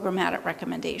programmatic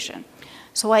recommendation.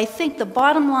 So I think the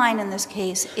bottom line in this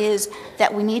case is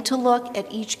that we need to look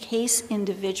at each case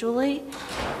individually,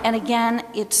 and again,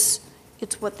 it's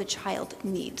what the child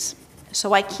needs.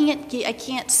 So I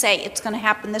can't say it's going to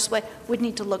happen this way. We'd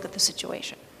need to look at the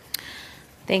situation.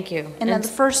 Thank you. And then the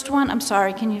first one, I'm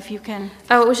sorry, if you can.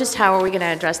 Oh, it was just how are we going to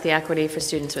address the equity for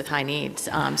students with high needs,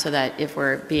 so that if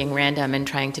we're being random and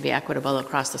trying to be equitable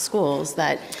across the schools,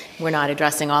 that we're not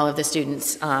addressing all of the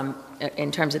students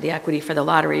in terms of the equity for the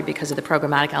lottery because of the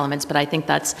programmatic elements. But I think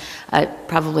that's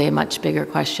probably a much bigger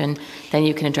question than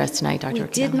you can address tonight, Dr. We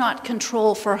did not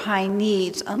control for high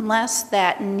needs unless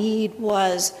that need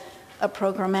was a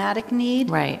programmatic need.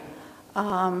 Right.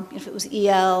 If it was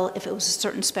EL, if it was a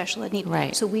certain special ed need.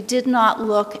 Right. So we did not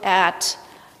look at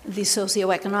the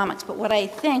socioeconomics. But what I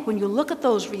think, when you look at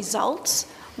those results,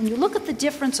 when you look at the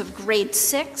difference of grade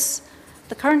 6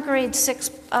 the current grade 6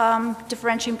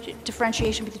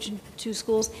 differentiation between two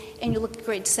schools, and you look at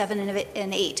grade 7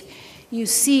 and 8, you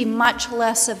see much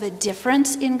less of a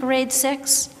difference in grade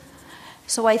 6.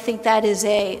 So I think that's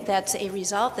a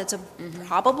result. That's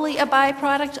probably a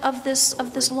byproduct of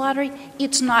this lottery.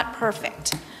 It's not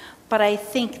perfect, but I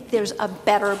think there's a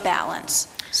better balance.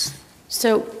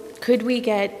 So could we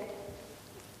get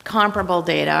comparable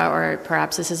data, or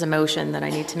perhaps this is a motion that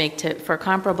I need to make for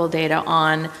comparable data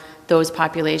on those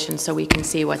populations so we can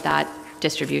see what that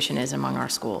distribution is among our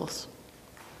schools?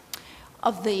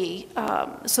 Of the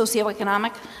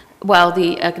socioeconomic? Well,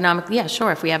 the economic, yeah,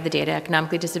 sure, if we have the data,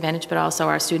 economically disadvantaged, but also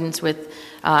our students with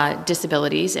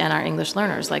disabilities and our English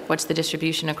learners, like what's the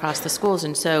distribution across the schools?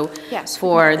 And so yes,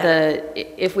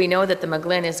 if we know that the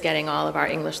McGlynn is getting all of our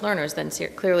English learners, then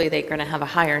clearly they're going to have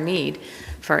a higher need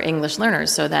for English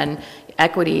learners. So then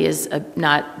equity is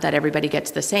not that everybody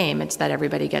gets the same, it's that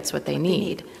everybody gets what they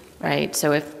need, right?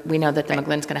 So if we know that the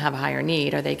McGlynn's going to have a higher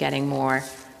need, are they getting more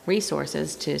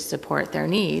resources to support their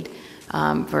need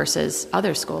versus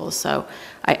other schools? So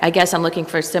I guess I'm looking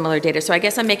for similar data. So I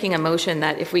guess I'm making a motion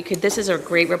that if we could, this is a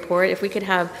great report, if we could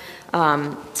have,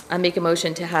 I make a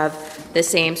motion to have the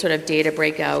same sort of data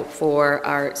breakout for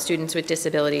our students with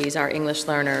disabilities, our English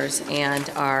learners, and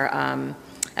our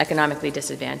economically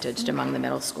disadvantaged among the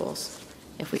middle schools.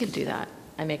 If we could do that,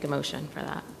 I make a motion for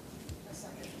that.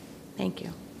 Thank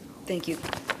you. Thank you.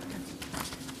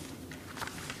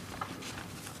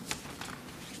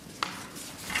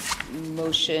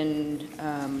 Motion,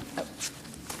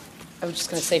 I was just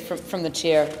going to say from the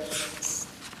chair,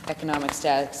 economic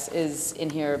status is in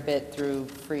here a bit through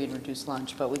free and reduced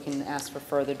lunch, but we can ask for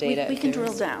further data. We can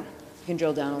drill down. We can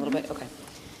drill down a little bit? Okay.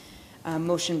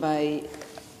 Motion by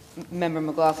Member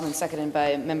McLaughlin, seconded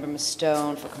by Member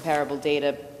Mastone for comparable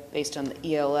data based on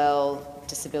the ELL,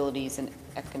 disabilities, and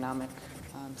economic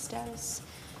status.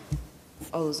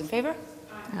 All those in favor?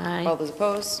 Aye. All those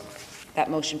opposed? That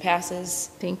motion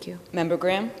passes. Thank you. Member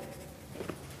Graham?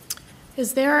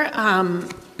 Is there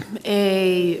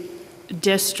a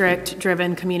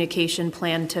district-driven communication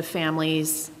plan to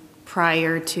families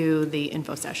prior to the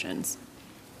info sessions?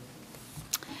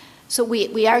 So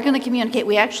we are going to communicate.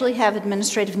 We actually have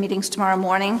administrative meetings tomorrow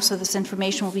morning, so this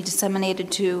information will be disseminated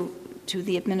to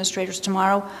the administrators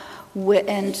tomorrow,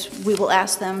 and we will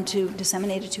ask them to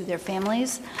disseminate it to their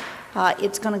families.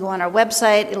 It's going to go on our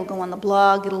website, it'll go on the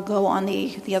blog, it'll go on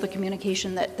the other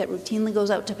communication that routinely goes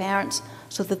out to parents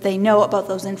so that they know about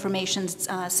those information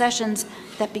sessions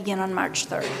that begin on March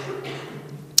 3rd.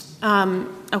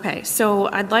 Okay, so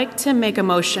I'd like to make a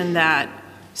motion that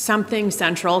something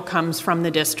central comes from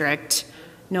the district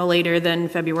no later than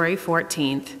February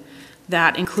 14th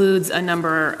that includes a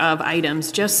number of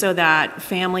items, just so that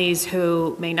families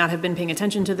who may not have been paying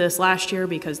attention to this last year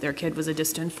because their kid was a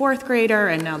distant 4th grader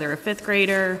and now they're a 5th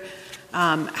grader,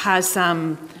 has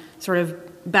some sort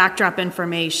of backdrop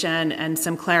information and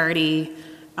some clarity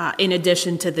in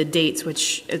addition to the dates,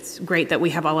 which it's great that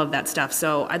we have all of that stuff.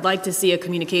 So I'd like to see a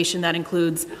communication that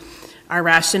includes our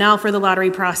rationale for the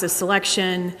lottery process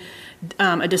selection,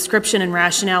 a description and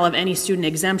rationale of any student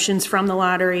exemptions from the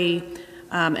lottery,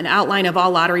 an outline of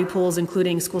all lottery pools,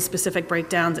 including school-specific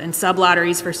breakdowns and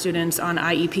sub-lotteries for students on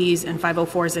IEPs and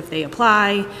 504s if they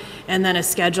apply, and then a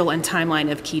schedule and timeline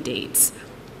of key dates.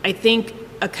 I think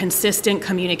a consistent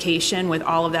communication with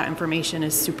all of that information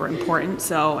is super important,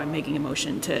 so I'm making a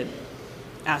motion to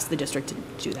ask the district to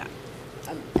do that.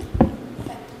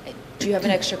 Do you have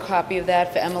an extra copy of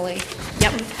that for Emily?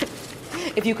 Yep.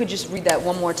 If you could just read that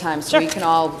one more time so we can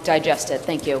all digest it.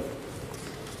 Thank you.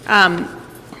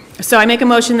 So I make a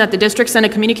motion that the district send a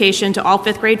communication to all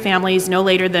 5th grade families no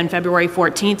later than February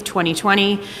 14th,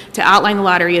 2020, to outline the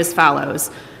lottery as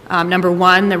follows. Number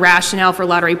 1, the rationale for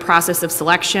lottery process of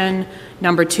selection.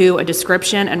 Number 2, a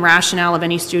description and rationale of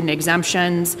any student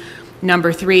exemptions.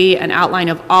 Number 3, an outline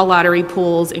of all lottery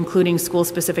pools, including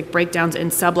school-specific breakdowns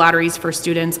and sub-lotteries for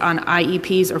students on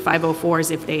IEPs or 504s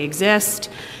if they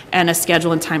exist, and a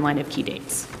schedule and timeline of key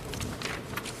dates.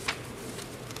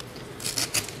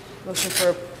 Motion for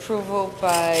approval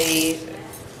by,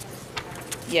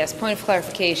 yes, point of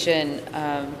clarification,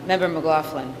 Member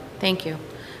McLaughlin. Thank you.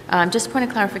 Just a point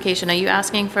of clarification, are you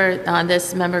asking for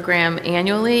this, Member Graham,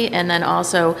 annually, and then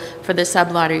also for the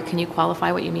sub-lottery? Can you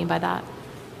qualify what you mean by that?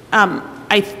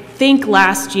 I think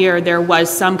last year there was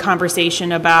some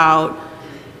conversation about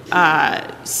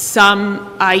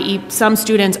some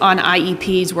students on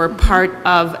IEPs were part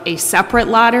of a separate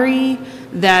lottery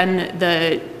than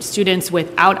the students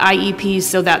without IEPs,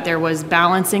 so that there was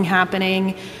balancing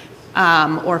happening.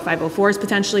 or 504s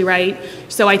potentially, right?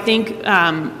 So I think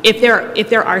if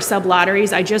there are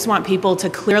sub-lotteries, I just want people to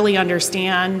clearly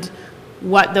understand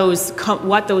what those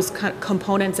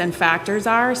components and factors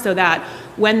are, so that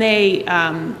when they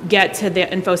get to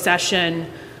the info session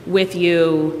with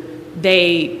you,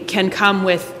 they can come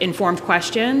with informed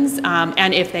questions,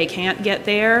 and if they can't get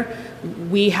there,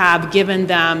 we have given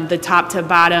them the top to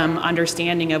bottom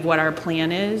understanding of what our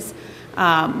plan is.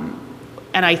 And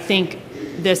I think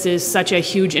this is such a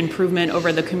huge improvement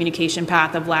over the communication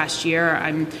path of last year.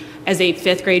 I'm, as a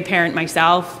 5th grade parent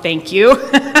myself, thank you.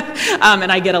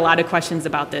 And I get a lot of questions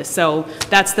about this. So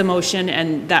that's the motion,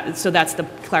 and that's the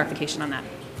clarification on that.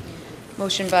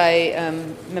 Motion by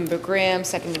Member Graham,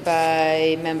 seconded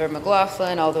by Member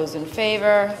McLaughlin. All those in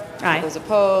favor? Aye. All those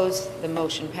opposed? The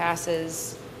motion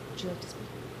passes. Would you like to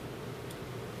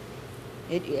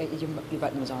speak? Your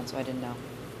button was on, so I didn't know.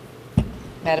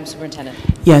 Madam Superintendent.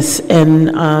 Yes, and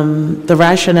the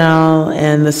rationale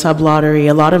and the sub-lottery,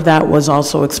 a lot of that was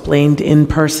also explained in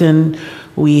person.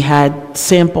 We had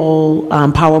sample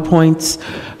PowerPoints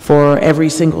for every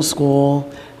single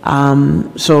school.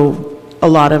 So a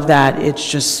lot of that,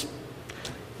 it's just,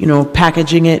 you know,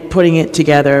 packaging it, putting it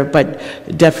together, but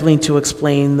definitely to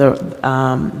explain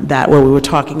that where we were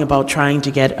talking about trying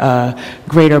to get a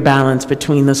greater balance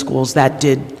between the schools, that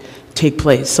did take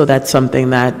place. So that's something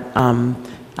that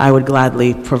I would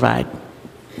gladly provide.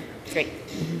 Great.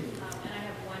 And I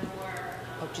have one more.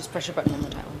 Oh, just press your button one more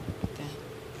time. Okay.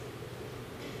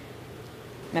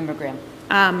 Member Graham.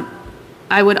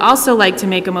 I would also like to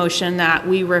make a motion that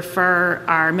we refer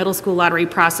our middle school lottery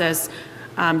process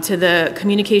to the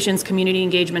Communications, Community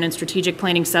Engagement, and Strategic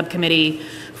Planning Subcommittee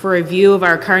for review of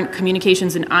our current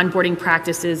communications and onboarding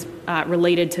practices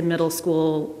related to middle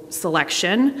school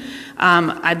selection.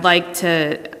 I'd like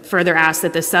to further ask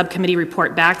that the subcommittee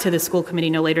report back to the school committee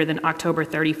no later than October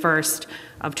 31st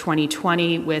of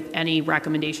 2020 with any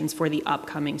recommendations for the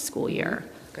upcoming school year.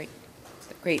 Great.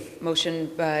 Great. Motion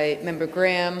by Member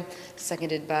Graham,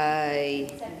 seconded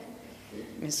by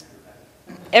Ms.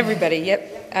 Everybody,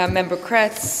 yep. Member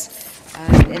Kretz,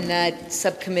 and that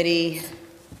subcommittee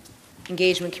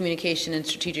engagement, communication, and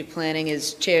strategic planning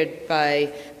is chaired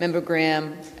by Member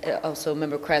Graham, also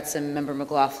Member Kretz and Member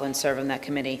McLaughlin serve on that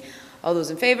committee. All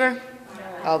those in favor?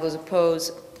 Aye. All those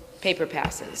opposed? Paper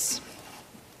passes.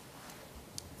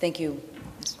 Thank you,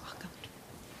 Ms. Welcome,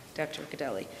 Dr.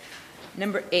 Cadelli.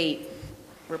 Number 8,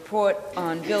 report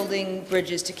on building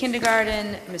bridges to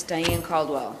kindergarten. Ms. Diane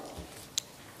Caldwell.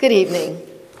 Good evening.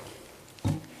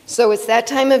 So it's that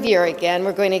time of year again.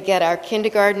 We're going to get our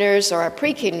kindergartners or our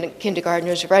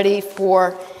pre-kindergartners ready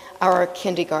for our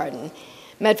kindergarten.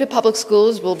 Medford Public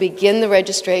Schools will begin the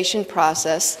registration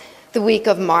process the week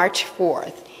of March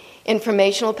 4th.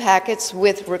 Informational packets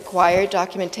with required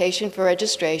documentation for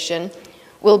registration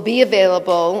will be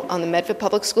available on the Medford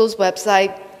Public Schools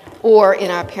website or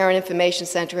in our Parent Information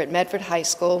Center at Medford High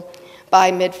School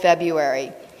by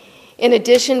mid-February. In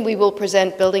addition, we will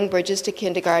present Building Bridges to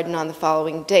Kindergarten on the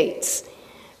following dates: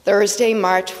 Thursday,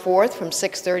 March 4th from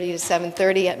 6:30 to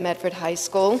 7:30 at Medford High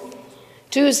School,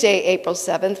 Tuesday, April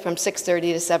 7th from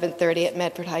 6:30 to 7:30 at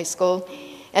Medford High School,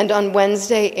 and on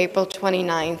Wednesday, April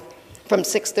 29th from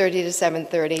 6:30 to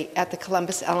 7:30 at the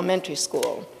Columbus Elementary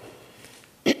School.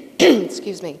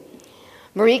 Excuse me.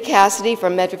 Marie Cassidy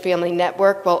from Medford Family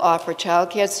Network will offer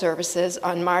childcare services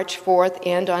on March 4th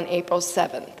and on April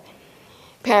 7th.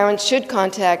 Parents should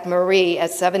contact Marie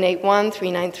at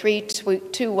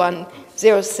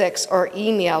 781-393-2106 or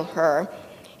email her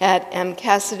at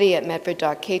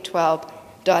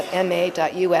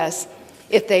mcassidy@medford.k12.ma.us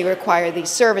if they require these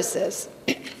services.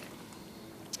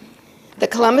 The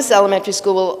Columbus Elementary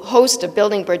School will host a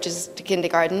Building Bridges to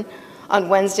Kindergarten on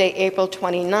Wednesday, April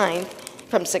 29th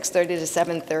from 6:30 to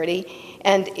 7:30.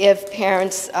 And if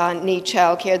parents need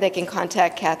childcare, they can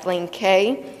contact Kathleen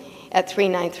Kay at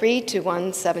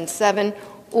 393-2177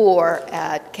 or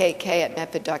at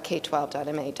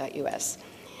kk@medford.k12.ma.us.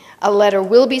 A letter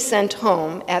will be sent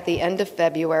home at the end of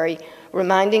February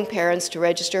reminding parents to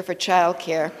register for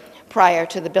childcare prior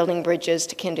to the Building Bridges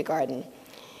to Kindergarten.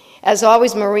 As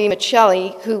always, Marie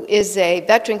Michelli, who is a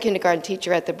veteran kindergarten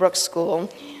teacher at the Brooks School,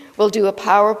 will do a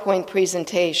PowerPoint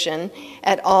presentation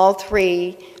at all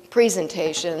 3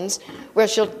 presentations where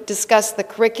she'll discuss the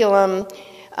curriculum,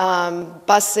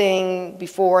 busing,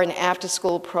 before and after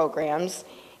school programs,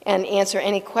 and answer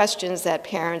any questions that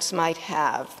parents might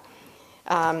have.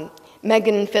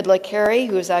 Megan Fidler-Carey,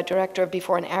 who is our director of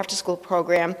before and after school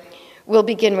program, will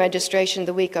begin registration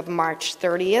the week of March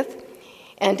 30th.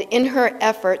 And in her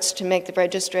efforts to make the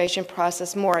registration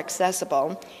process more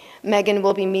accessible, Megan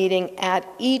will be meeting at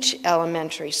each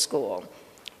elementary school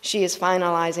She is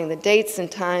finalizing the dates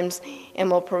and times and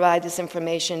will provide this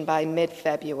information by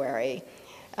mid-February.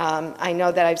 I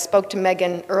know that I spoke to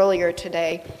Megan earlier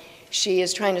today. She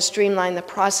is trying to streamline the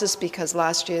process because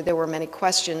last year there were many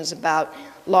questions about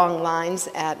long lines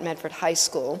at Medford High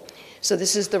School. So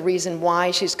this is the reason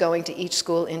why she's going to each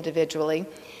school individually.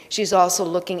 She's also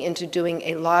looking into doing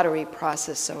a lottery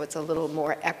process so it's a little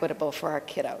more equitable for our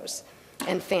kiddos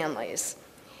and families.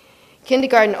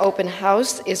 Kindergarten open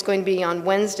house is going to be on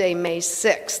Wednesday, May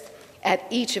 6th at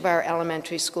each of our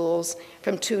elementary schools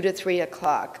from 2 to 3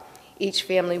 o'clock. Each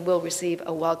family will receive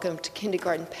a welcome to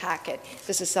kindergarten packet.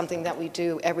 This is something that we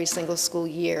do every single school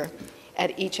year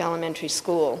at each elementary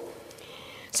school.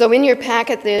 So in your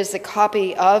packet, there's a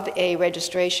copy of a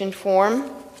registration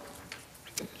form.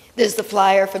 There's the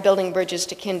flyer for Building Bridges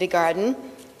to Kindergarten.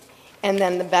 And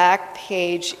then the back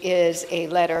page is a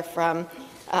letter from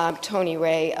Tony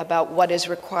Ray about what is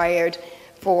required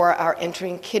for our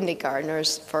entering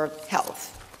kindergartners for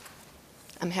health.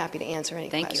 I'm happy to answer any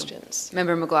questions.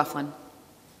 Member McLaughlin.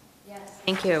 Yes.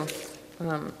 Thank you,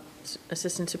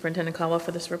 Assistant Superintendent Caldwell,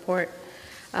 for this report.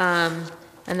 And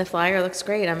the flyer looks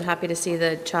great. I'm happy to see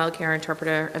the child care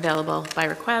interpreter available by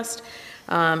request.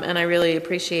 And I really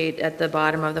appreciate at the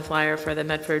bottom of the flyer for the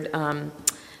Medford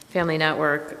Family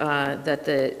Network that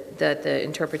the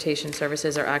interpretation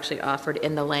services are actually offered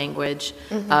in the language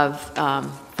of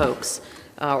folks,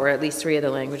 or at least 3 of the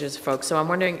languages of folks. So I'm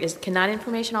wondering, can that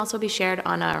information also be shared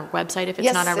on our website if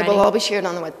it's not already? Yes, it will all be shared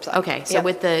on the website. Okay, so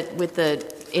with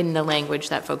the in the language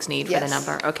that folks need for the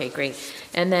number. Okay, great.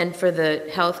 And then for the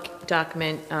health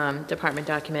document, department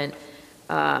document,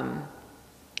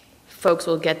 folks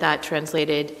will get that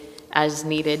translated as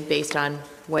needed based on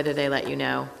whether they let you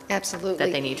know. Absolutely.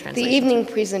 That they need translation. The evening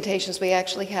presentations, we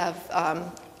actually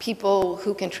have people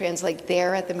who can translate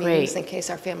there at the meetings in case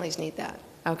our families need that.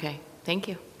 Okay, thank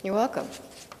you. You're welcome.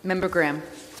 Member Graham.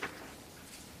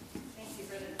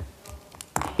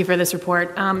 Thank you for this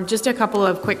report. Just a couple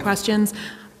of quick questions.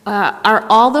 Are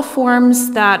all the forms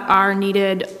that are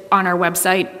needed on our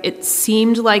website? It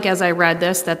seemed like, as I read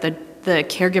this, that the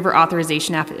caregiver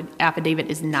authorization affidavit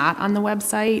is not on the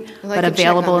website, but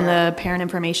available in the Parent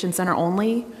Information Center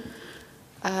only?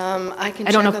 I can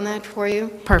check on that for you.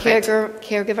 Perfect.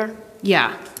 Caregiver?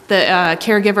 Yeah, the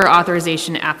caregiver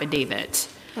authorization affidavit.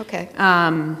 Okay.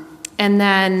 And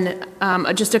then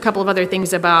just a couple of other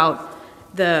things about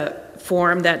the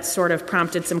form that sort of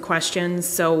prompted some questions.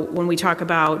 So when we talk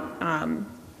about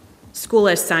school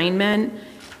assignment,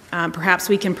 perhaps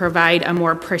we can provide a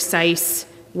more precise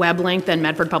web link than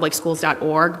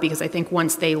medfordpublicschools.org, because I think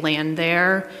once they land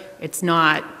there, it's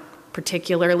not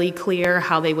particularly clear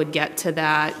how they would get to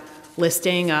that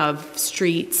listing of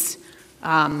streets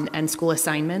and school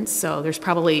assignments. So there's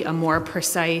probably a more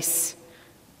precise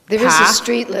There is a path.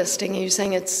 street listing. Are you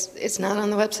saying it's not on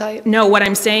the website? No, what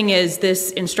I'm saying is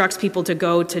this instructs people to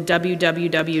go to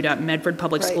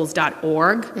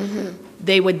www.medfordpublicschools.org.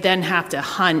 They would then have to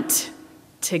hunt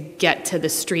to get to the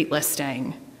street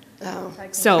listing. Oh.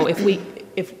 So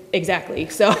exactly.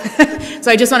 So,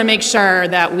 so I just want to make sure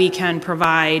that we can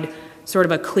provide sort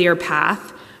of a clear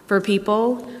path for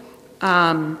people.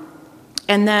 And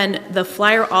then the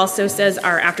flyer also says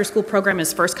our after-school program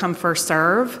is first come, first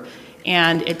serve.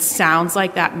 And it sounds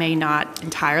like that may not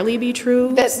entirely be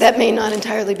true. That may not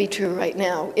entirely be true right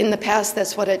now. In the past,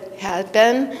 that's what it had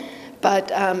been,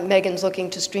 but Megan's looking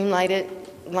to streamline it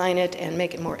and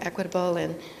make it more equitable,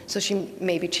 and so she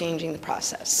may be changing the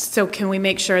process. So can we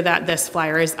make sure that this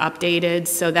flyer is updated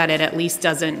so that it at least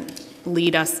doesn't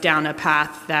lead us down a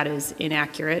path that is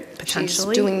inaccurate,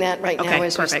 potentially? She's doing that right now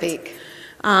as perfect. we speak.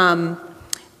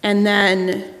 And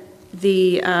then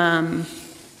the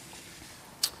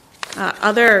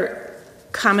other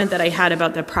comment that I had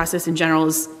about the process in general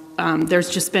is there's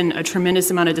just been a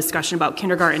tremendous amount of discussion about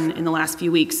kindergarten in the last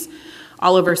few weeks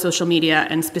all over social media,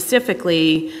 and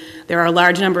specifically there are a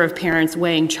large number of parents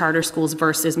weighing charter schools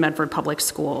versus Medford public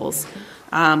schools.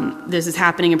 This is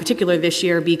happening in particular this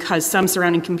year because some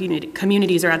surrounding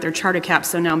communities are at their charter caps,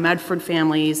 so now Medford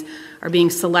families are being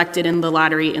selected in the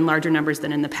lottery in larger numbers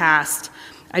than in the past.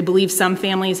 I believe some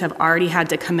families have already had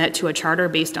to commit to a charter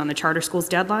based on the charter school's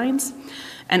deadlines.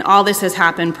 And all this has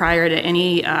happened prior to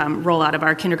any rollout of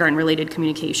our kindergarten-related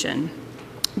communication.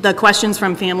 The questions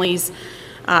from families,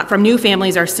 from new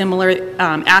families are similar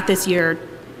at this year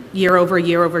over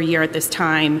year at this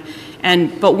time.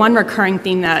 But one recurring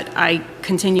theme that I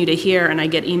continue to hear and I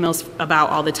get emails about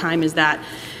all the time is that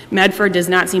Medford does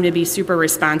not seem to be super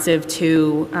responsive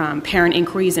to parent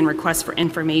inquiries and requests for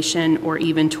information or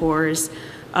even tours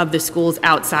of the schools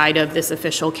outside of this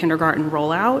official kindergarten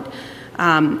rollout.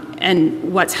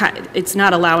 And it's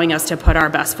not allowing us to put our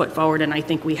best foot forward, and I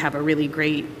think we have a really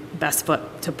great best foot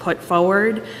to put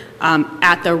forward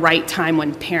at the right time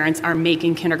when parents are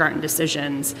making kindergarten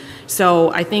decisions.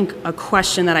 So I think a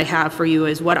question that I have for you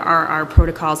is, what are our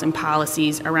protocols and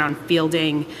policies around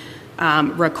fielding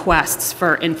requests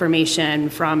for information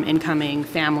from incoming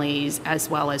families as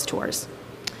well as tours?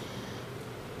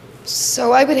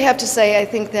 So I would have to say I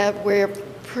think that we're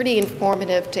pretty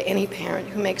informative to any parent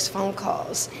who makes phone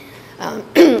calls.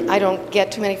 I don't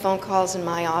get too many phone calls in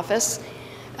my office.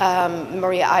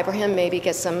 Maria Ibrahim maybe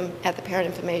gets them at the Parent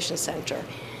Information Center.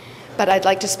 But I'd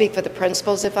like to speak for the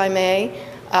principals, if I may.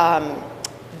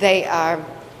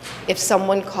 If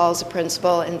someone calls a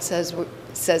principal and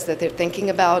says that they're thinking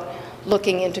about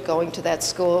looking into going to that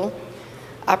school,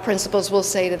 our principals will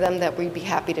say to them that we'd be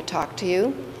happy to talk to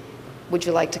you. Would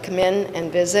you like to come in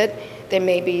and visit? There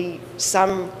may be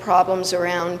some problems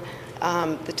around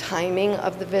the timing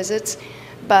of the visits,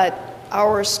 but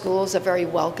our schools are very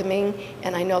welcoming,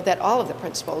 and I know that all of the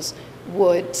principals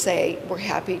would say, we're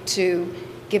happy to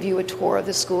give you a tour of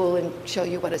the school and show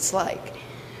you what it's like.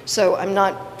 So I'm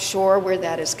not sure where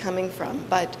that is coming from,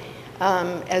 but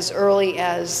as early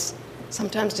as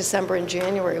sometimes December and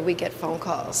January, we get phone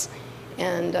calls,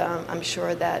 and I'm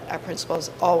sure that our principals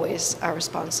always are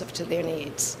responsive to their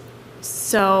needs.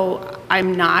 So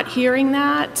I'm not hearing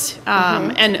that.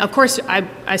 And of course, I'm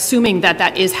assuming that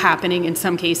that is happening in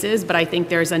some cases, but I think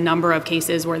there's a number of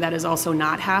cases where that is also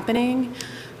not happening.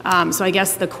 So I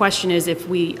guess the question is, if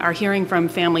we are hearing from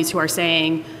families who are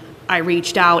saying, I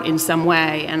reached out in some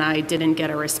way and I didn't get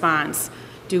a response,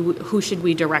 who should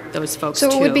we direct those folks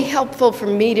to? So it would be helpful for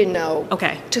me to know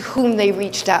to whom they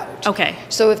reached out. Okay.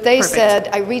 So if they said,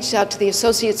 I reached out to the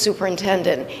associate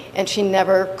superintendent and she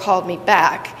never called me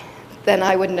back, then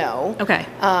I would know. Okay.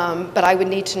 But I would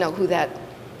need to know who that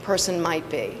person might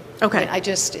be. Okay. I mean,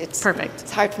 it's perfect.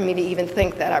 It's hard for me to even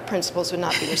think that our principals would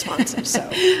not be responsive. So.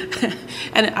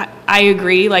 And I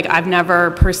agree. Like, I've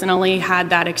never personally had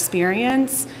that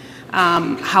experience.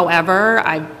 However,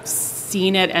 I've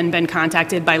seen it and been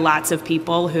contacted by lots of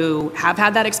people who have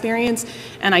had that experience.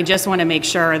 And I just want to make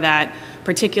sure that,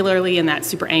 particularly in that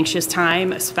super anxious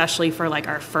time, especially for like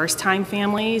our first time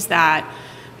families, that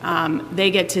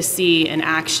they get to see in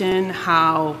action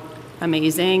how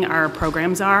amazing our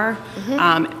programs are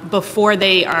before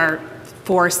they are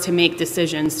forced to make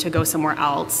decisions to go somewhere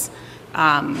else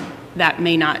that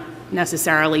may not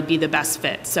necessarily be the best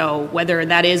fit. So whether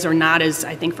that is or not is,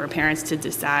 I think, for parents to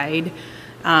decide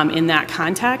in that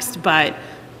context. But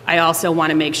I also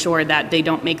want to make sure that they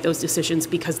don't make those decisions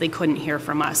because they couldn't hear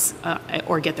from us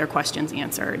or get their questions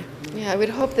answered. Yeah, I would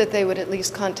hope that they would at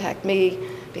least contact me,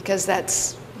 because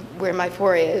that's where my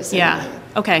foray is. Yeah.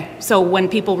 Okay. So when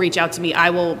people reach out to me,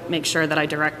 I will make sure that I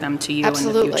direct them to you in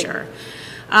the future.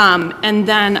 And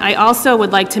then I also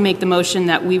would like to make the motion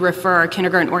that we refer our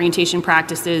kindergarten orientation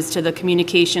practices to the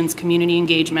Communications, Community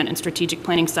Engagement, and Strategic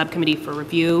Planning Subcommittee for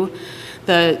review.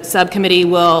 The subcommittee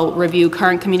will review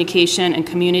current communication and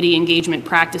community engagement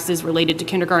practices related to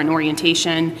kindergarten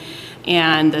orientation,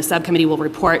 and the subcommittee will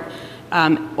report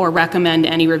or recommend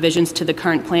any revisions to the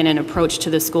current plan and approach to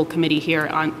the school committee here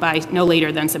by no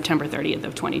later than September 30th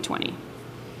of 2020.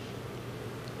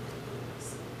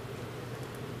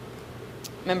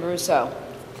 Member Rousseau.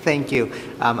 Thank you.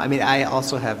 I mean, I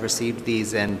also have received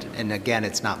these, and again,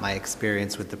 it's not my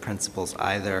experience with the principals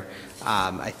either.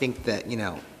 I think that, you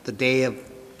know, the day of,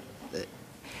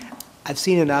 I've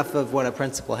seen enough of what a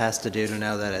principal has to do to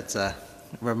know that it's a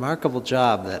remarkable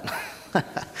job that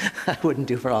I wouldn't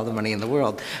do for all the money in the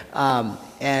world. You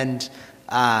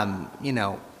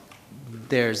know,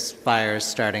 there's fires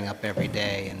starting up every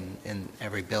day in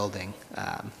every building,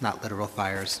 not literal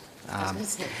fires.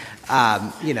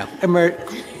 You know,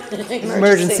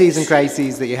 emergencies and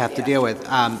crises that you have to deal with.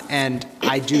 And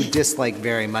I do dislike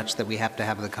very much that we have to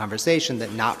have the conversation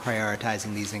that not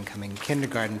prioritizing these incoming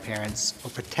kindergarten parents or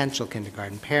potential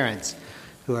kindergarten parents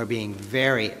who are being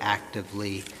very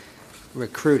actively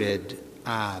recruited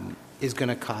is going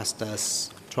to cost us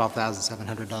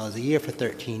 $12,700 a year for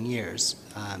 13 years.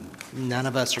 None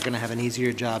of us are going to have an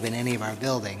easier job in any of our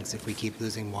buildings if we keep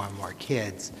losing more and more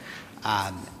kids.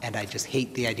 And I just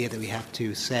hate the idea that we have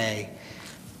to say,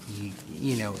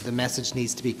 you know, the message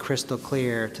needs to be crystal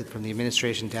clear from the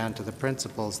administration down to the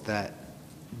principals that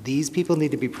these people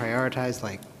need to be prioritized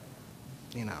like,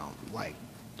 you know, like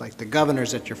the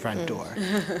governor's at your front door.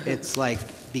 It's like,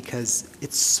 because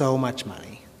it's so much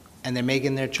money. And they're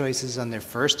making their choices on their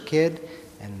first kid,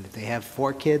 and if they have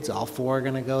 4 kids, all 4 are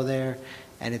going to go there.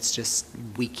 And it's just,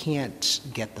 we can't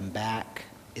get them back.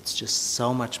 It's just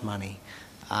so much money.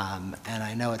 And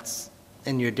I know it's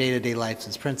in your day-to-day life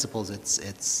as principals,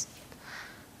 it's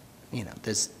you know,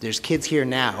 there's kids here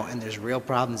now, and there's real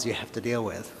problems you have to deal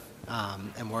with.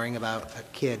 And worrying about a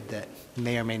kid that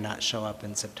may or may not show up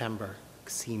in September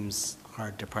seems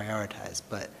hard to prioritize,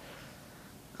 but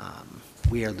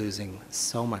we are losing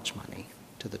so much money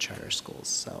to the charter schools.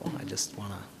 So I just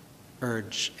want to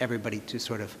urge everybody to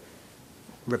sort of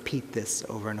repeat this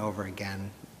over and over again,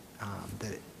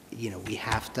 that, you know, we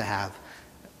have to have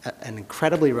an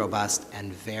incredibly robust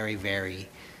and very, very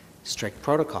strict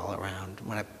protocol around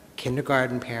when a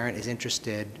kindergarten parent is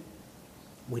interested.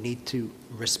 We need to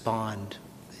respond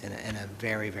in a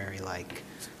very, very, like,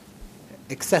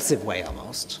 excessive way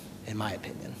almost, in my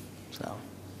opinion, so.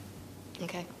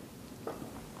 Okay.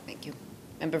 Thank you.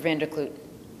 Member Vanderkloot.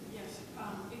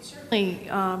 It certainly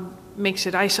makes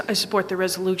it, I support the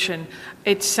resolution.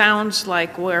 It sounds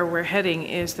like where we're heading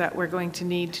is that we're going to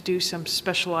need to do some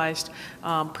specialized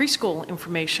preschool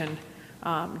information,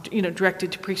 you know,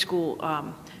 directed to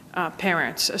preschool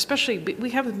parents, especially, we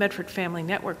have the Medford Family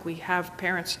Network. We have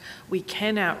parents we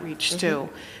can outreach to.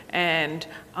 And,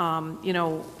 you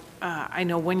know, I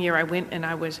know one year I went and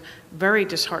I was very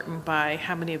disheartened by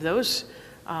how many of those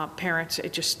parents,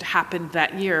 it just happened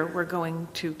that year, were going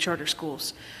to charter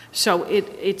schools. So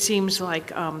it seems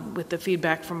like with the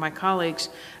feedback from my colleagues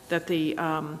that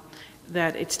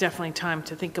that it's definitely time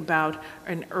to think about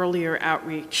an earlier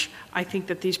outreach. I think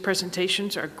that these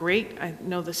presentations are great. I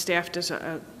know the staff does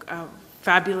a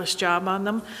fabulous job on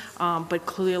them, but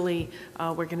clearly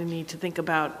we're going to need to think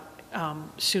about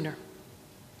sooner.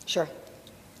 Sure.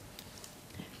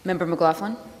 Member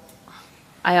McLaughlin?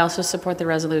 I also support the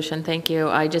resolution. Thank you.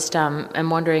 I just am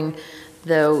wondering,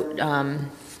 though,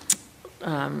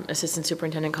 Assistant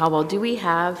Superintendent Caldwell, do we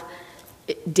have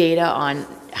data on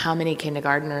how many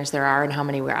kindergartners there are and how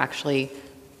many we're actually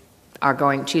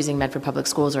choosing Medford Public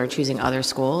Schools or choosing other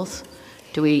schools?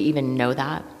 Do we even know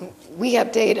that? We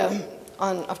have data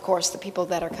on, of course, the people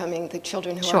that are coming, the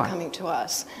children who are coming to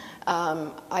us.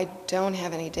 I don't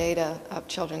have any data of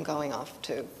children going off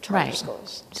to charter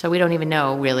schools. So we don't even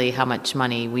know really how much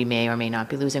money we may or may not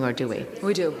be losing, or do we?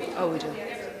 We do. Oh, we do.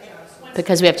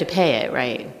 Because we have to pay it,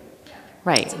 right?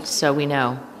 Right, so we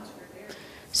know.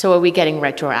 So are we getting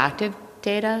retroactive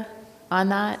data on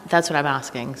that? That's what I'm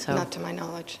asking. So not to my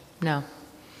knowledge. No.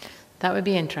 That would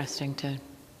be interesting to.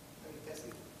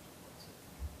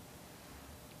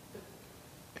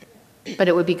 But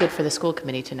it would be good for the school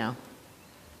committee to know.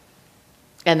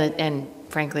 And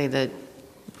frankly, the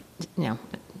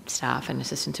staff and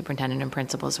assistant superintendent and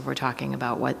principals, if we're talking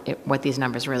about what these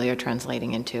numbers really are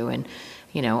translating into, and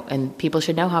and people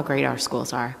should know how great our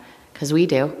schools are, because we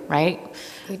do, right?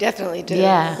 We definitely do.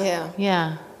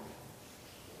 Yeah.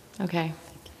 Okay.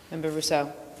 Member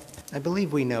Rousseau. I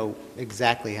believe we know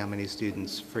exactly how many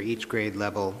students for each grade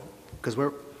level, because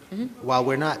while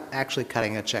we're not actually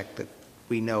cutting a check, that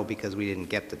we know because we didn't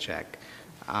get the check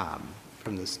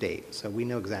from the state. So we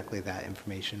know exactly that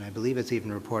information. I believe it's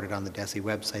even reported on the DESE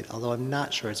website, although I'm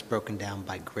not sure it's broken down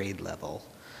by grade level.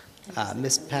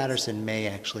 Ms. Patterson may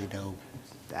actually know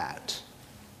that.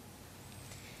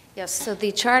 Yes, so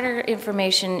the charter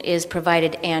information is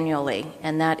provided annually,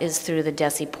 and that is through the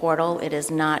DESE portal. It is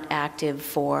not active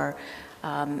for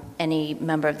any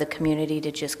member of the community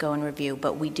to just go and review,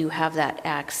 but we do have that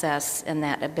access and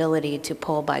that ability to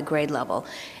pull by grade level.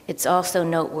 It's also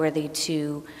noteworthy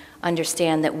to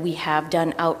understand that we have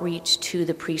done outreach to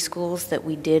the preschools that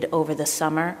we did over the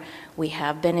summer. We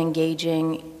have been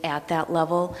engaging at that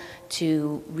level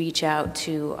to reach out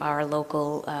to our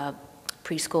local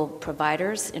preschool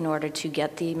providers in order to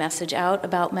get the message out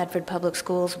about Medford Public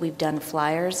Schools. We've done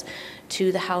flyers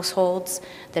to the households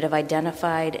that have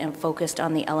identified and focused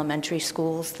on the elementary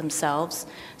schools themselves.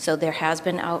 So there has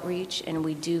been outreach, and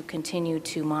we do continue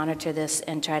to monitor this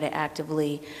and try to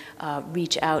actively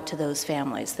reach out to those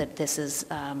families, that this is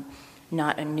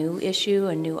not a new issue,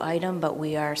 a new item, but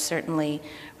we are certainly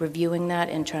reviewing that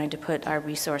and trying to put our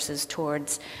resources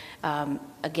towards,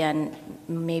 again,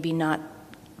 maybe not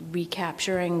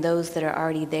recapturing those that are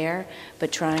already there,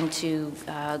 but trying to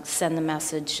send the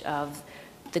message of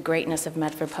the greatness of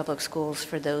Medford Public Schools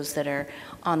for those that are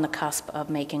on the cusp of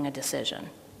making a decision.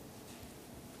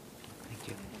 Thank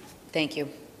you. Thank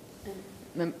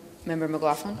you. Member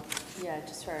McLaughlin? Yeah,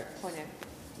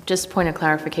 just point of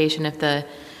clarification, if the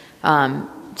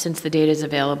since the data is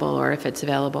available, or if it's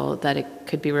available, that it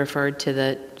could be referred to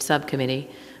the subcommittee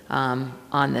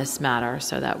on this matter,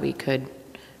 so that we could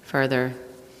further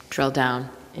drill down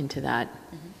into that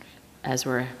as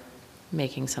we're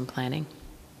making some planning.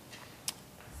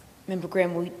 Member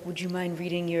Graham, would you mind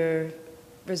reading your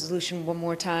resolution one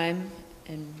more time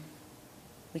and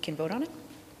we can vote on it?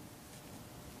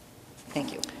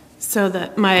 Thank you. So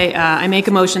I make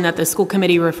a motion that the school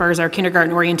committee refers our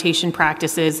kindergarten orientation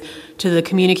practices to the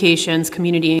Communications,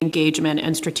 Community Engagement,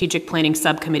 and Strategic Planning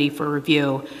Subcommittee for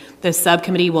review. The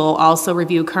subcommittee will also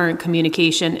review current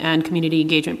communication and community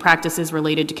engagement practices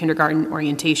related to kindergarten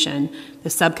orientation. The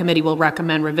subcommittee will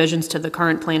recommend revisions to the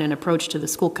current plan and approach to the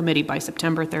school committee by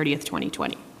September 30th,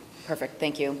 2020. Perfect,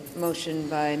 thank you. Motion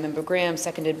by Member Graham,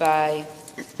 seconded by,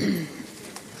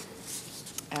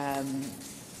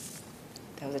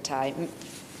 that was a tie,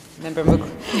 Member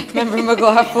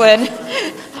McLaughlin.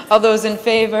 All those in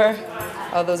favor?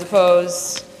 All those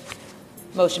opposed?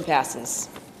 Motion passes.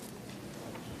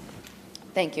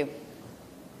 Thank you.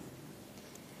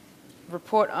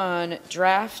 Report on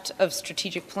draft of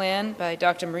strategic plan by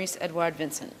Dr. Maurice Edouard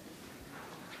Vincent.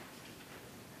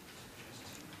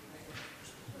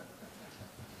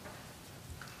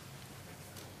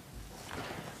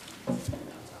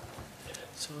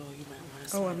 So you might want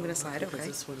to. Oh, I'm going to slide, okay.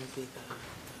 This one would be the.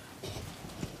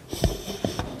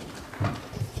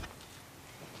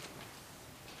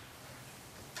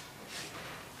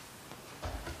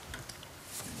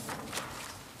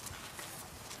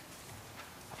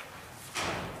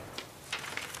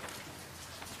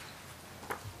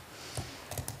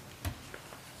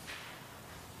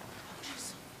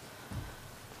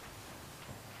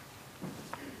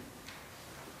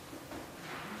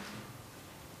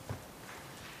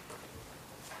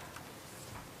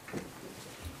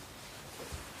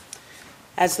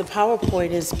 As the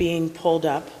PowerPoint is being pulled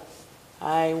up,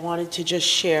 I wanted to just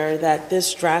share that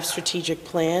this draft strategic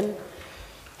plan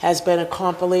has been a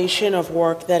compilation of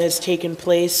work that has taken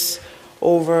place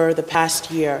over the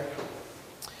past year.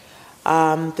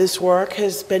 This work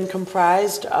has been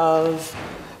comprised of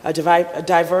a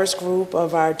diverse group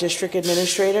of our district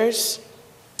administrators,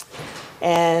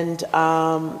 and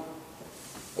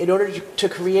in order to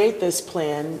create this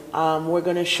plan, we're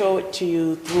going to show it to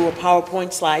you through a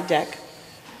PowerPoint slide deck.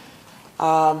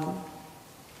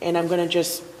 And I'm going to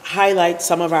just highlight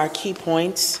some of our key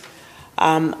points.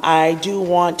 I do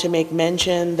want to make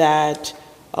mention that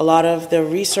a lot of the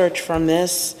research from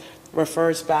this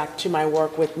refers back to my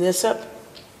work with NISSP.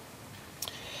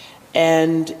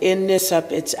 And in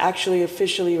NISSP, it's actually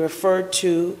officially referred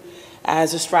to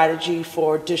as a strategy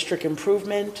for district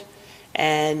improvement,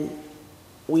 and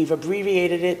we've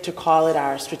abbreviated it to call it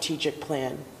our strategic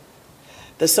plan.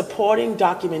 The supporting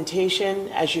documentation,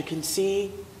 as you can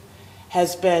see,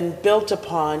 has been built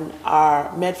upon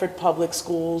our Medford Public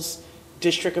Schools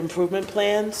district improvement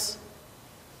plans,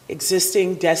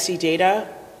 existing DESE data,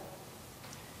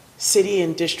 city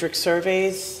and district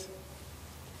surveys,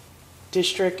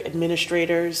 district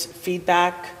administrators'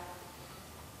 feedback,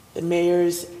 the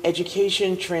mayor's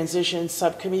education transition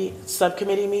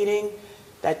subcommittee meeting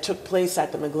that took place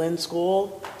at the McGlynn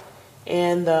School,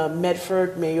 and the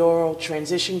Medford Mayoral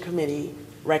Transition Committee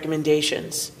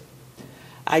recommendations.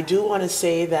 I do want to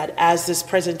say that as this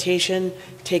presentation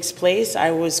takes place, I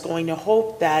was going to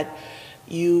hope that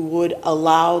you would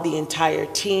allow the entire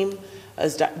team,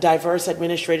 as diverse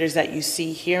administrators that you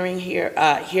see here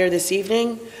this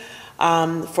evening,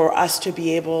 for us to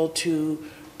be able to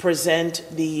present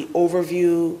the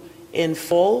overview in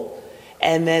full.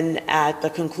 And then at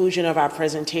the conclusion of our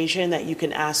presentation, that you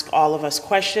can ask all of us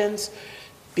questions,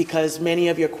 because many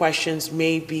of your questions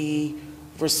may be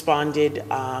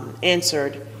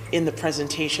answered in the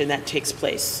presentation that takes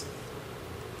place.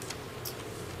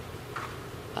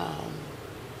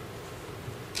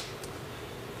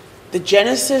 The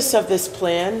genesis of this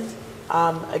plan,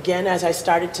 again, as I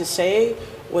started to say,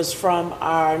 was from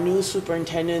our new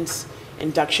superintendent's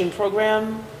induction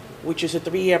program, which is a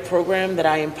 3-year program that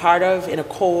I am part of in a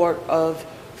cohort of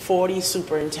 40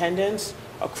 superintendents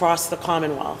across the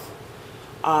Commonwealth.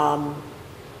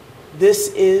 This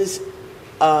is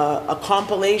a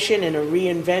compilation and a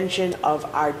reinvention of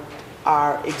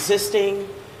our existing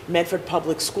Medford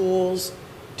Public Schools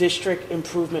district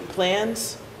improvement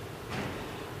plans.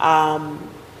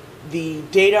 The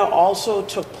data also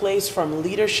took place from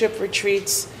leadership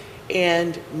retreats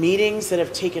and meetings that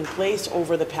have taken place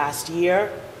over the past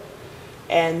year.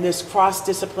 And this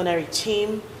cross-disciplinary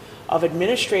team of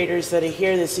administrators that are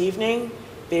here this evening,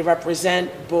 they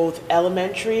represent both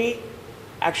elementary,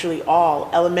 actually all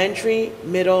elementary,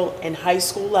 middle, and high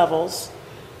school levels,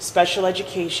 special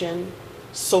education,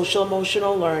 social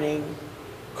emotional learning,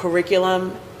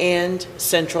 curriculum, and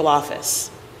central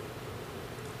office.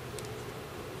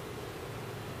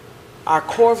 Our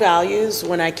core values,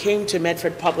 when I came to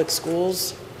Medford Public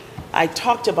Schools, I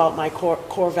talked about my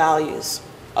core values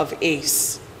of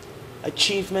ACE,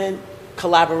 achievement,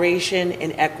 collaboration,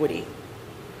 and equity.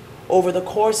 Over the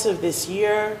course of this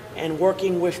year and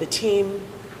working with the team,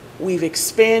 we've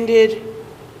expanded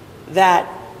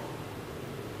that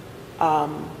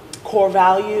core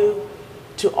value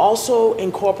to also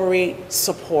incorporate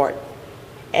support.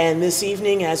 And this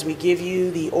evening, as we give you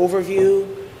the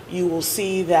overview, you will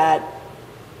see that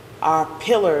our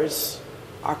pillars,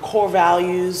 our core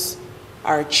values,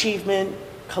 our achievement,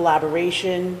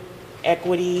 collaboration,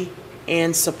 equity,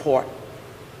 and support.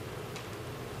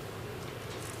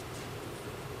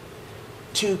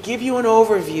 To give you an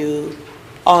overview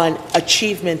on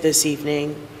achievement this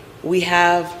evening, we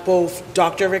have both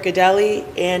Dr. Riccadelli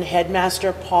and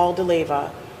Headmaster Paul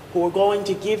DeLeva, who are going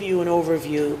to give you an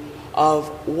overview of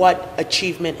what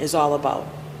achievement is all about.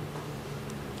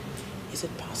 Is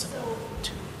it possible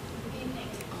to?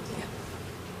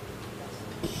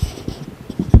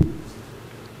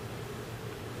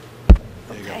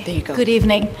 There you go. Good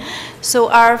evening.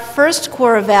 So our first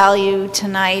core value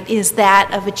tonight is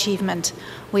that of achievement.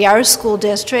 We are a school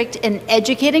district, and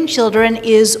educating children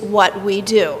is what we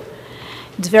do.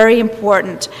 It's very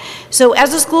important. So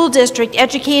as a school district,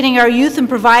 educating our youth and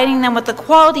providing them with a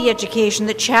quality education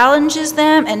that challenges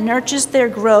them and nurtures their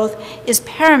growth is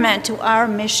paramount to our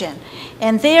mission.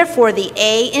 And therefore, the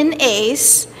A in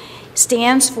ACE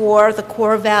stands for the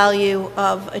core value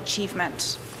of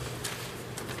achievement.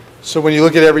 So when you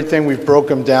look at everything, we've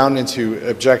broken them down into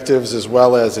objectives as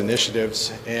well as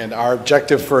initiatives. And our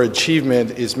objective for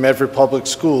achievement is Medford Public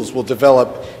Schools will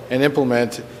develop and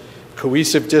implement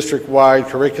cohesive district-wide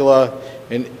curricula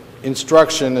and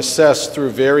instruction assessed through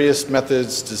various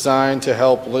methods designed to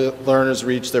help learners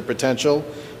reach their potential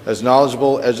as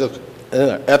knowledgeable,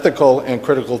 ethical, and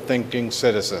critical thinking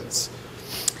citizens.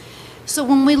 So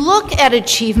when we look at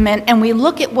achievement and we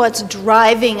look at what's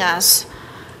driving us,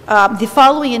 the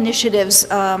following initiatives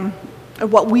are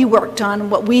what we worked on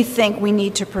and what we think we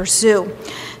need to pursue.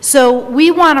 So we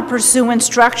want to pursue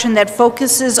instruction that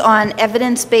focuses on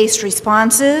evidence-based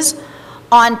responses,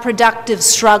 on productive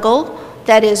struggle,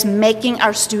 that is making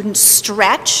our students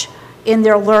stretch in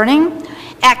their learning,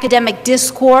 academic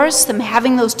discourse, them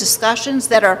having those discussions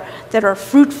that are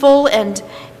fruitful and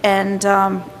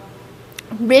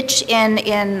rich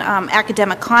in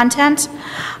academic content.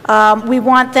 We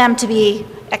want them to be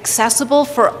accessible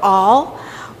for all.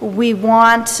 We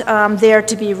want there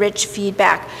to be rich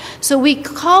feedback. So we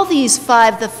call these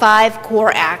the five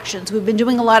core actions. We've been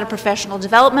doing a lot of professional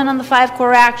development on the 5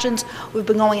 core actions. We've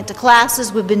been going into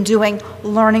classes. We've been doing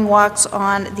learning walks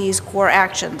on these core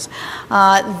actions.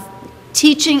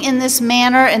 Teaching in this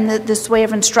manner and this way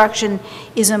of instruction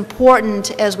is important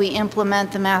as we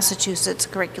implement the Massachusetts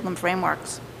curriculum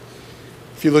frameworks.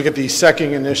 If you look at the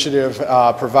second initiative,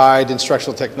 provide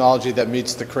instructional technology that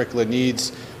meets the curricular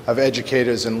needs of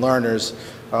educators and learners.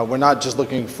 We're not just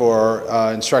looking for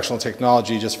instructional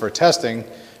technology just for testing.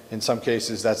 In some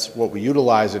cases, that's what we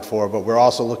utilize it for, but we're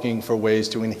also looking for ways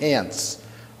to enhance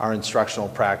our instructional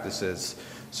practices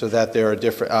so that there are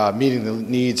different, meeting the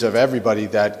needs of everybody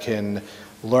that can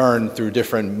learn through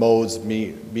different modes,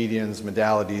 medians,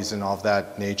 modalities, and all of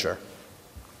that nature.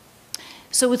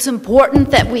 So it's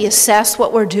important that we assess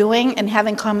what we're doing and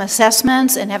having common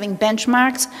assessments and having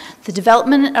benchmarks. The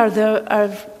development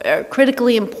are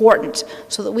critically important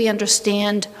so that we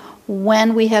understand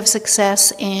when we have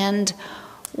success and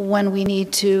when we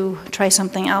need to try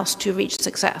something else to reach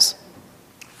success.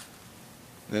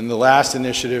 Then the last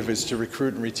initiative is to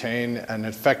recruit and retain an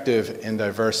effective and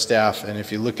diverse staff. And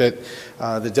if you look at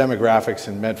the demographics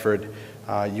in Medford,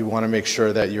 you want to make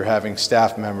sure that you're having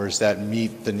staff members that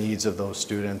meet the needs of those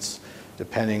students,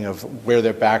 depending of where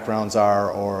their backgrounds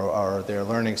are or their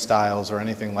learning styles or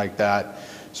anything like that.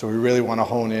 So we really want to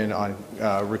hone in on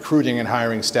recruiting and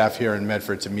hiring staff here in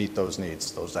Medford to meet those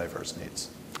needs, those diverse needs.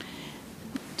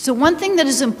 So one thing that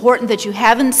is important that you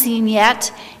haven't seen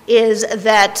yet is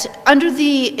that under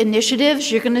the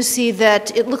initiatives, you're going to see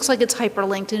that it looks like it's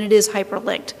hyperlinked, and it is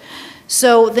hyperlinked.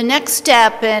 So the next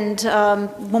step, and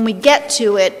when we get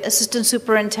to it, Assistant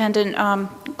Superintendent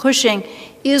Cushing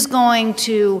is going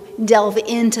to delve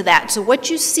into that. So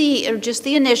what you see are just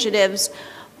the initiatives,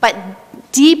 but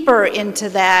deeper into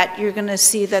that, you're going to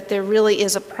see that there really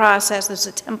is a process, there's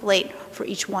a template for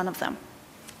each one of them.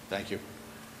 Thank you.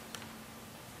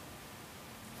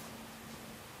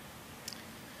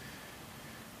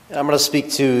 I'm going to speak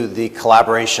to the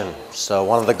collaboration. So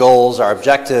one of the goals, our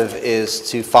objective, is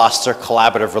to foster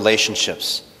collaborative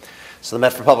relationships. So the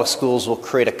Medford Public Schools will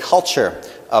create a culture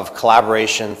of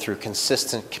collaboration through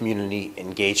consistent community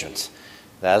engagement.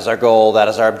 That is our goal, that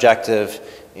is our objective,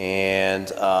 and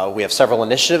we have several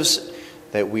initiatives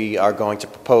that we are going to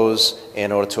propose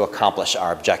in order to accomplish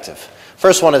our objective.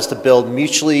 First one is to build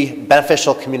mutually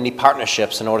beneficial community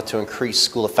partnerships in order to increase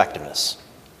school effectiveness.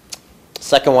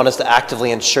 Second one is to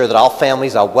actively ensure that all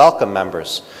families are welcome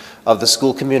members of the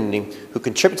school community who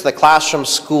contribute to the classroom,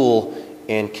 school,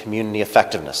 and community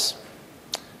effectiveness.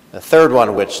 The third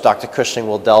one, which Dr. Cushing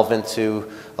will delve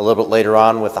into a little bit later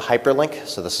on with a hyperlink.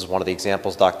 So this is one of the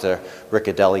examples Dr.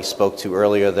 Riccadelli spoke to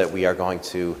earlier that we are going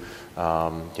to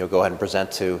go ahead and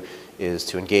present to, is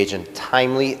to engage in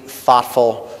timely,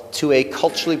 thoughtful, two-way,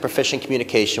 culturally proficient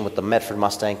communication with the Medford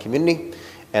Mustang community.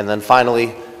 And then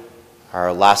finally,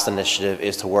 our last initiative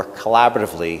is to work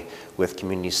collaboratively with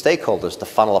community stakeholders to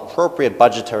funnel appropriate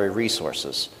budgetary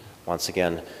resources. Once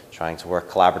again, trying to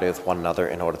work collaboratively with one another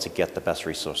in order to get the best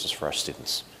resources for our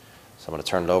students. So I'm going to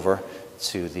turn it over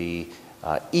to the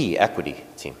equity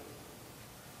team.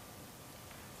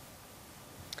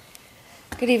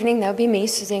 Good evening, that would be me,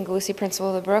 Suzanne Galusi, Principal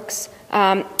of the Brooks.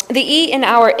 The E in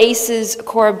our ACE's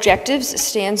core objectives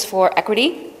stands for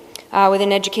equity.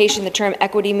 Within education, the term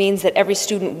equity means that every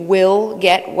student will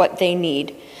get what they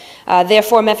need.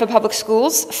 Therefore, Medford Public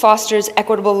Schools fosters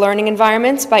equitable learning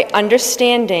environments by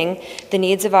understanding the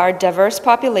needs of our diverse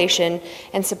population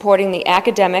and supporting the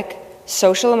academic,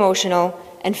 social, emotional,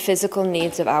 and physical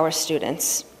needs of our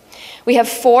students. We have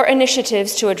 4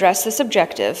 initiatives to address this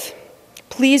objective.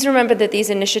 Please remember that these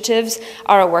initiatives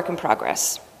are a work in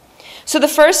progress. So the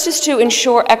first is to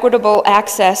ensure equitable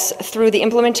access through the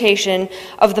implementation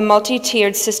of the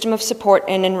multi-tiered system of support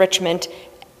and enrichment,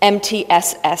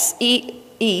 MTSSE,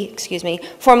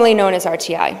 formerly known as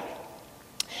RTI.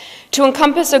 To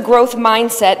encompass a growth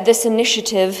mindset, this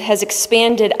initiative has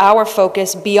expanded our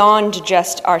focus beyond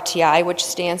just RTI, which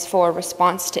stands for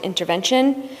Response to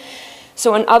Intervention.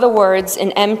 So in other words,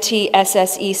 an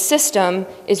MTSSE system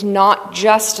is not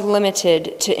just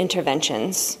limited to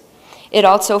interventions. It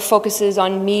also focuses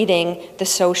on meeting the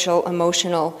social,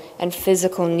 emotional, and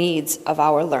physical needs of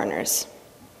our learners.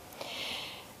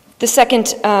 The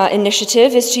second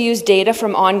initiative is to use data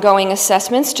from ongoing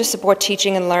assessments to support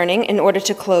teaching and learning in order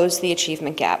to close the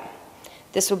achievement gap.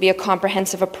 This will be a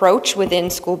comprehensive approach within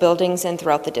school buildings and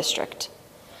throughout the district.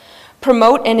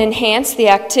 Promote and enhance the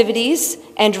activities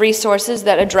and resources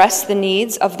that address the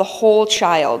needs of the whole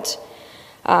child.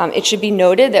 It should be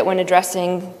noted that when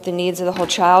addressing the needs of the whole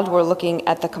child, we're looking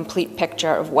at the complete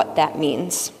picture of what that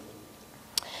means.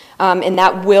 And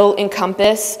that will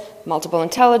encompass multiple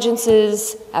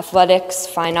intelligences, athletics,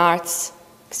 fine arts,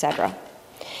 etc.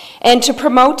 And to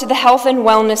promote the health and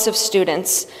wellness of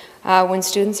students. When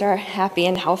students are happy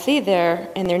and healthy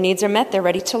and their needs are met, they're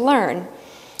ready to learn.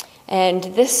 And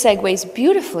this segues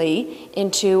beautifully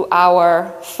into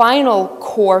our final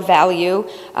core value,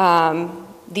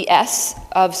 the S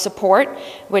of support,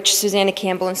 which Susanna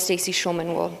Campbell and Stacy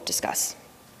Schulman will discuss.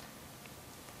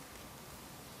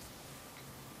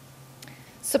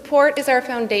 Support is our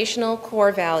foundational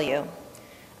core value.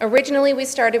 Originally, we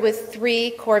started with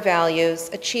 3 core values: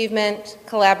 achievement,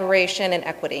 collaboration, and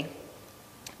equity.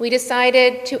 We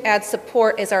decided to add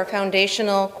support as our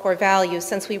foundational core value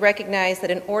since we recognize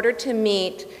that in order to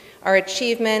meet our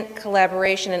achievement,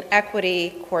 collaboration, and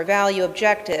equity core value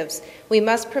objectives, we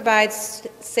must provide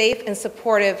safe and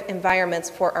supportive environments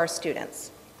for our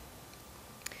students.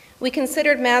 We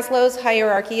considered Maslow's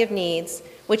hierarchy of needs,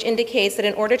 which indicates that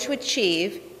in order to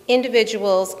achieve,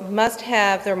 individuals must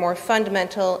have their more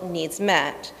fundamental needs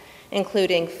met,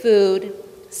 including food,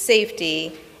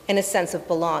 safety, and a sense of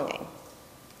belonging.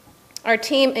 Our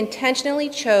team intentionally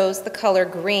chose the color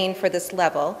green for this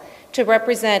level to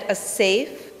represent a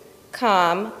safe,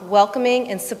 calm, welcoming,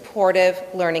 and supportive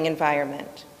learning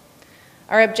environment.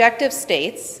 Our objective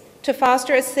states, to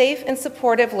foster a safe and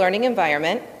supportive learning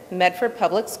environment, Medford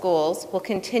Public Schools will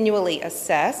continually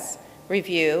assess,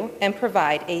 review, and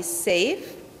provide a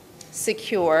safe,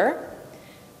 secure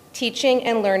teaching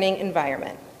and learning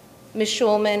environment. Ms.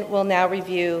 Schulman will now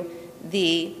review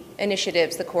the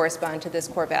initiatives that correspond to this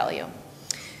core value.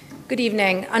 Good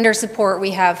evening. Under support,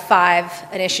 we have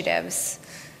 5 initiatives.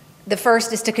 The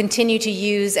first is to continue to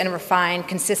use and refine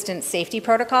consistent safety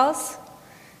protocols.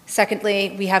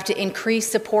 Secondly, we have to increase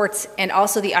supports and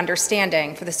also the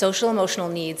understanding for the social emotional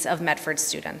needs of Medford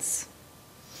students.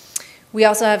 We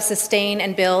also have sustain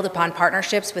and build upon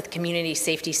partnerships with community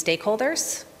safety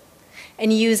stakeholders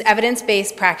and use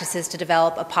evidence-based practices to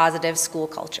develop a positive school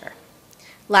culture.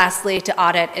 Lastly, to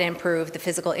audit and improve the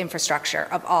physical infrastructure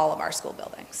of all of our school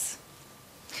buildings.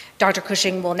 Dr.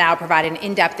 Cushing will now provide an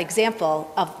in-depth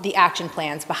example of the action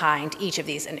plans behind each of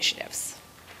these initiatives.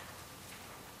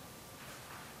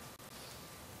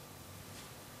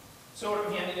 So what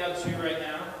I'm handing out to you right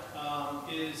now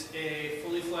is a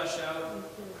fully fleshed out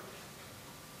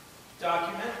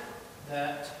document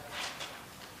that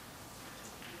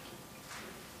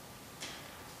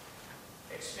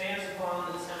expands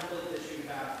upon the template that you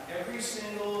have. Every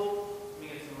single, let me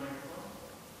get to the microphone.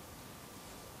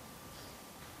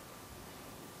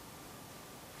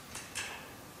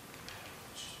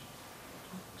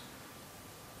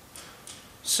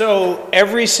 So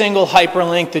every single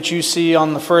hyperlink that you see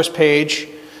on the first page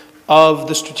of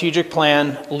the strategic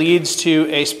plan leads to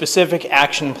a specific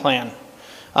action plan.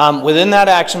 Within that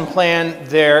action plan,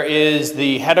 there is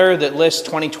the header that lists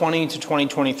 2020 to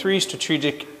 2023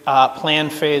 strategic plan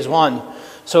phase 1.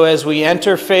 So as we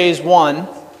enter phase 1,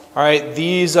 all right,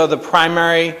 these are the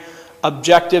primary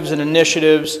objectives and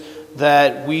initiatives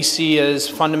that we see as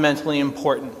fundamentally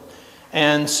important.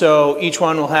 And so each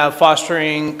one will have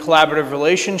fostering collaborative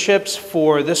relationships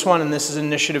for this one, and this is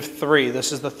initiative 3.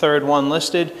 This is the third one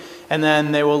listed, and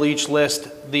then they will each list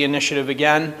the initiative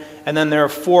again. And then there are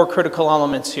 4 critical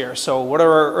elements here. So what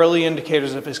are our early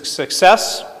indicators of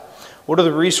success? What are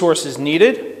the resources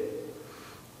needed?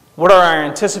 What are our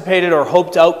anticipated or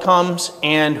hoped outcomes?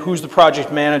 And who's the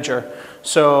project manager?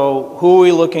 So who are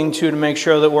we looking to make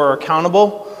sure that we're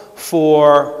accountable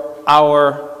for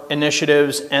our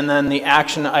initiatives and then the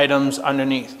action items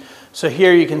underneath? So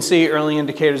here you can see early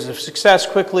indicators of success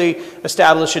quickly.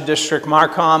 Establish a district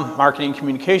MARCOM, marketing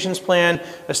communications plan,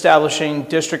 establishing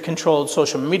district-controlled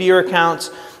social media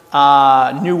accounts,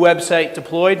 new website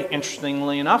deployed.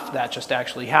 Interestingly enough, that just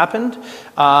actually happened.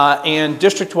 And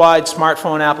district-wide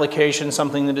smartphone application,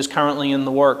 something that is currently in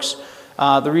the works.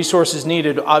 The resources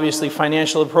needed, obviously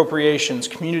financial appropriations,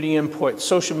 community input,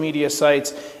 social media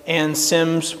sites, and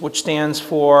SIMS, which stands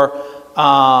for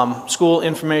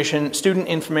Student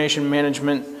Information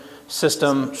Management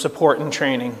System Support and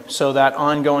Training. So that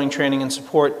ongoing training and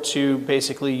support to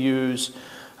basically use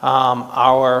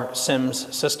our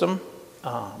SIMS system.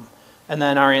 And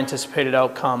then our anticipated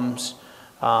outcomes,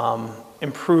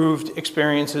 improved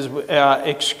experiences,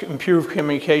 improved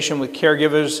communication with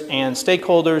caregivers and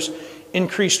stakeholders,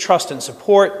 increased trust and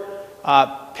support,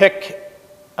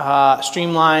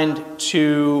 streamlined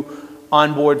to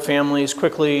onboard families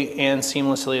quickly and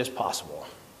seamlessly as possible.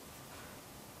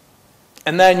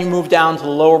 And then you move down to the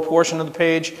lower portion of the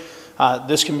page.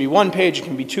 This can be 1 page, it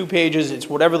can be 2 pages, it's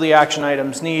whatever the action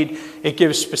items need. It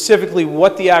gives specifically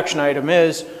what the action item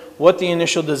is, what the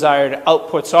initial desired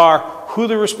outputs are, who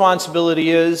the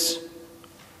responsibility is.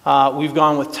 We've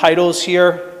gone with titles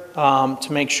here to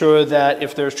make sure that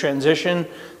if there's transition,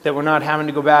 that we're not having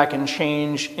to go back and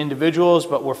change individuals,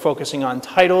 but we're focusing on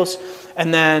titles.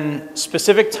 And then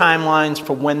specific timelines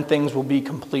for when things will be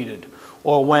completed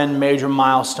or when major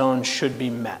milestones should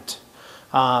be met.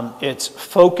 It's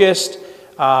focused,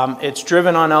 it's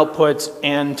driven on outputs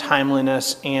and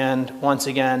timeliness, and once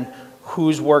again,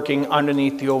 who's working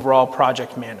underneath the overall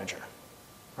project manager,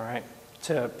 all right,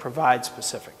 to provide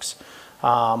specifics.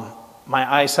 My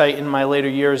eyesight in my later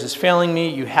years is failing me.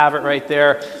 You have it right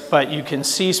there, but you can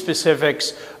see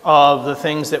specifics of the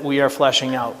things that we are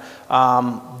fleshing out.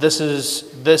 This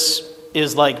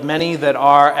is like many that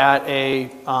are at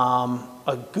a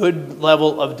good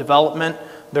level of development.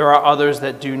 There are others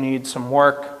that do need some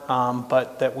work,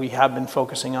 but that we have been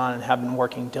focusing on and have been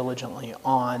working diligently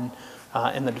on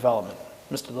in the development.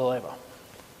 Mr. DeLeva.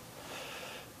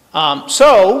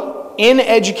 So, in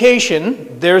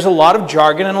education, there's a lot of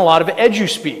jargon and a lot of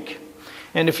edu-speak.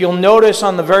 And if you'll notice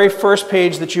on the very first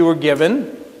page that you were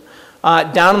given,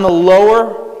 down in the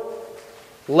lower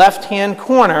left-hand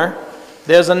corner,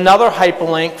 there's another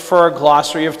hyperlink for a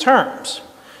glossary of terms.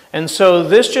 And so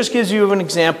this just gives you an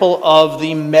example of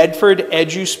the Medford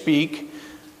edu-speak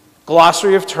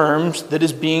glossary of terms that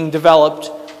is being developed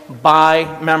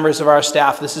by members of our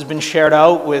staff. This has been shared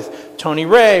out with Tony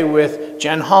Ray, with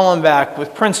Jen Hollenbach,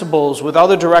 with principals, with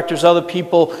other directors, other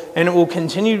people, and it will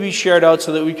continue to be shared out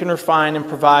so that we can refine and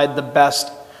provide the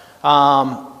best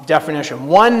definition.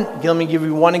 Let me give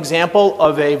you one example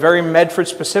of a very Medford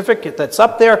specific that's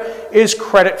up there, is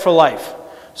credit for life.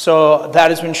 So that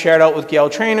has been shared out with Gail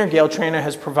Traynor. Gail Traynor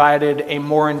has provided a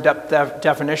more in-depth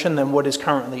definition than what is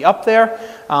currently up there,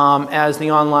 as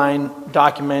the online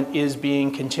document is being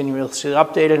continuously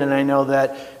updated, and I know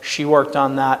that she worked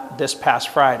on that this past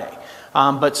Friday.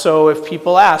 But so if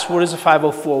people ask, what is a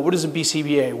 504? What is a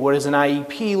BCBA? What is an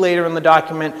IEP later in the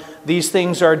document? These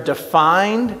things are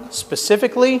defined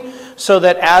specifically so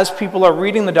that as people are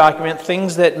reading the document,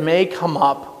 things that may come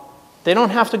up, they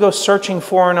don't have to go searching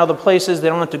for in other places. They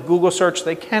don't have to Google search.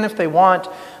 They can if they want,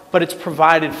 but it's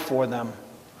provided for them.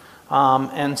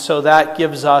 And so that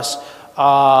gives us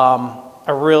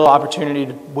a real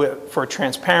opportunity for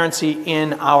transparency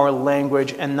in our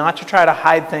language and not to try to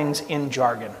hide things in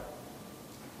jargon.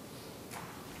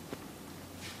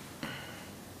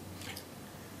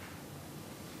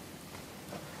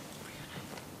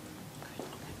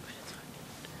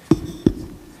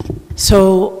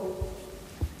 So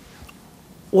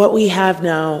what we have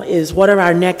now is what are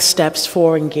our next steps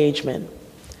for engagement?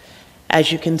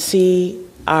 As you can see,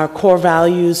 our core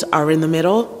values are in the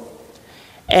middle,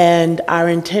 and our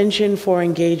intention for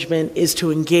engagement is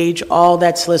to engage all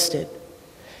that's listed,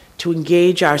 to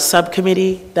engage our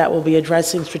subcommittee that will be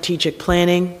addressing strategic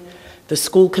planning, the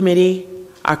school committee,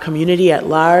 our community at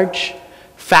large,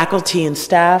 faculty and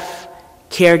staff,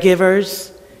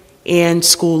 caregivers, and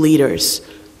school leaders.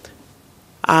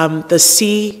 The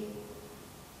C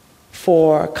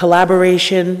for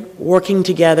collaboration, working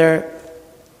together,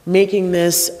 making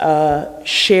this a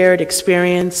shared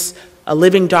experience, a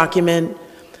living document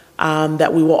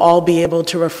that we will all be able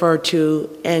to refer to,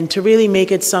 and to really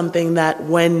make it something that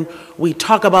when we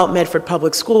talk about Medford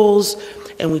Public Schools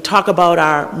and we talk about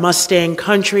our Mustang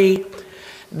country,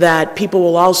 that people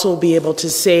will also be able to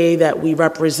say that we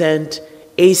represent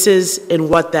ACES and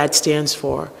what that stands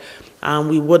for.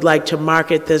 We would like to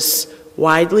market this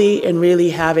widely and really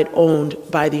have it owned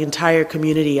by the entire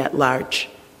community at large.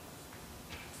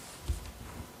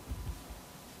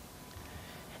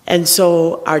 And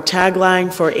so our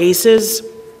tagline for ACES,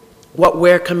 what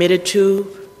we're committed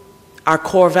to, our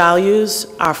core values,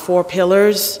 our 4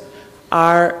 pillars,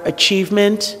 are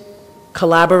achievement,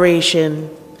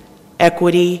 collaboration,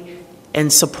 equity,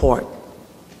 and support.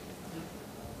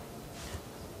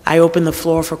 I open the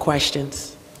floor for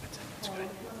questions.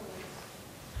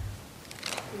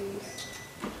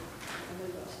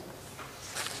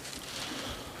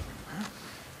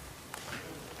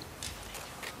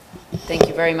 Thank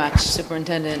you very much,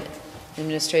 Superintendent,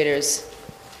 administrators.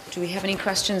 Do we have any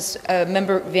questions?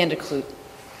 Member Vanderkloot.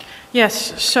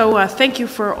 Yes, so thank you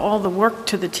for all the work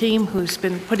to the team who's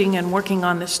been putting and working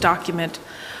on this document.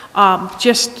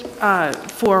 Just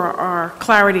for our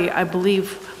clarity, I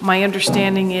believe my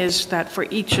understanding is that for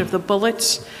each of the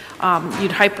bullets,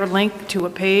 you'd hyperlink to a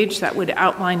page that would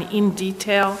outline in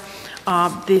detail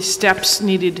the steps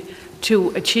needed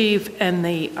to achieve and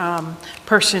the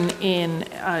person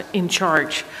in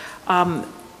charge.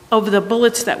 Of the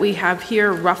bullets that we have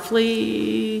here,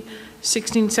 roughly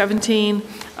 16, 17,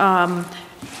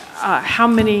 how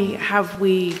many have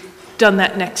we done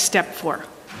that next step for?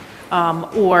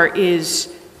 Or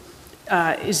is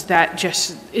that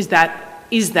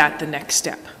the next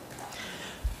step?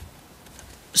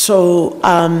 So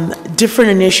different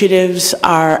initiatives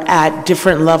are at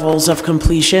different levels of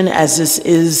completion, as this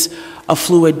is a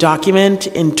fluid document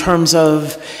in terms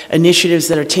of initiatives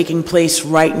that are taking place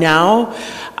right now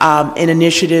and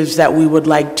initiatives that we would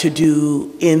like to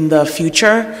do in the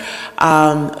future.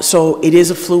 So it is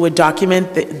a fluid document.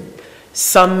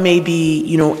 Some may be,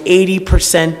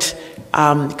 80%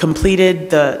 completed.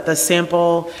 The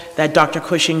sample that Dr.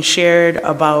 Cushing shared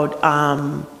about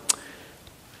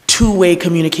two-way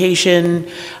communication.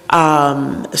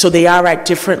 So they are at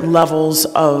different levels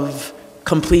of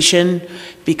completion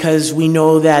because we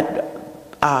know that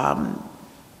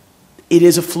it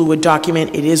is a fluid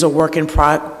document, it is a work in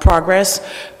progress,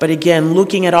 but again,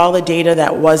 looking at all the data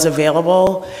that was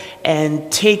available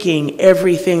and taking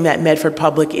everything that Medford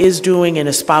Public is doing and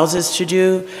espouses to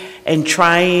do and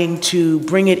trying to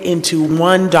bring it into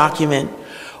one document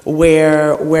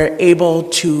where we're able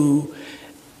to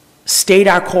state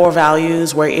our core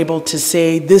values, we're able to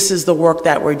say this is the work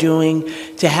that we're doing,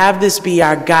 to have this be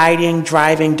our guiding,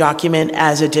 driving document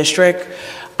as a district,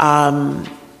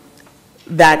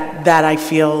 that I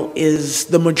feel is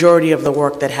the majority of the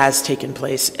work that has taken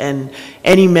place. And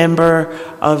any member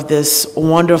of this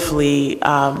wonderfully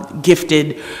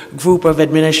gifted group of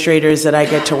administrators that I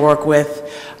get to work with,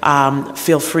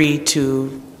 feel free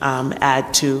to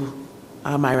add to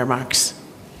my remarks.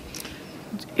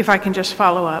 If I can just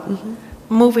follow up.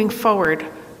 Moving forward,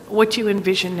 what do you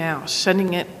envision now?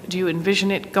 Do you envision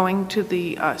it going to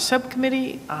the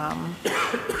subcommittee?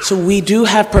 So we do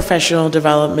have professional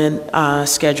development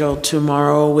scheduled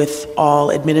tomorrow with all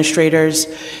administrators.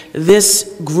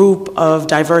 This group of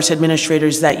diverse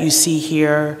administrators that you see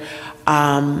here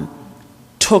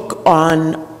took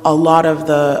on a lot of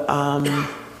the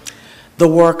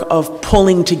work of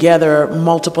pulling together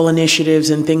multiple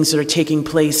initiatives and things that are taking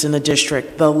place in the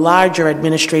district. The larger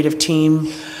administrative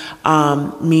team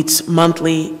meets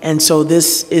monthly, and so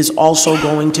this is also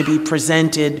going to be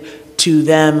presented to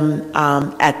them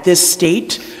at this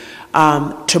state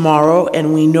tomorrow,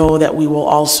 and we know that we will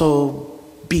also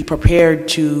be prepared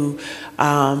to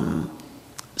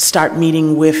start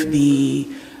meeting with the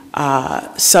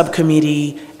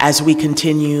subcommittee as we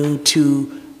continue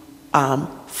to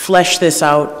flesh this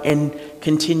out and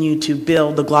continue to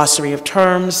build the glossary of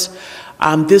terms.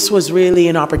 This was really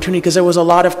an opportunity because there was a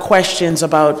lot of questions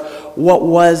about what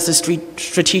was the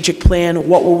strategic plan,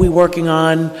 what were we working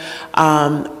on,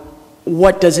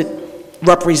 what does it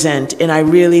represent, and I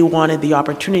really wanted the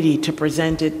opportunity to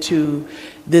present it to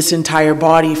this entire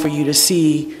body for you to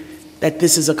see that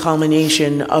this is a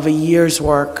culmination of a year's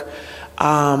work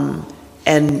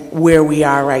and where we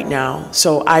are right now.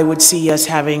 So I would see us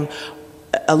having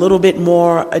a little bit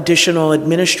more additional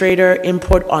administrator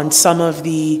input on some of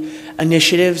the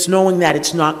initiatives, knowing that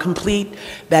it's not complete,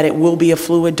 that it will be a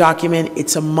fluid document.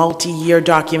 It's a multi-year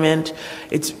document.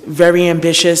 It's very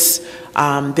ambitious.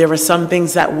 There are some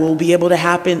things that will be able to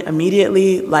happen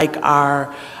immediately, like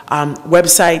our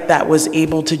website that was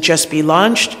able to just be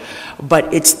launched,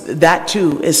 but that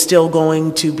too is still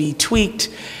going to be tweaked,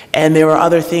 and there are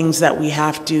other things that we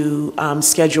have to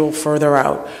schedule further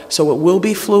out. So it will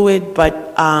be fluid, but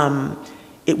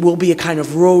it will be a kind of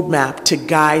roadmap to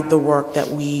guide the work that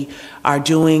we are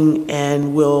doing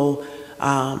and will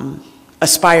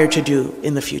aspire to do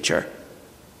in the future.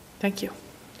 Thank you.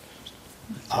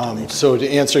 So to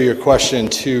answer your question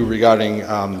too regarding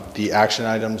the action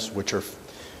items, which are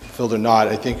filled or not,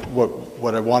 I think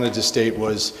what I wanted to state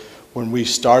was when we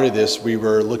started this, we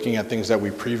were looking at things that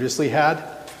we previously had.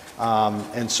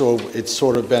 And so it's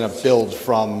sort of been a build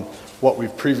from what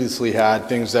we've previously had,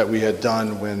 things that we had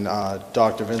done when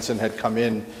Dr. Vincent had come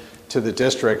in to the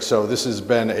district. So this has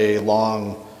been a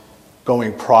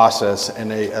long-going process,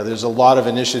 and there's a lot of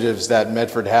initiatives that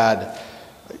Medford had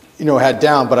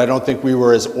down, but I don't think we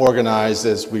were as organized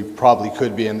as we probably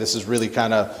could be, and this is really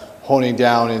kind of honing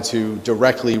down into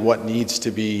directly what needs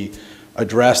to be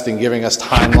addressed and giving us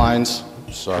timelines.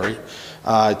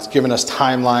 It's given us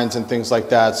timelines and things like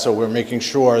that, so we're making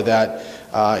sure that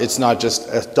it's not just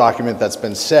a document that's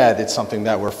been said, it's something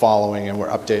that we're following and we're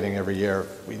updating every year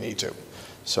if we need to.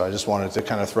 So I just wanted to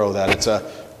kind of throw that. It's a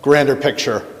grander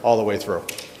picture all the way through.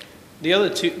 The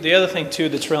other thing too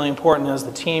that's really important as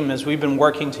the team, as we've been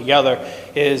working together,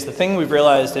 is the thing we've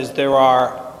realized is there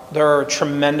are a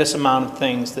tremendous amount of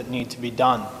things that need to be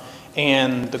done.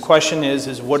 And the question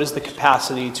is what is the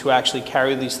capacity to actually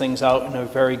carry these things out in a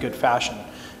very good fashion?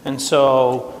 And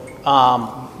so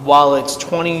while it's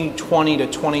 2020 to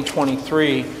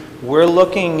 2023, we're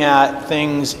looking at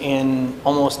things in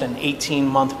almost an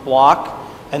 18-month block,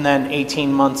 and then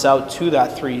 18 months out to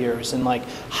that 3 years. And like,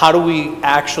 how do we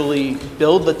actually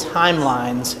build the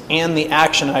timelines and the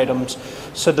action items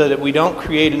so that we don't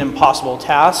create an impossible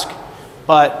task,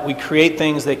 but we create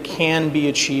things that can be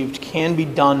achieved, can be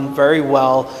done very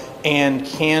well, and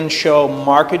can show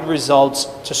marked results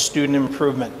to student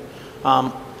improvement.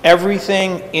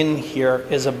 Everything in here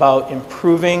is about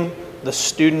improving the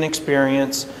student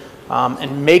experience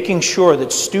and making sure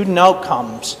that student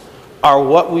outcomes are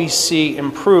what we see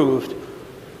improved,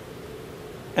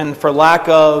 and for lack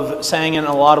of saying it in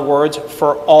a lot of words,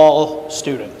 for all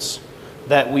students.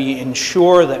 That we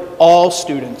ensure that all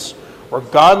students,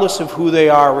 regardless of who they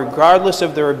are, regardless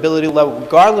of their ability level,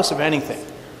 regardless of anything,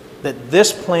 that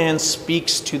this plan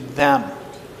speaks to them,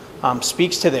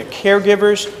 speaks to their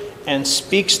caregivers, and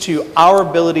speaks to our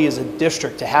ability as a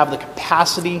district to have the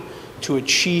capacity to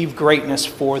achieve greatness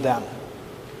for them.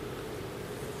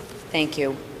 Thank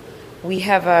you. We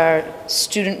have our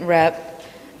student rep,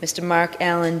 Mr. Mark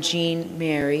Allen Jean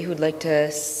Mary, who'd like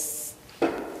to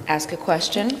ask a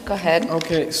question. Go ahead.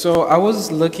 Okay, so I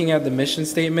was looking at the mission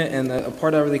statement, and a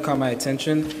part that really caught my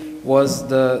attention was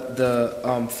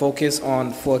the focus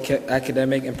on full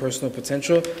academic and personal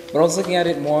potential. But I was looking at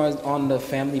it more on the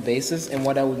family basis and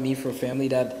what that would mean for a family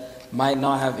that might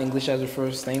not have English as a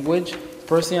first language.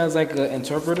 Personally, as like an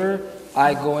interpreter,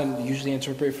 I go and usually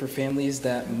interpret for families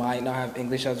that might not have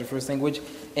English as their first language,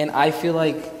 and I feel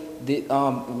like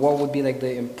what would be like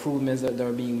the improvements that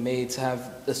are being made to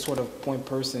have a sort of point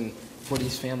person for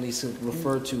these families to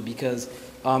refer to, because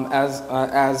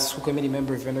as school committee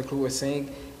member Vanderkloot was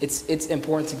saying, it's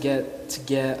important to get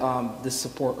the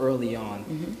support early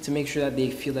on, to make sure that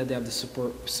they feel that they have the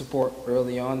support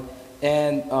early on,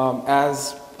 and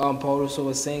as Paul Russo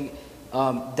was saying,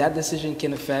 that decision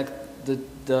can affect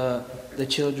the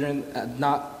children,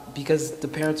 not because the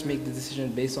parents make the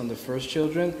decision based on the first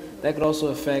children. That could also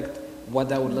affect what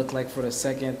that would look like for the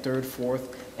second, third,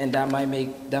 fourth, and that might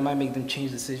make them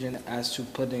change decision as to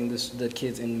putting the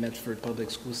kids in Medford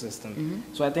public school system.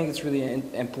 So I think it's really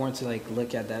important to like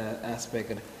look at that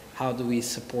aspect of how do we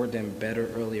support them better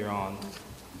earlier on.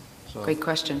 So. Great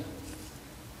question.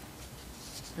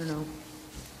 I don't know.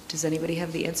 Does anybody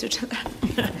have the answer to that?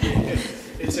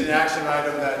 It's an action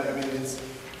item that, I mean,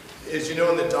 As you know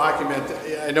in the document,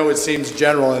 I know it seems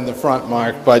general in the front,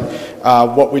 Mark, but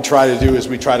what we try to do is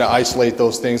we try to isolate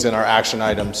those things in our action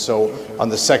items. So on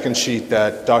the second sheet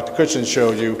that Dr. Cushion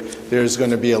showed you, there's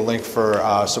going to be a link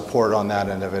for support on that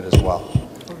end of it as well.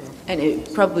 And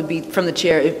it'd probably be, from the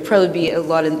chair, it'd probably be a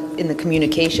lot in the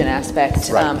communication aspect,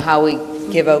 Right. How we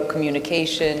give out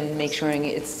communication,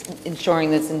 ensuring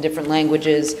that's in different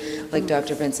languages, like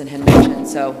Dr. Vincent had mentioned.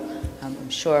 So I'm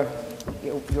sure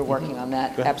you're working on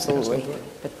that, absolutely.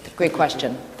 But great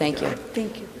question. Thank you.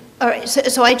 Thank you. All right, so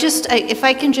if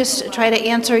I can just try to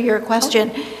answer your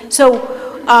question. So,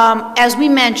 as we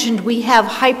mentioned, we have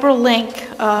hyperlink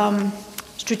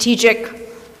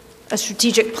a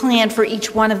strategic plan for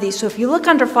each one of these. So if you look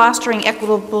under fostering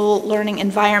equitable learning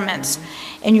environments,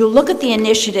 and you look at the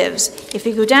initiatives, if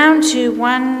you go down to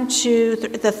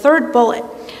the third bullet,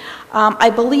 I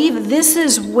believe this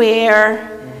is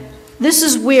where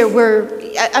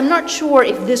I'm not sure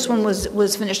if this one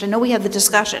was finished. I know we had the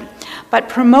discussion. But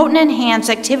promote and enhance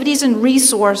activities and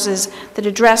resources that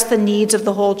address the needs of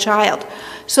the whole child.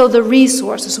 So the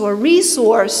resources. So a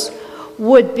resource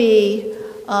would be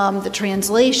the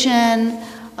translation,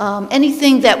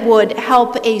 anything that would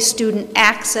help a student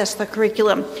access the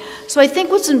curriculum. So I think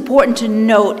what's important to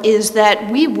note is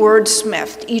that we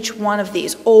wordsmithed each one of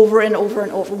these over and over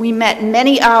and over. We met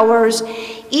many hours.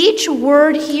 Each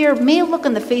word here may look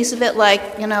on the face of it like,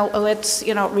 oh, it's,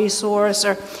 resource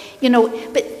or,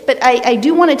 but I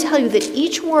do want to tell you that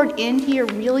each word in here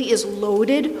really is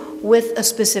loaded with a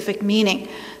specific meaning.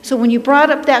 So when you brought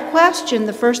up that question,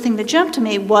 the first thing that jumped to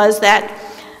me was that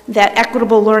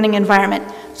equitable learning environment.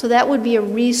 So that would be a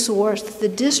resource that the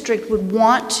district would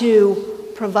want to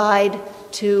provide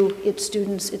to its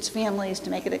students, its families, to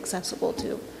make it accessible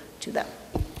to them.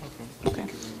 Okay.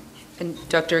 And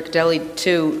Dr. Cadelli,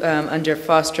 too, under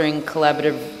fostering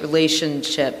collaborative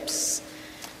relationships,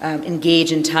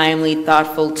 engage in timely,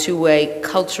 thoughtful, two-way,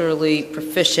 culturally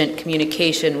proficient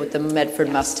communication with the Medford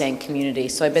Mustang community.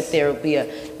 So I bet there will be a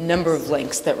number of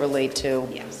links that relate to.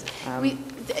 Yes.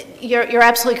 You're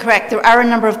absolutely correct. There are a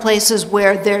number of places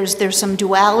where there's some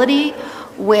duality,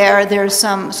 where there's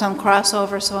some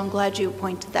crossover, so I'm glad you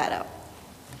pointed that out.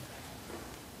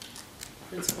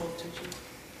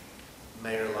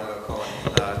 Mayor Longo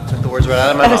took the words right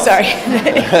out of my mouth. Sorry.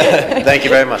 Thank you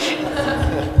very much.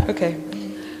 Okay.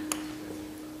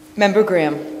 Member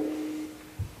Graham.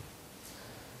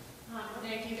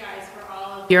 Thank you guys for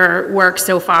all of your work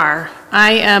so far.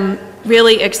 I am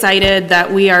really excited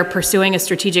that we are pursuing a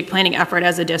strategic planning effort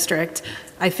as a district.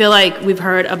 I feel like we've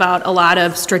heard about a lot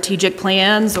of strategic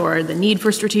plans or the need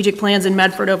for strategic plans in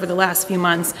Medford over the last few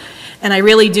months, and I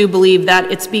really do believe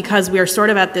that it's because we are sort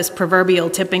of at this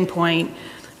proverbial tipping point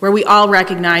where we all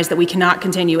recognize that we cannot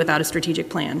continue without a strategic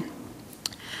plan.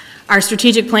 Our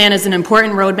strategic plan is an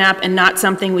important roadmap and not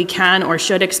something we can or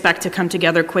should expect to come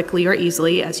together quickly or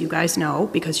easily, as you guys know,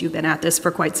 because you've been at this for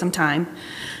quite some time.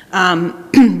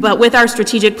 But with our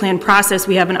strategic plan process,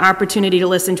 we have an opportunity to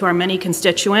listen to our many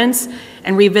constituents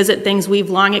and revisit things we've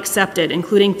long accepted,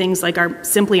 including things like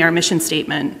simply our mission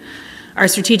statement. Our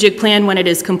strategic plan, when it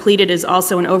is completed, is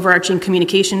also an overarching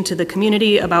communication to the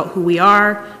community about who we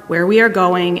are, where we are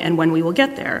going, and when we will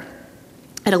get there.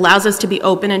 It allows us to be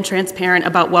open and transparent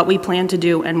about what we plan to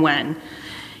do and when.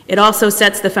 It also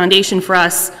sets the foundation for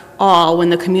us all when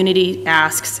the community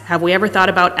asks, have we ever thought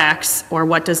about X, or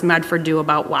what does Medford do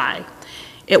about Y?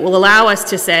 It will allow us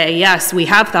to say, yes, we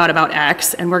have thought about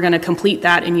X, and we're going to complete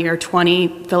that in year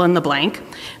 20, fill in the blank,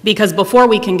 because before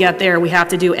we can get there, we have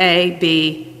to do A,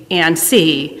 B, and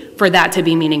C for that to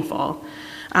be meaningful.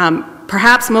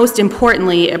 Perhaps most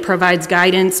importantly, it provides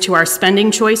guidance to our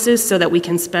spending choices so that we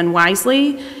can spend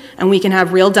wisely and we can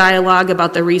have real dialogue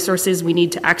about the resources we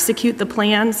need to execute the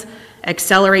plans,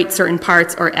 accelerate certain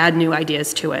parts, or add new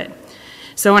ideas to it.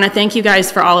 So I want to thank you guys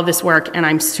for all of this work, and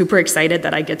I'm super excited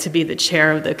that I get to be the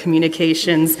chair of the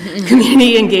Communications,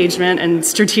 Community Engagement, and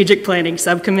Strategic Planning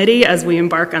Subcommittee as we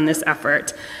embark on this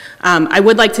effort. I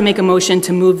would like to make a motion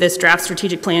to move this draft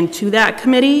strategic plan to that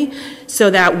committee so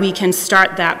that we can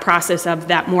start that process of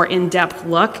that more in-depth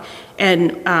look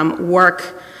and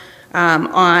work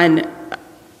on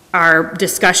our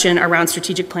discussion around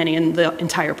strategic planning and the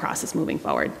entire process moving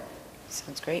forward.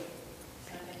 Sounds great.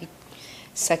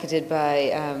 Seconded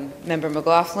by Member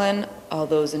McLaughlin. All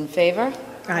those in favor?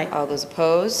 Aye. All those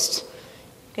opposed?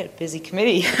 We've got a busy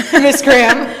committee, Ms.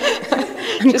 Graham.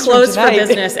 I'm closed for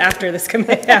business after this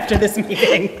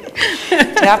meeting.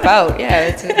 Tap out,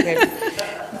 yeah. That's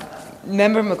okay.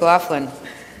 Member McLaughlin.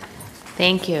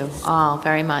 Thank you all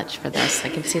very much for this. I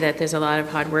can see that there's a lot of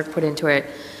hard work put into it.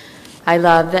 I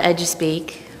love the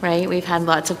EduSpeak right? We've had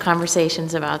lots of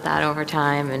conversations about that over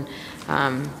time,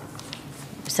 and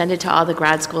send it to all the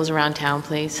grad schools around town,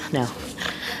 please. No.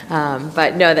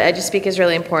 But no, the EduSpeak is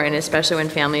really important, especially when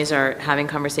families are having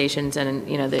conversations and,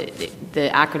 you know, the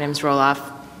acronyms roll off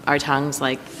our tongues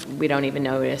like we don't even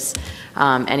notice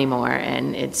anymore.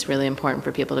 And it's really important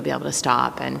for people to be able to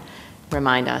stop and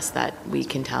remind us that we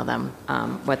can tell them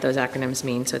what those acronyms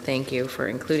mean. So thank you for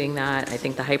including that. I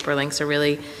think the hyperlinks are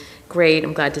really great.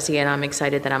 I'm glad to see it. I'm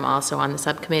excited that I'm also on the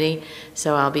subcommittee,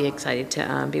 so I'll be excited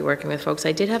to be working with folks.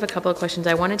 I did have a couple of questions.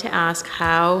 I wanted to ask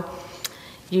how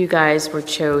you guys were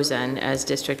chosen as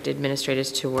district administrators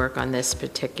to work on this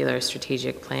particular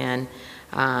strategic plan.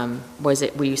 Were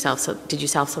you did you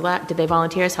self-select? Did they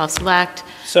volunteer, self-select?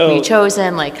 So, were you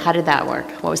chosen? Like, how did that work?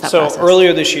 What was that process? So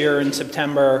earlier this year in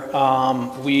September,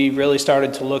 we really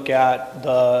started to look at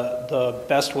the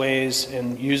best ways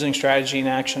in using strategy in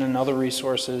action and other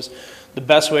resources, the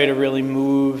best way to really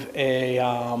move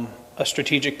a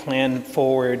strategic plan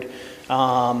forward,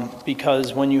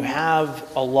 because when you have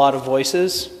a lot of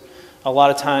voices, a lot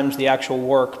of times the actual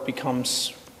work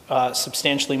becomes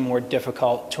substantially more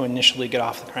difficult to initially get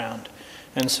off the ground.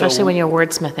 And so, especially when you're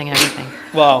wordsmithing everything.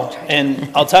 Well, and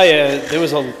I'll tell you, there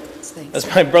was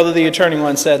as my brother the attorney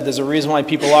once said, there's a reason why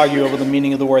people argue over the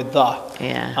meaning of the word "the."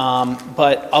 Yeah.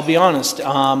 But I'll be honest,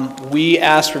 we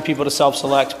asked for people to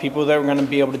self-select, people that were going to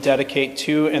be able to dedicate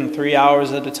 2 and 3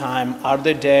 hours at a time out of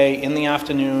their day, in the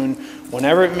afternoon,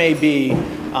 whenever it may be,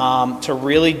 to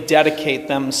really dedicate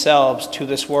themselves to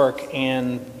this work.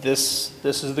 And this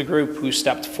is the group who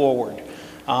stepped forward.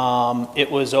 It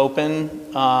was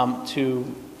open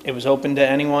to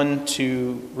anyone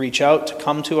to reach out, to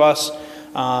come to us.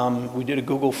 We did a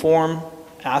Google form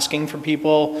asking for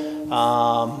people,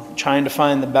 trying to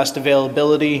find the best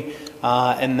availability,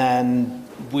 and then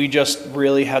we just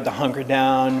really had to hunker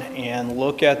down and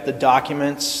look at the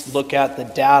documents, look at the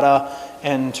data,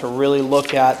 and to really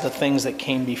look at the things that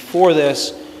came before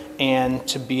this, and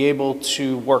to be able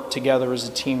to work together as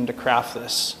a team to craft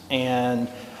this. And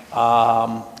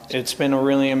it's been a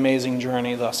really amazing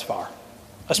journey thus far,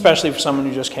 especially for someone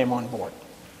who just came on board.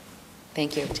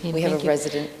 Thank you. We have a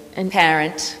resident and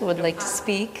parent who would like to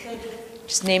speak.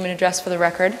 Just name and address for the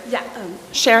record. Yeah.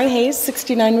 Sharon Hayes,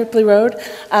 69 Ripley Road.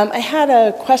 I had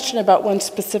a question about one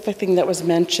specific thing that was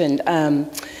mentioned.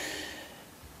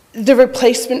 The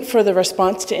replacement for the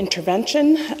response to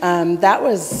intervention, that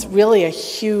was really a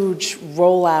huge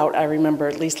rollout, I remember,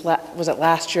 at least, was it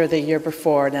last year or the year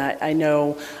before? And I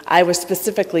know I was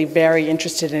specifically very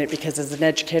interested in it because as an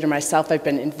educator myself, I've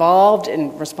been involved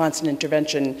in response and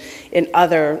intervention in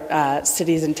other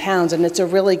cities and towns, and it's a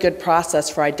really good process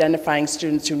for identifying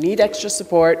students who need extra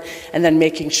support and then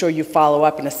making sure you follow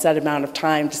up in a set amount of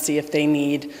time to see if they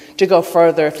need to go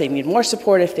further, if they need more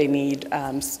support, if they need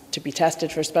to be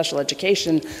tested for special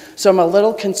education. So I'm a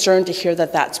little concerned to hear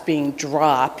that that's being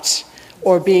dropped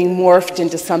or being morphed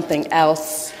into something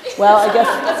else. Well,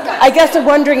 I guess I'm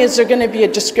wondering, is there going to be a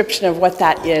description of what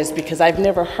that is? Because I've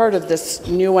never heard of this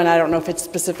new one. I don't know if it's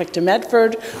specific to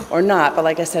Medford or not, but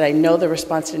like I said, I know the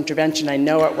response to intervention. I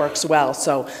know it works well.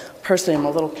 So personally, I'm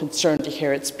a little concerned to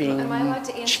hear it's being Am I allowed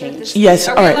to answer changed. this? Yes,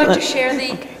 Are all we right. allowed to share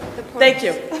the Thank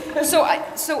you. So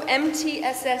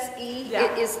MTSSE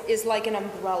is like an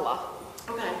umbrella.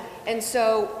 Okay. And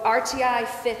so RTI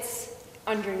fits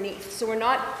underneath. So we're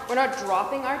not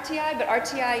dropping RTI, but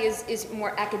RTI is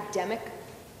more academic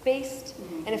based,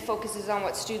 and it focuses on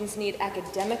what students need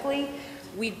academically.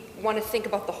 We want to think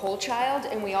about the whole child,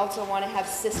 and we also want to have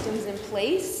systems in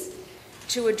place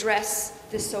to address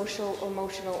the social,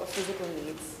 emotional, or physical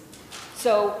needs.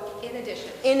 So in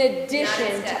addition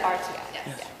to RTI.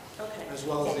 Yes. Okay. As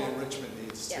well as the enrichment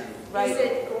needs too. Right. Is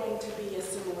it going to be a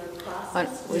similar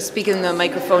process? We're speaking in the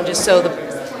microphone just so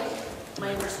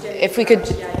if we could.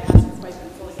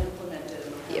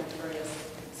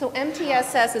 So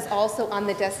MTSS is also on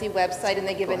the DESE website, and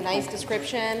they give a nice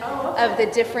description of the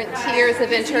different tiers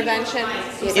of intervention.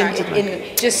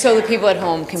 Just so the people at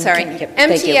home can. Thank you.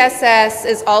 MTSS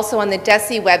is also on the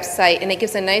DESE website, and it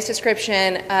gives a nice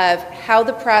description of how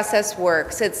the process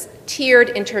works. It's tiered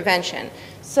intervention.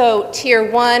 So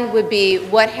tier 1 would be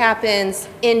what happens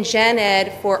in gen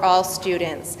ed for all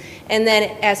students. And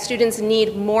then as students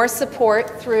need more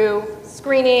support through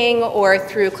screening or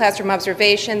through classroom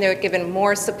observation, they're given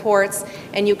more supports,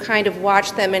 and you kind of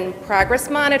watch them and progress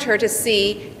monitor to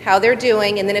see how they're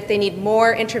doing, and then if they need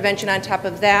more intervention on top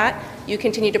of that, you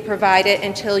continue to provide it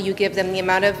until you give them the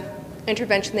amount of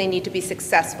intervention they need to be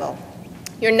successful.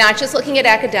 You're not just looking at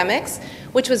academics,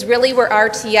 which was really where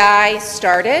RTI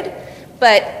started,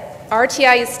 but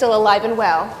RTI is still alive and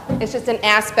well. It's just an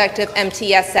aspect of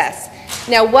MTSS.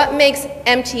 Now, what makes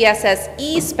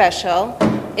MTSSE special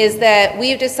is that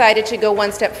we've decided to go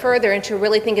one step further and to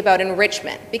really think about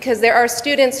enrichment, because there are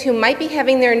students who might be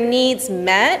having their needs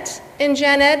met in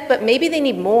Gen Ed, but maybe they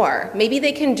need more. Maybe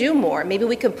they can do more. Maybe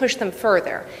we can push them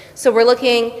further. So we're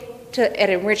looking at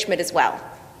enrichment as well.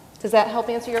 Does that help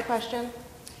answer your question?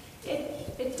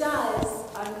 It does.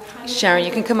 Sharon,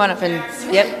 you can come on up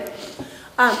and, yep.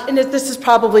 And this is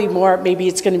probably more, maybe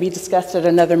it's going to be discussed at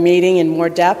another meeting in more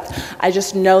depth. I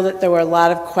just know that there were a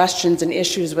lot of questions and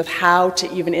issues with how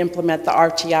to even implement the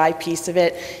RTI piece of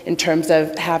it in terms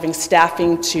of having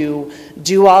staffing to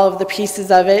do all of the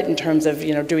pieces of it, in terms of,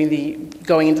 you know,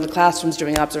 going into the classrooms,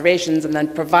 doing observations, and then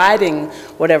providing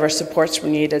whatever supports were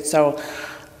needed. So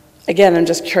again, I'm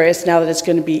just curious now that it's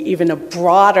going to be even a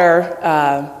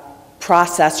broader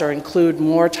process or include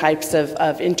more types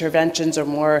of interventions or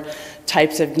more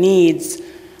types of needs,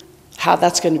 how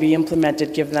that's going to be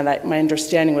implemented, given that my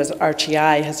understanding was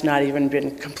RTI has not even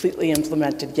been completely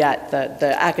implemented yet,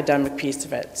 the academic piece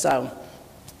of it. So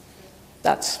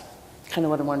that's kind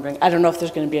of what I'm wondering. I don't know if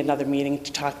there's going to be another meeting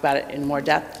to talk about it in more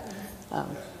depth.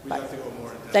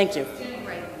 Thank you.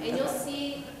 Right. And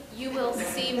you will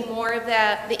see more of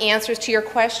that, the answers to your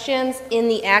questions in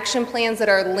the action plans that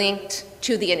are linked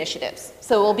to the initiatives.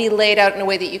 So it will be laid out in a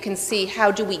way that you can see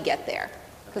how do we get there,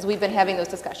 because we've been having those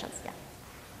discussions. Yeah.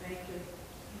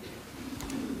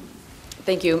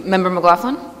 Thank you. Member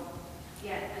McLaughlin?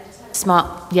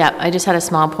 I just had a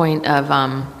small point of,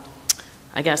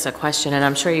 I guess, a question, and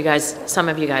I'm sure you guys, some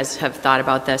of you guys have thought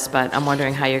about this, but I'm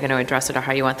wondering how you're going to address it or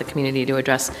how you want the community to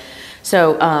address.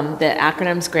 So the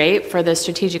acronym's great for the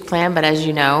strategic plan, but as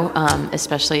you know,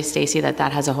 especially Stacy,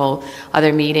 that has a whole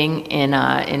other meeting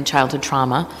in childhood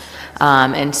trauma.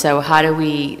 And so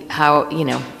I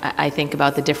think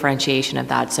about the differentiation of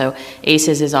that. So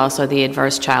ACEs is also the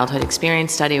Adverse Childhood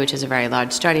Experience Study, which is a very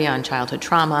large study on childhood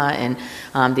trauma and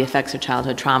the effects of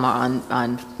childhood trauma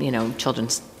on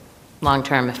children's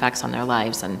long-term effects on their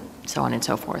lives and so on and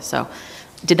so forth. So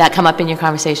did that come up in your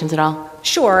conversations at all?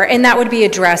 Sure, and that would be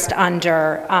addressed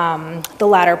under the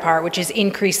latter part, which is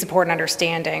increased support and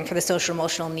understanding for the social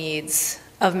emotional needs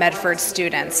of Medford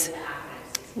students.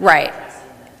 Right.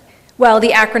 Well, the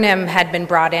acronym had been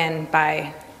brought in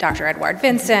by Dr. Edward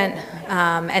Vincent,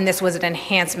 and this was an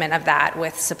enhancement of that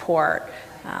with support.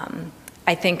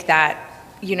 I think that,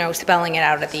 spelling it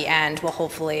out at the end will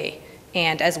hopefully,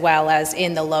 and as well as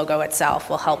in the logo itself,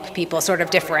 will help people sort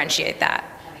of differentiate that.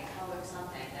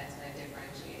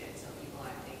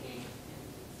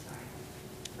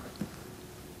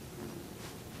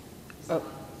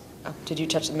 Oh, did you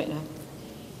touch the mic now?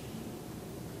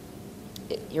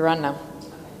 You're on now.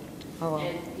 Oh, well.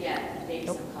 And maybe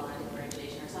some color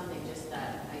differentiation or something, just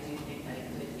that I do think that it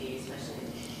could be, especially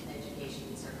in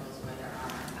education circles where there are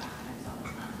acronyms all the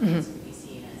time, it could be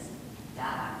seen as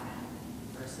that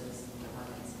acronym versus what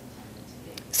it's intended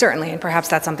to be. Certainly, and perhaps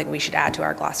that's something we should add to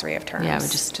our glossary of terms. Yeah, we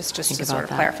just to sort of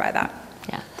clarify that.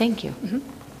 Yeah, thank you.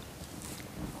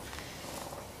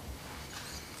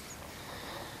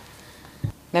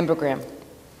 Member Graham.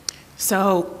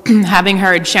 So having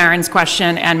heard Sharon's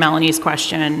question and Melanie's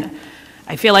question,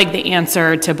 I feel like the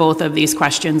answer to both of these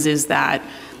questions is that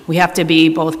we have to be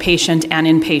both patient and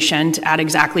impatient at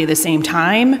exactly the same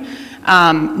time.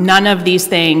 None of these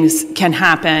things can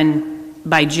happen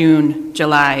by June,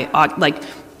 July, like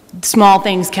small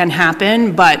things can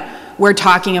happen, but we're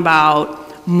talking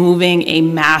about moving a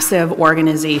massive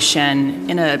organization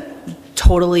in a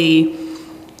totally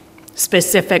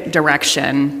specific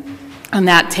direction, and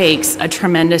that takes a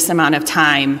tremendous amount of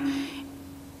time.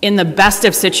 In the best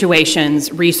of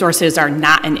situations, resources are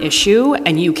not an issue,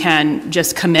 and you can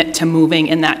just commit to moving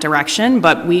in that direction,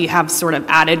 but we have sort of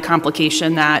added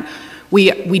complication that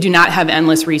we do not have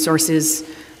endless resources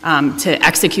to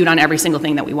execute on every single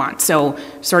thing that we want. So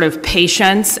sort of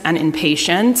patience and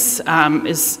impatience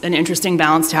is an interesting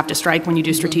balance to have to strike when you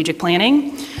do strategic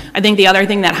planning. I think the other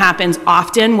thing that happens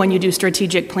often when you do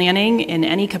strategic planning in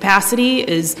any capacity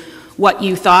is what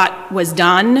you thought was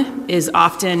done is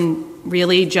often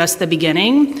really just the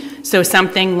beginning. So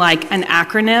something like an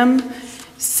acronym,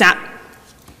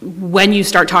 when you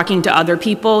start talking to other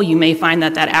people, you may find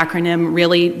that that acronym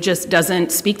really just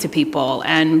doesn't speak to people.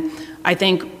 And I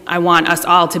think I want us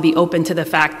all to be open to the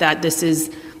fact that this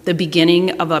is the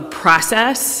beginning of a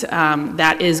process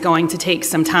that is going to take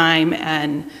some time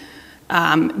and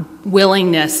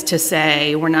willingness to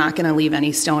say we're not going to leave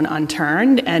any stone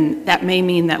unturned, and that may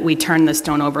mean that we turn the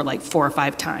stone over like 4 or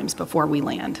 5 times before we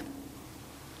land.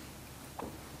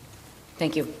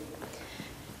 Thank you.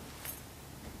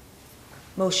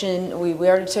 Motion, we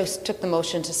already took the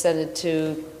motion to send it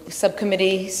to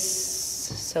subcommittees.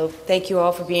 So thank you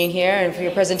all for being here and for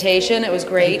your presentation. It was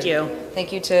great. Thank you.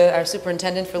 Thank you to our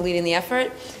superintendent for leading the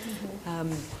effort.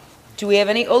 Do we have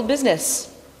any old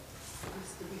business?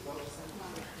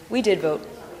 We did vote.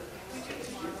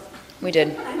 We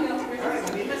did.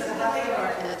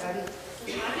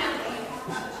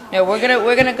 No,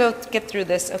 we're gonna go get through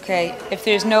this. Okay. If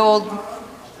there's no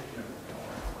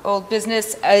old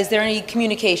business, is there any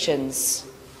communications?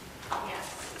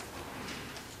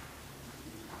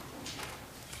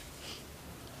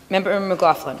 Member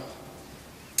McLaughlin.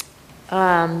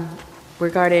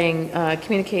 Regarding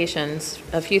communications,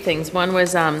 a few things. One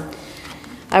was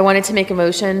I wanted to make a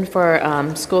motion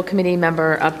for school committee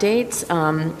member updates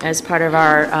as part of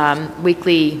our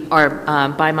weekly or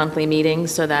bi-monthly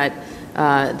meetings so that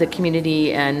the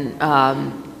community and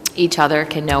each other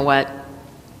can know what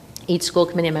each school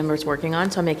committee member is working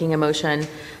on. So I'm making a motion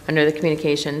under the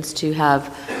communications to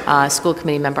have school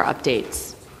committee member updates.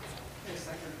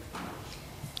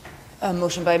 A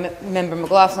motion by Member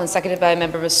McLaughlin, seconded by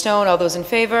Member Stone. All those in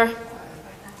favor?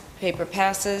 Paper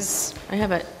passes. I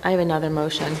have another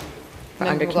motion for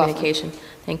Member under McLaughlin. communication.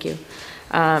 Thank you.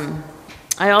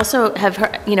 I also have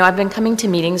heard, I've been coming to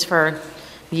meetings for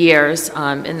years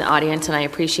in the audience, and I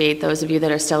appreciate those of you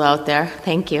that are still out there.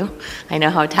 Thank you. I know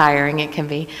how tiring it can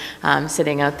be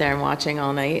sitting out there and watching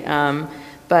all night.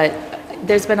 But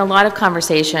there's been a lot of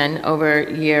conversation over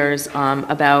years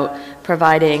about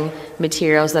providing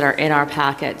materials that are in our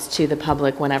packets to the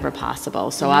public whenever possible.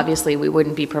 So obviously we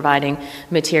wouldn't be providing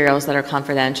materials that are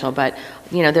confidential, but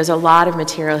there's a lot of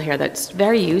material here that's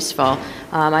very useful.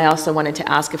 I also wanted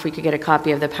to ask if we could get a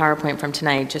copy of the PowerPoint from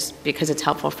tonight, just because it's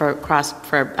helpful for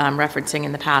referencing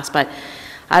in the past. But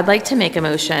I'd like to make a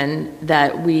motion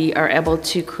that we are able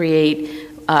to create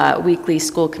weekly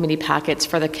school committee packets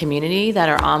for the community that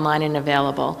are online and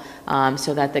available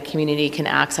so that the community can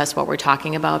access what we're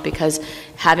talking about, because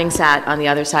having sat on the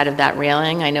other side of that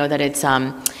railing, I know that it's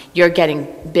you're getting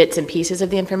bits and pieces of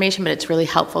the information, but it's really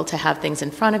helpful to have things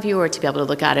in front of you or to be able to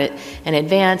look at it in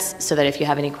advance so that if you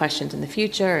have any questions in the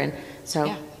future. And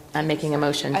so I'm making a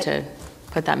motion to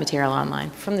put that material online.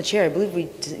 From the chair, I believe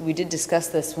we did discuss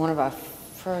this one of our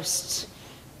first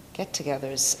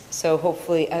get-togethers. So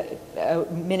hopefully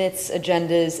minutes,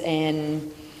 agendas,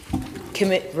 and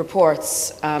commit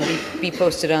reports be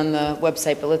posted on the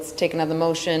website. But let's take another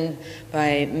motion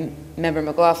by Member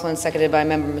McLaughlin, seconded by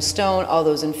Member Stone. All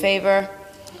those in favor?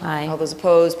 Aye. All those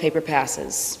opposed? Paper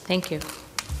passes. Thank you.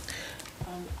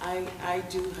 I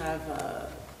do have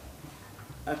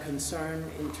a concern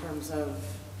in terms of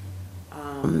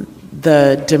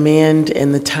the demand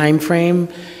and the time frame,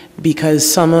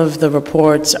 because some of the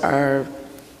reports are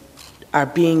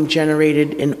being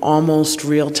generated in almost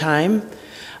real time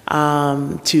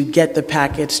to get the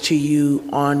packets to you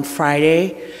on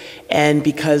Friday. And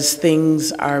because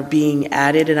things are being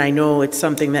added, and I know it's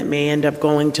something that may end up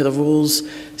going to the rules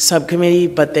subcommittee,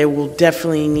 but there will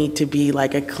definitely need to be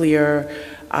like a clear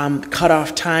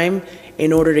cutoff time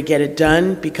in order to get it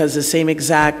done, because the same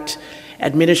exact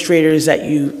administrators that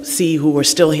you see who are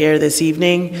still here this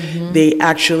evening, they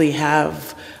actually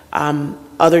have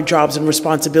other jobs and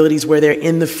responsibilities where they're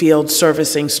in the field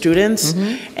servicing students,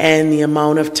 and the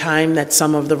amount of time that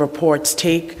some of the reports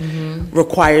take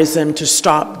requires them to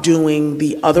stop doing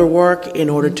the other work in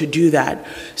order to do that.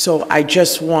 So I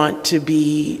just want to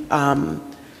be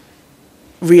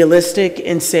realistic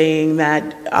in saying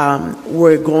that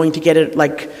we're going to get it,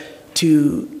 like,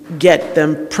 to get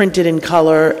them printed in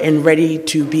color and ready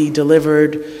to be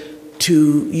delivered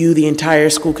to you, the entire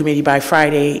school committee, by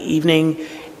Friday evening,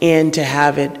 and to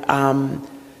have it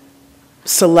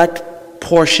select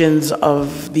portions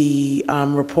of the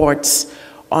reports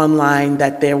online,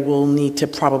 that there will need to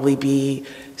probably be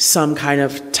some kind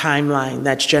of timeline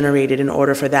that's generated in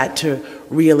order for that to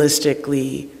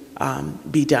realistically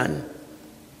be done.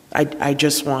 I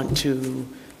just want to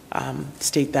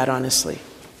state that honestly.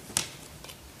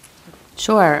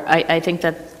 Sure, I think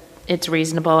that it's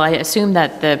reasonable. I assume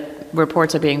that the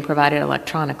reports are being provided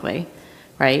electronically,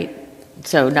 right?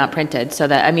 So not printed, so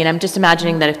that, I mean, I'm just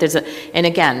imagining that if there's a, and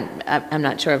again, I'm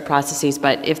not sure of processes,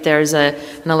 but if there's an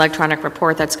electronic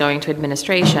report that's going to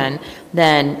administration,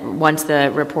 then once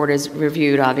the report is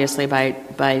reviewed, obviously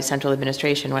by central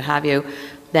administration, what have you,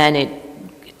 then it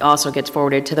also gets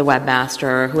forwarded to the webmaster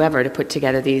or whoever to put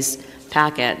together these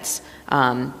packets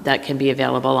that can be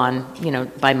available on,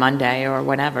 by Monday or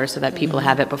whatever, so that people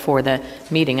have it before the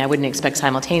meeting. I wouldn't expect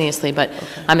simultaneously, but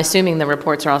I'm assuming the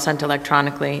reports are all sent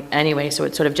electronically anyway, so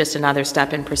it's sort of just another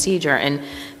step in procedure. And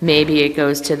maybe it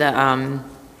goes to the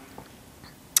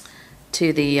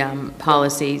to the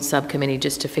policy subcommittee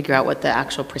just to figure out what the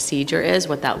actual procedure is,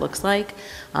 what that looks like.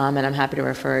 And I'm happy to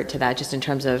refer to that just in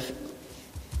terms of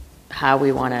how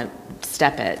we want to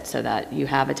step it so that you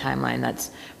have a timeline that's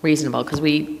reasonable, because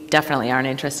we definitely aren't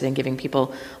interested in giving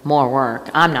people more work.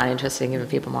 I'm not interested in giving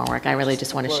people more work. I really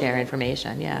just want to share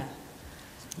information, yeah.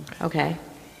 Okay,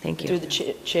 thank you. Through the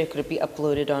chair, could it be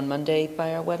uploaded on Monday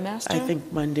by our webmaster? I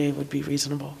think Monday would be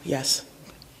reasonable, yes.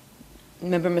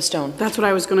 Member Mastone. That's what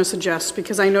I was going to suggest,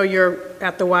 because I know you're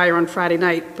at the wire on Friday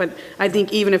night, but I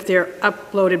think even if they're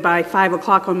uploaded by 5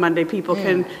 o'clock on Monday, people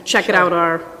can check it out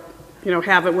or,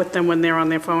 have it with them when they're on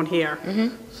their phone here.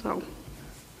 So.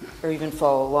 Or even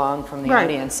follow along from the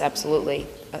audience, absolutely.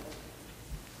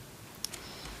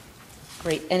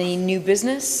 Great. Any new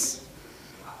business?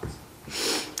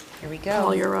 Here we go.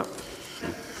 Paul, you're up.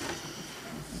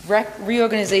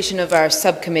 Reorganization of our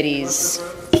subcommittees.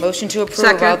 Motion to approve.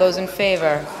 Second. All those in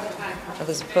favor? All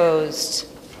those opposed?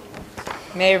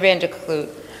 Mayor Vanderklut.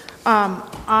 Now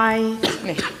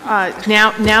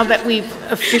that we've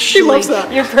officially... She loves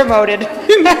that. You're promoted.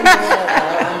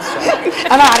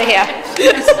 I'm out of here.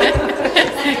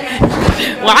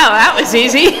 Wow, that was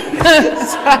easy.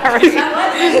 Sorry.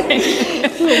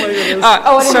 I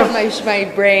didn't have my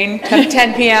brain.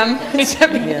 10 p.m.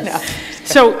 No.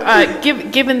 So,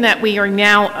 given that we are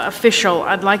now official,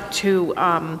 I'd like to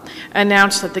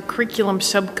announce that the curriculum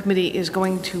subcommittee is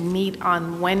going to meet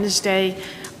on Wednesday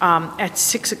at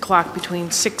 6 o'clock,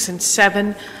 between 6 and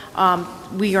 7.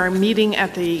 We are meeting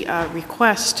at the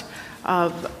request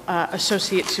of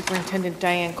Associate Superintendent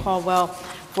Diane Caldwell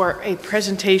for a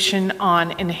presentation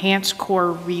on enhanced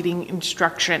core reading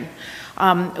instruction.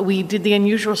 We did the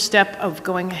unusual step of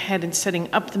going ahead and setting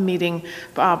up the meeting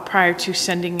prior to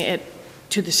sending it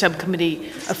to the subcommittee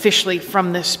officially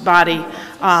from this body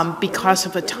because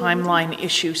of a timeline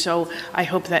issue. So I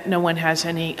hope that no one has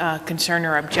any concern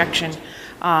or objection.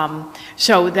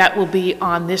 So that will be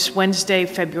on this Wednesday,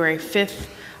 February 5th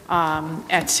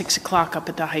at 6 o'clock up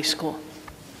at the high school.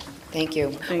 Thank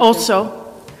you. Also,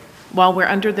 while we're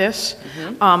under this,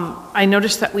 I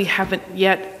noticed that we haven't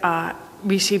yet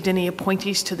received any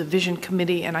appointees to the Vision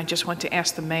Committee, and I just want to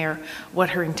ask the mayor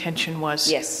what her intention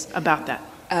was about that.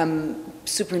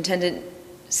 Superintendent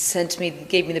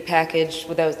gave me the package,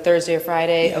 whether it was Thursday or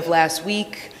Friday of last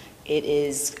week. It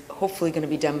is hopefully going to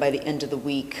be done by the end of the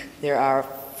week. There are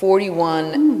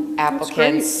 41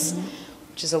 applicants,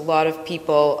 which is a lot of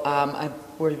people.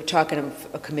 We're talking of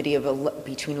a committee of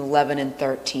between 11 and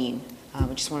 13.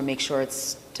 We just want to make sure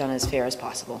it's done as fair as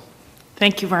possible.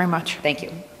 Thank you very much. Thank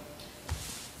you.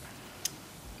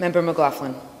 Member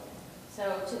McLaughlin.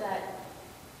 So to that,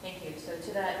 thank you. So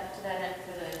to that end,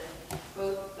 for the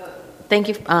both. Thank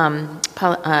you,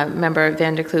 Member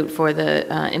Vanderklut, for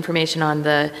the information on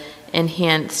the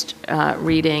enhanced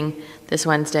reading this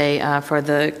Wednesday for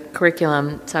the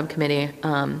curriculum subcommittee.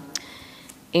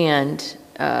 And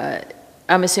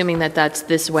I'm assuming that that's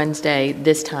this Wednesday,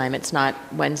 this time. It's not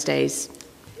Wednesdays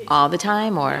all the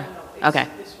time, or? Okay.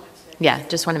 Yeah,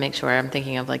 just want to make sure. I'm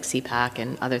thinking of like CPAC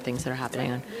and other things that are happening.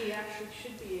 We actually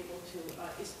should be able to,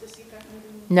 is the CPAC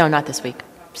meeting? No, not this week.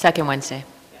 Second Wednesday.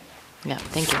 Yeah,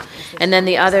 thank you. And then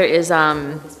the other is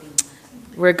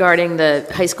regarding the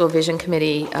high school vision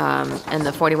committee and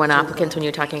the 41 applicants. When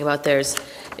you're talking about there's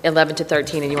 11 to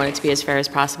 13 and you want it to be as fair as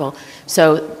possible.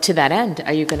 So to that end,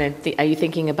 are you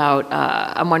thinking about?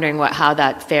 I'm wondering how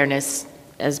that fairness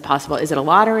is possible. Is it a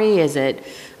lottery? Is it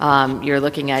you're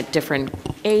looking at different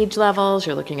age levels?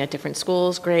 You're looking at different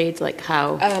schools, grades, like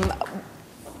how?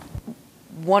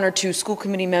 One or two school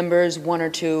committee members, one or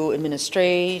two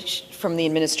from the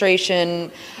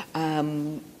administration,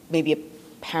 maybe a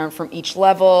parent from each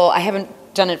level. I haven't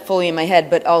done it fully in my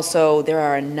head, but also there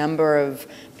are a number of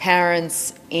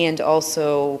parents and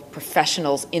also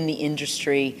professionals in the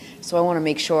industry. So I want to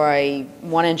make sure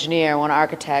one engineer, one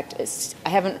architect. I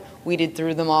haven't weeded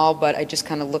through them all, but I just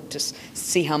kind of looked to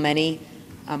see how many.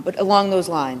 But along those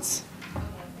lines. Okay,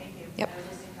 thank you. Yep. I would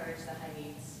just encourage the high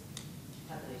needs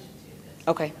population to do this.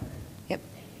 Okay. Yep.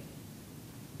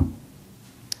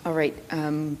 All right.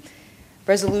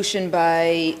 Resolution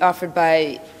offered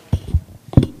by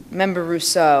Member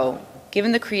Rousseau.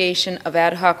 Given the creation of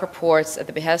ad hoc reports at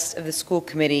the behest of the school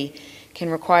committee can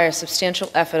require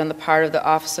substantial effort on the part of the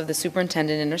Office of the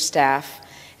Superintendent and her staff,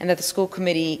 and that the school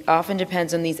committee often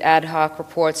depends on these ad hoc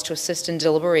reports to assist in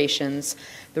deliberations,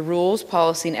 the Rules,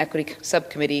 Policy, and Equity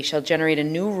Subcommittee shall generate a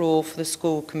new rule for the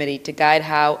school committee to guide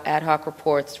how ad hoc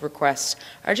requests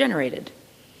are generated.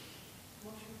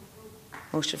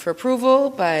 Motion for approval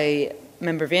by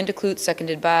Member Vanderklut,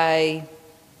 seconded by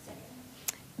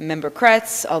Member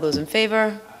Kretz. All those in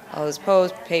favor? All those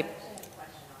opposed?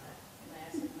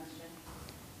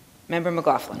 Member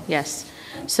McLaughlin. Yes.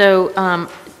 So,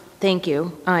 thank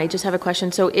you. I just have a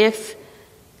question. So if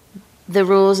the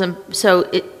rules, so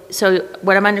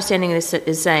what I'm understanding is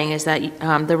saying is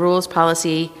that the Rules,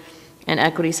 Policy, and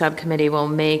Equity Subcommittee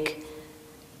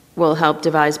will help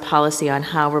devise policy on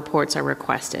how reports are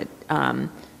requested.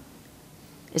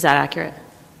 Is that accurate?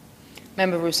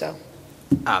 Member Russo.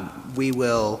 We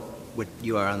will,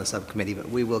 you are on the subcommittee, but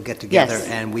we will get together Yes.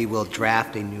 and we will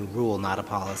draft a new rule, not a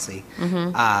policy,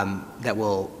 that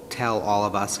will tell all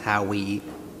of us how we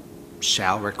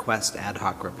shall request ad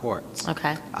hoc reports.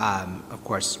 Okay. Of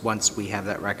course, once we have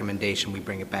that recommendation, we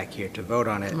bring it back here to vote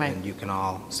on it, Right. and you can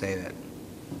all say that,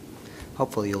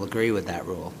 hopefully you'll agree with that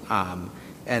rule.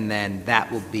 And then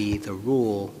that will be the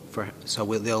rule for, so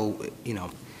they'll, you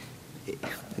know,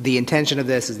 the intention of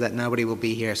this is that nobody will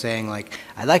be here saying like,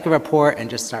 I'd like a report, and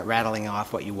just start rattling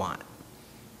off what you want.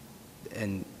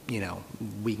 And, you know,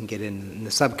 we can get in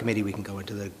the subcommittee, we can go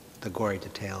into the gory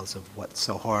details of what's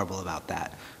so horrible about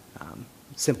that.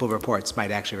 Simple reports might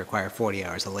actually require 40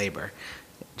 hours of labor,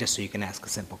 just so you can ask a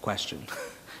simple question.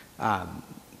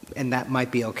 And that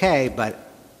might be okay, but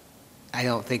I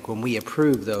don't think when we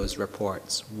approve those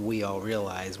reports, we all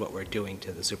realize what we're doing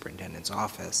to the superintendent's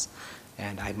office.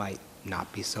 And I might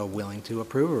not be so willing to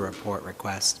approve a report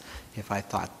request if I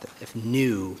thought, that, if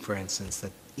knew, for instance,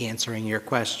 that answering your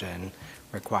question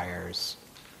requires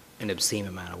an obscene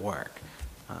amount of work.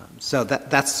 So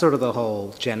that's sort of the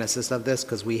whole genesis of this,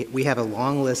 because we have a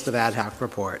long list of ad hoc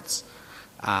reports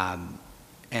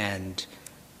and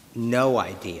no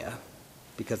idea,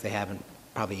 because they haven't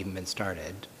probably even been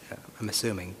started, I'm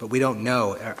assuming, but we don't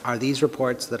know, are these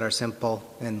reports that are simple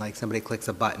and like somebody clicks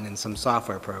a button in some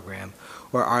software program,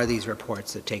 or are these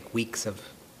reports that take weeks of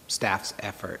staff's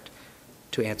effort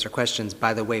to answer questions?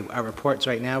 By the way, our reports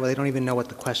right now, they don't even know what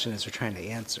the question is they're trying to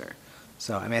answer.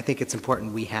 So, I mean, I think it's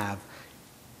important we have,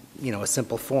 you know, a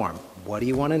simple form. What do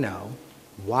you want to know?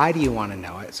 Why do you want to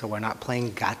know it? So we're not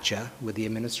playing gotcha with the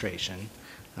administration,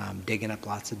 digging up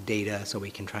lots of data so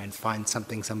we can try and find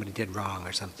something somebody did wrong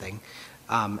or something.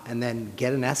 And then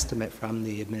get an estimate from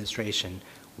the administration.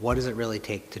 What does it really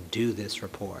take to do this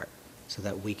report so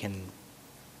that we can,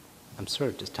 I'm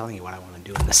sort of just telling you what I want to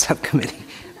do in the subcommittee.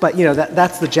 But, you know,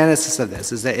 that's the genesis of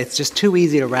this, is that it's just too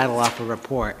easy to rattle off a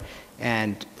report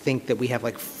and think that we have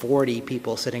like 40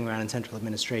 people sitting around in central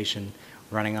administration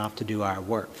running off to do our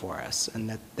work for us, and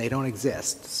that they don't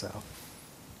exist, so.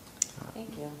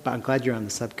 Thank you. But I'm glad you're on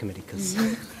the subcommittee, because.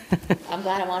 I'm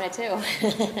glad I'm on it too.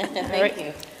 Thank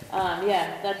you.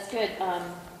 Yeah, that's good.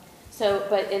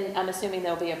 I'm assuming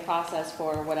there'll be a process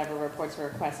for whatever reports are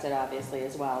requested, obviously,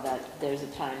 as well, that there's a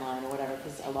timeline or whatever,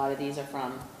 because a lot of these are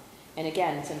from, and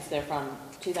again, since they're from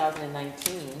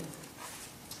 2019,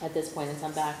 at this point, and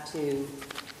some back to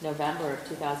November of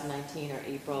 2019, or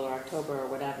April or October or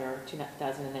whatever,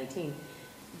 2019,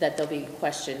 that there'll be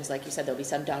questions, like you said, there'll be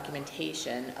some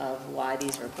documentation of why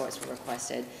these reports were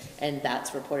requested, and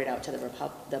that's reported out to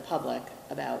the public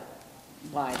about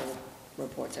why the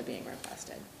reports are being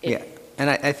requested. Yeah,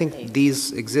 and I think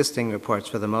these existing reports,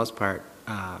 for the most part,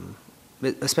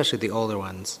 especially the older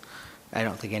ones, I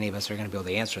don't think any of us are going to be able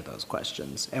to answer those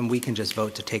questions, and we can just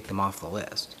vote to take them off the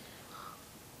list.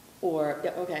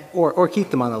 Okay. Or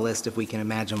keep them on the list if we can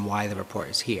imagine why the report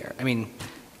is here. I mean,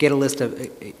 get a list of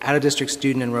out-of-district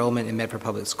student enrollment in Medford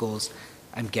Public Schools.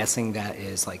 I'm guessing that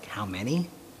is like how many?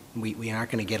 We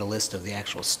aren't going to get a list of the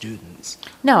actual students.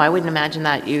 No, I wouldn't imagine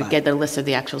that you get the list of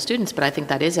the actual students, but I think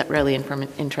that is really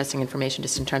interesting information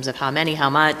just in terms of how many, how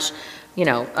much, you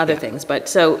know, other things. But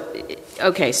so,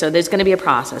 okay, so there's going to be a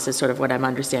process is sort of what I'm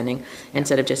understanding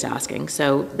instead of just asking.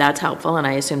 So that's helpful, and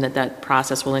I assume that that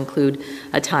process will include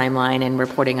a timeline and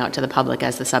reporting out to the public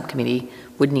as the subcommittee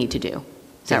would need to do.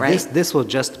 Is that right? This will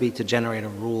just be to generate a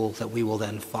rule that we will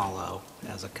then follow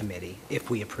as a committee if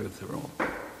we approve the rule.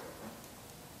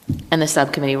 And the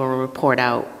subcommittee will report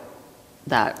out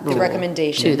that rule. The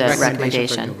recommendation. To the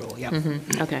Recommendation recommendation. for the rule, yeah.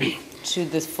 Mhm, okay. To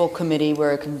the full committee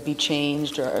where it can be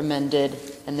changed or amended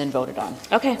and then voted on.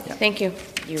 Okay, thank you.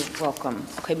 You're welcome.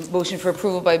 Okay, motion for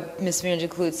approval by Ms.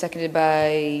 Vanderklut, seconded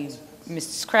by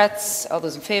Mrs. Kretz. All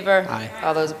those in favor? Aye.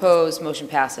 All those opposed, motion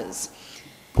passes.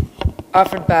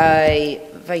 Offered by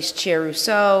Vice Chair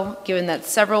Rousseau, given that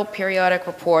several periodic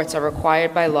reports are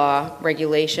required by law,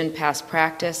 regulation, past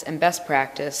practice, and best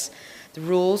practice, the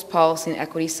Rules, Policy, and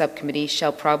Equity Subcommittee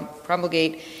shall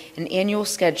promulgate an annual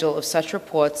schedule of such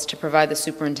reports to provide the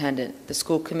superintendent, the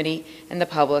school committee, and the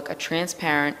public a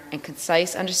transparent and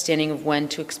concise understanding of when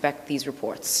to expect these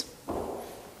reports.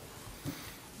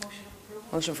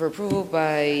 Motion for approval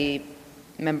by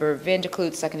Member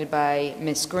Vanderklut, seconded by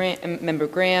Member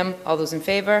Graham. All those in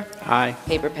favor? Aye.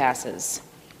 Paper passes.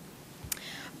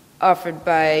 offered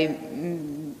by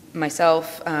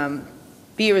myself.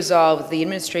 Be it resolved, the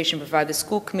administration provide the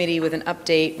school committee with an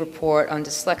update report on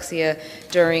dyslexia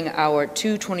during our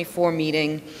 2/24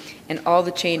 meeting and all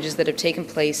the changes that have taken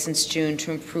place since June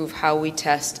to improve how we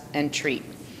test and treat.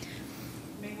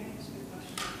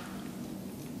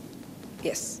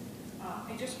 Yes.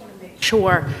 I just want to make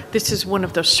sure this is one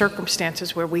of those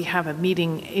circumstances where we have a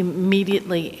meeting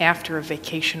immediately after a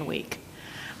vacation week.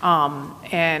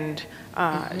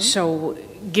 So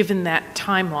given that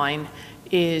timeline,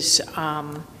 is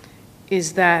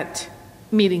that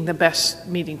meeting the best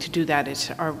meeting to do that?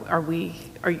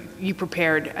 Are you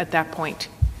prepared at that point?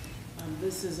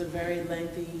 This is a very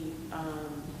lengthy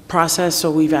process,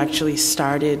 so we've actually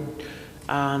started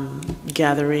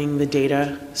gathering the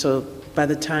data. So by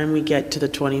the time we get to the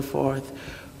 24th,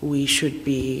 we should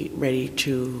be ready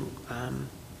to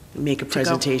make a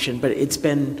presentation. But it's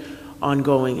been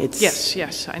ongoing. It's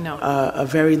yes, I know. A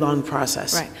very long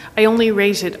process. Right. I only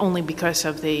raise it only because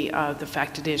of the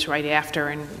fact it is right after,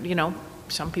 and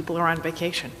some people are on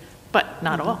vacation, but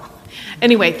not all.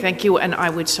 Anyway, thank you, and I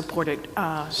would support it.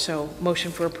 So,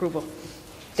 motion for approval.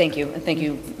 Thank you, and thank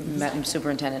you, Madam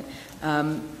Superintendent.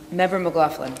 Member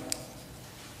McLaughlin.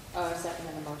 Second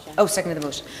the motion. Oh, second the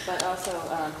motion. But also,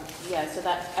 so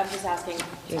that I'm just asking.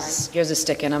 Here's a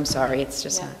stick-in. I'm sorry. It's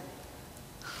just. Yeah.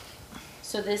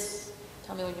 So this.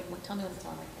 Tell me when it's on like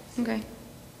this. Okay.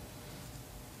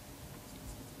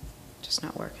 Just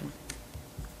not working.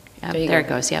 Yeah, there it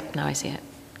goes. Yep, now I see it.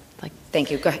 Thank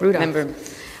you. Go ahead. Rudolph.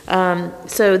 Member.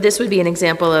 So this would be an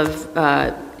example of,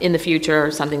 in the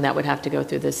future, something that would have to go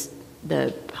through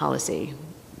the policy.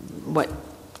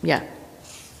 The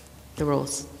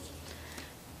rules.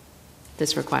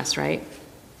 This request, right?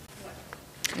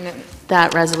 No.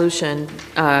 That resolution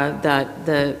that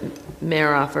the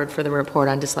mayor offered for the report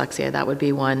on dyslexia, that would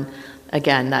be one,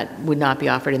 again, that would not be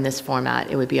offered in this format.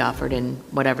 It would be offered in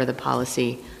whatever the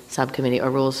policy subcommittee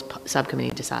or rules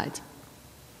subcommittee decides.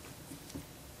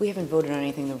 We haven't voted on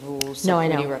anything the rules No, I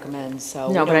subcommittee know. recommends,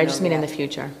 so. No, we but don't I just know mean in yet. the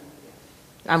future.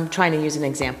 I'm trying to use an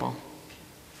example.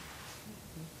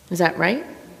 Is that right?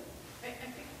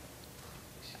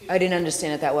 I didn't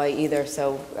understand it that way either,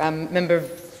 so, Member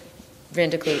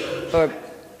Vandekloot, or.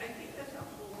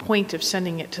 Point of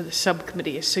sending it to the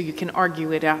subcommittee is so you can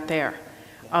argue it out there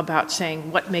about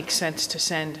saying what makes sense to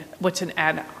send, what's an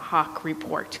ad hoc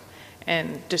report,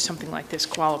 and does something like this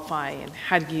qualify, and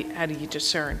how do you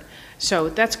discern? So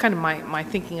that's kind of my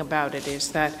thinking about it,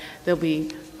 is that there'll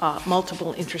be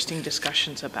multiple interesting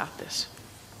discussions about this.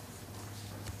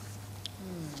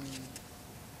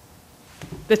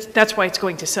 That's why it's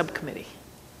going to subcommittee.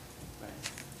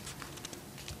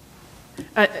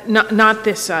 Not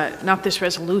this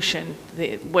resolution,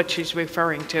 what she's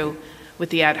referring to with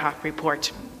the ad hoc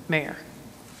reports, Mayor.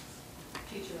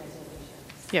 Future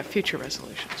resolutions. Yeah, future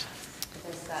resolutions.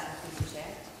 Does that have to be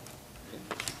checked?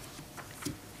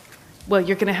 Well,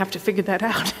 you're going to have to figure that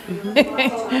out.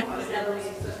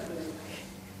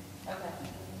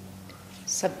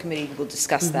 Subcommittee will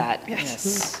discuss that.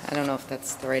 Yes. I don't know if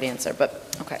that's the right answer, but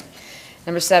okay.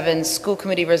 Number 7, school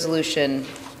committee resolution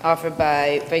offered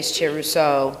by Vice Chair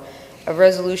Rousseau, a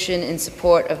resolution in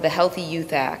support of the Healthy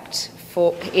Youth Act,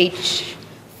 H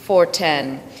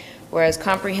 410, whereas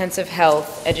comprehensive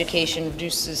health education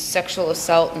reduces sexual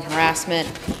assault and harassment,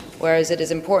 whereas it is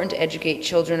important to educate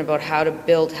children about how to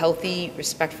build healthy,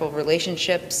 respectful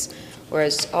relationships,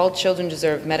 whereas all children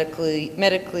deserve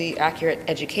medically accurate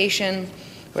education,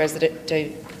 whereas the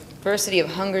diversity of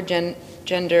hunger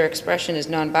gender expression is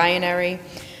non-binary,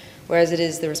 whereas it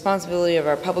is the responsibility of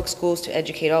our public schools to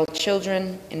educate all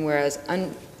children, and whereas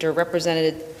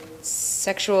underrepresented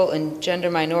sexual and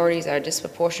gender minorities are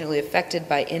disproportionately affected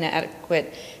by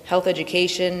inadequate health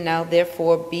education, now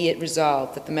therefore be it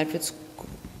resolved that the Medford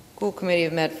School Committee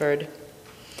of Medford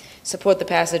support the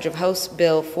passage of House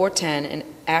Bill 410, an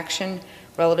action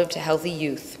relative to healthy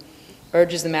youth,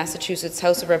 urges the Massachusetts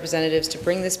House of Representatives to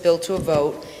bring this bill to a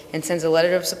vote, and sends a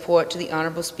letter of support to the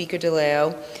Honorable Speaker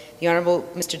DeLeo, the Honorable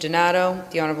Mr. Donato,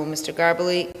 the Honorable Mr.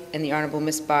 Garbely, and the Honorable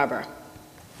Ms. Barber.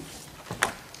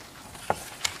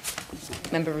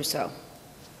 Member Rousseau.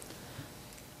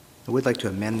 I would like to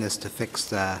amend this to fix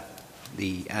the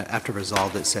after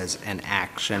resolved, it says an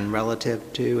action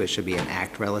relative to, it should be an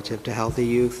act relative to healthy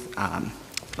youth.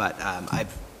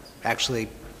 I've actually,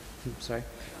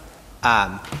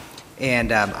 I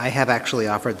have actually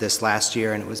offered this last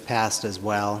year, and it was passed as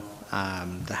well.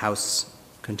 The House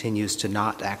continues to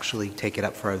not actually take it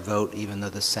up for a vote, even though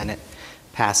the Senate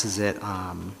passes it,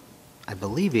 I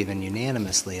believe even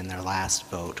unanimously in their last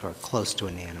vote, or close to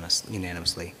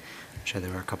unanimously. I'm sure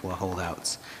there were a couple of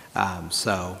holdouts.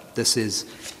 So this is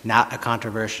not a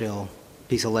controversial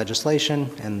piece of legislation,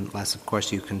 unless, of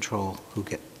course, you control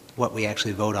what we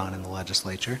actually vote on in the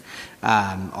legislature.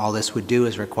 All this would do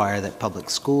is require that public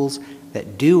schools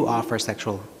that do offer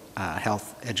sexual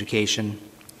health education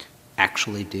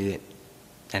actually do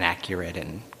an accurate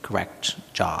and correct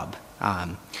job.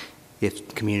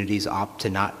 If communities opt to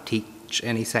not teach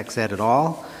any sex ed at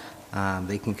all,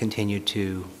 they can continue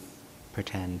to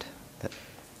pretend that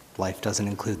life doesn't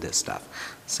include this stuff.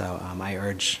 So I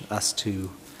urge us to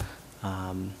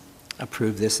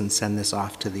approve this and send this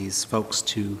off to these folks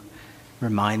to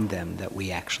remind them that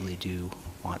we actually do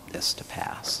want this to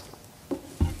pass.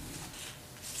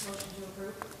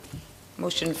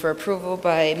 Motion for approval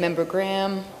by Member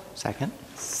Graham. Second.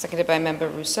 Seconded by Member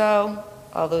Rousseau.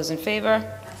 All those in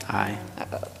favor? Aye.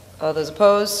 All those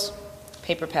opposed?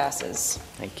 Paper passes.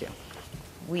 Thank you.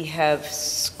 We have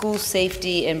school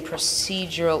safety and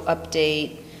procedural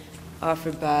update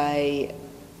offered by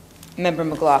Member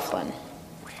McLaughlin.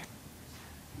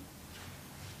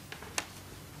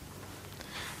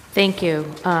 Thank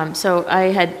you. So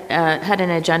I had an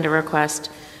agenda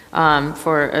request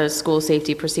for a school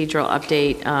safety procedural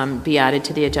update be added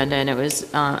to the agenda, and it was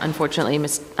unfortunately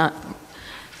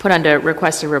put under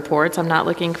requested reports. I'm not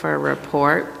looking for a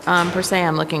report per se.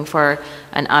 I'm looking for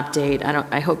an update.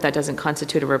 I hope that doesn't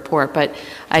constitute a report, but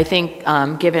I think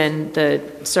given the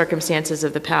circumstances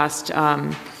of the past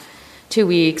 2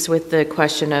 weeks with the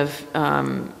question of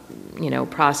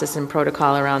process and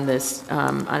protocol around this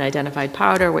unidentified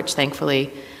powder, which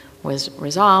thankfully was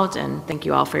resolved, and thank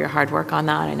you all for your hard work on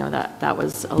that. I know that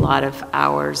was a lot of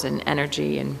hours and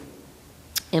energy and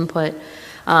input.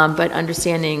 But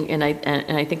understanding, and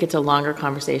I think it's a longer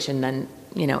conversation than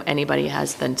anybody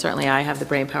has, than certainly I have the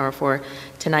brain power for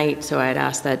tonight. So I'd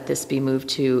ask that this be moved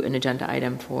to an agenda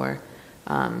item for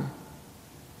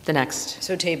the next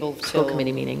school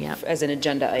committee meeting. Yeah, as an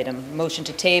agenda item. Motion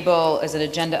to table as an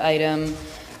agenda item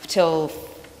till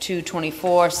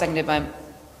 2/24, seconded by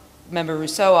Member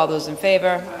Rousseau. All those in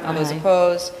favor? All those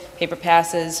opposed? Paper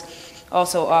passes.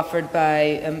 Also offered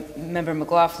by Member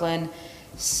McLaughlin.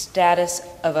 Status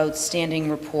of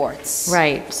outstanding reports.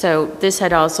 Right. So this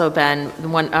had also been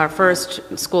our first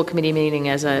school committee meeting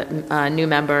as a new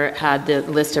member had the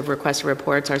list of requested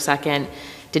reports. Our second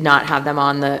did not have them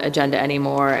on the agenda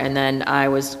anymore, and then I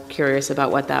was curious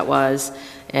about what that was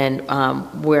and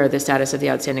where the status of the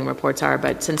outstanding reports are.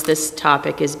 But since this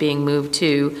topic is being moved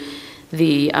to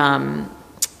the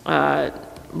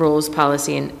Rules,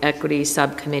 Policy, and Equity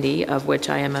Subcommittee, of which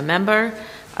I am a member,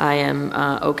 I am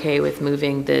okay with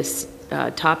moving this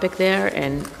topic there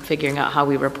and figuring out how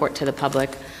we report to the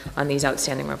public on these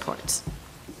outstanding reports.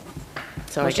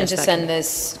 So motion to send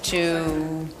this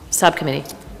to subcommittee.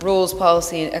 Rules,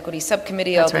 Policy, and Equity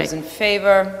Subcommittee. All those in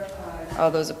favor? All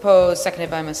those opposed?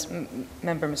 Seconded by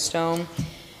Member Stone.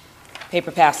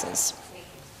 Paper passes.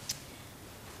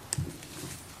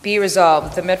 Be resolved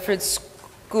that the Medford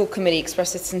School Committee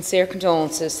express its sincere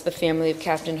condolences to the family of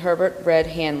Captain Herbert Red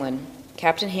Hanlon.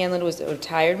 Captain Hanlon was a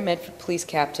retired Medford police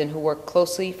captain who worked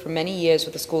closely for many years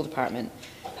with the school department,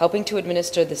 helping to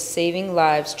administer the Saving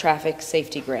Lives Traffic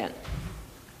Safety Grant.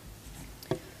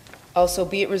 Also,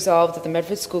 be it resolved that the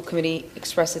Medford School Committee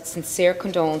express its sincere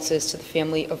condolences to the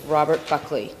family of Robert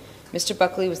Buckley. Mr.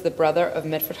 Buckley was the brother of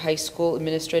Medford High School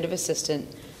Administrative Assistant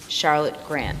Charlotte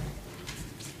Grant.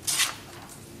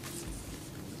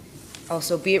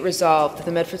 Also, be it resolved that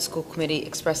the Medford School Committee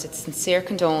express its sincere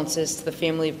condolences to the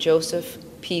family of Joseph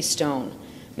P. Stone.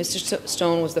 Mr.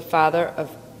 Stone was the father of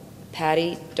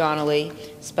Patty Donnelly,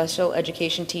 special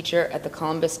education teacher at the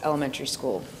Columbus Elementary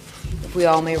School. If we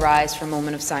all may rise for a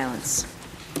moment of silence.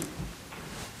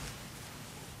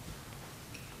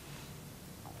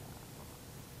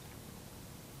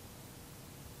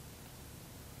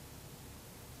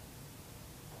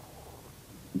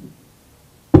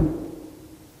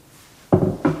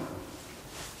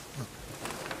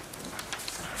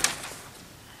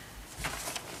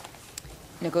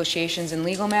 Negotiations and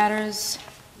legal matters?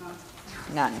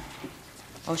 None.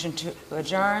 Motion to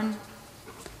adjourn?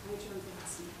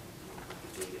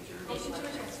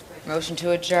 Motion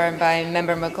to adjourn by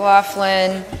Member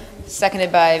McLaughlin,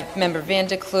 seconded by Member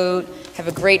Vandekloot. Have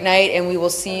a great night, and we will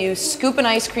see you scooping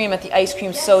ice cream at the Ice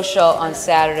Cream Social on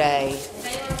Saturday.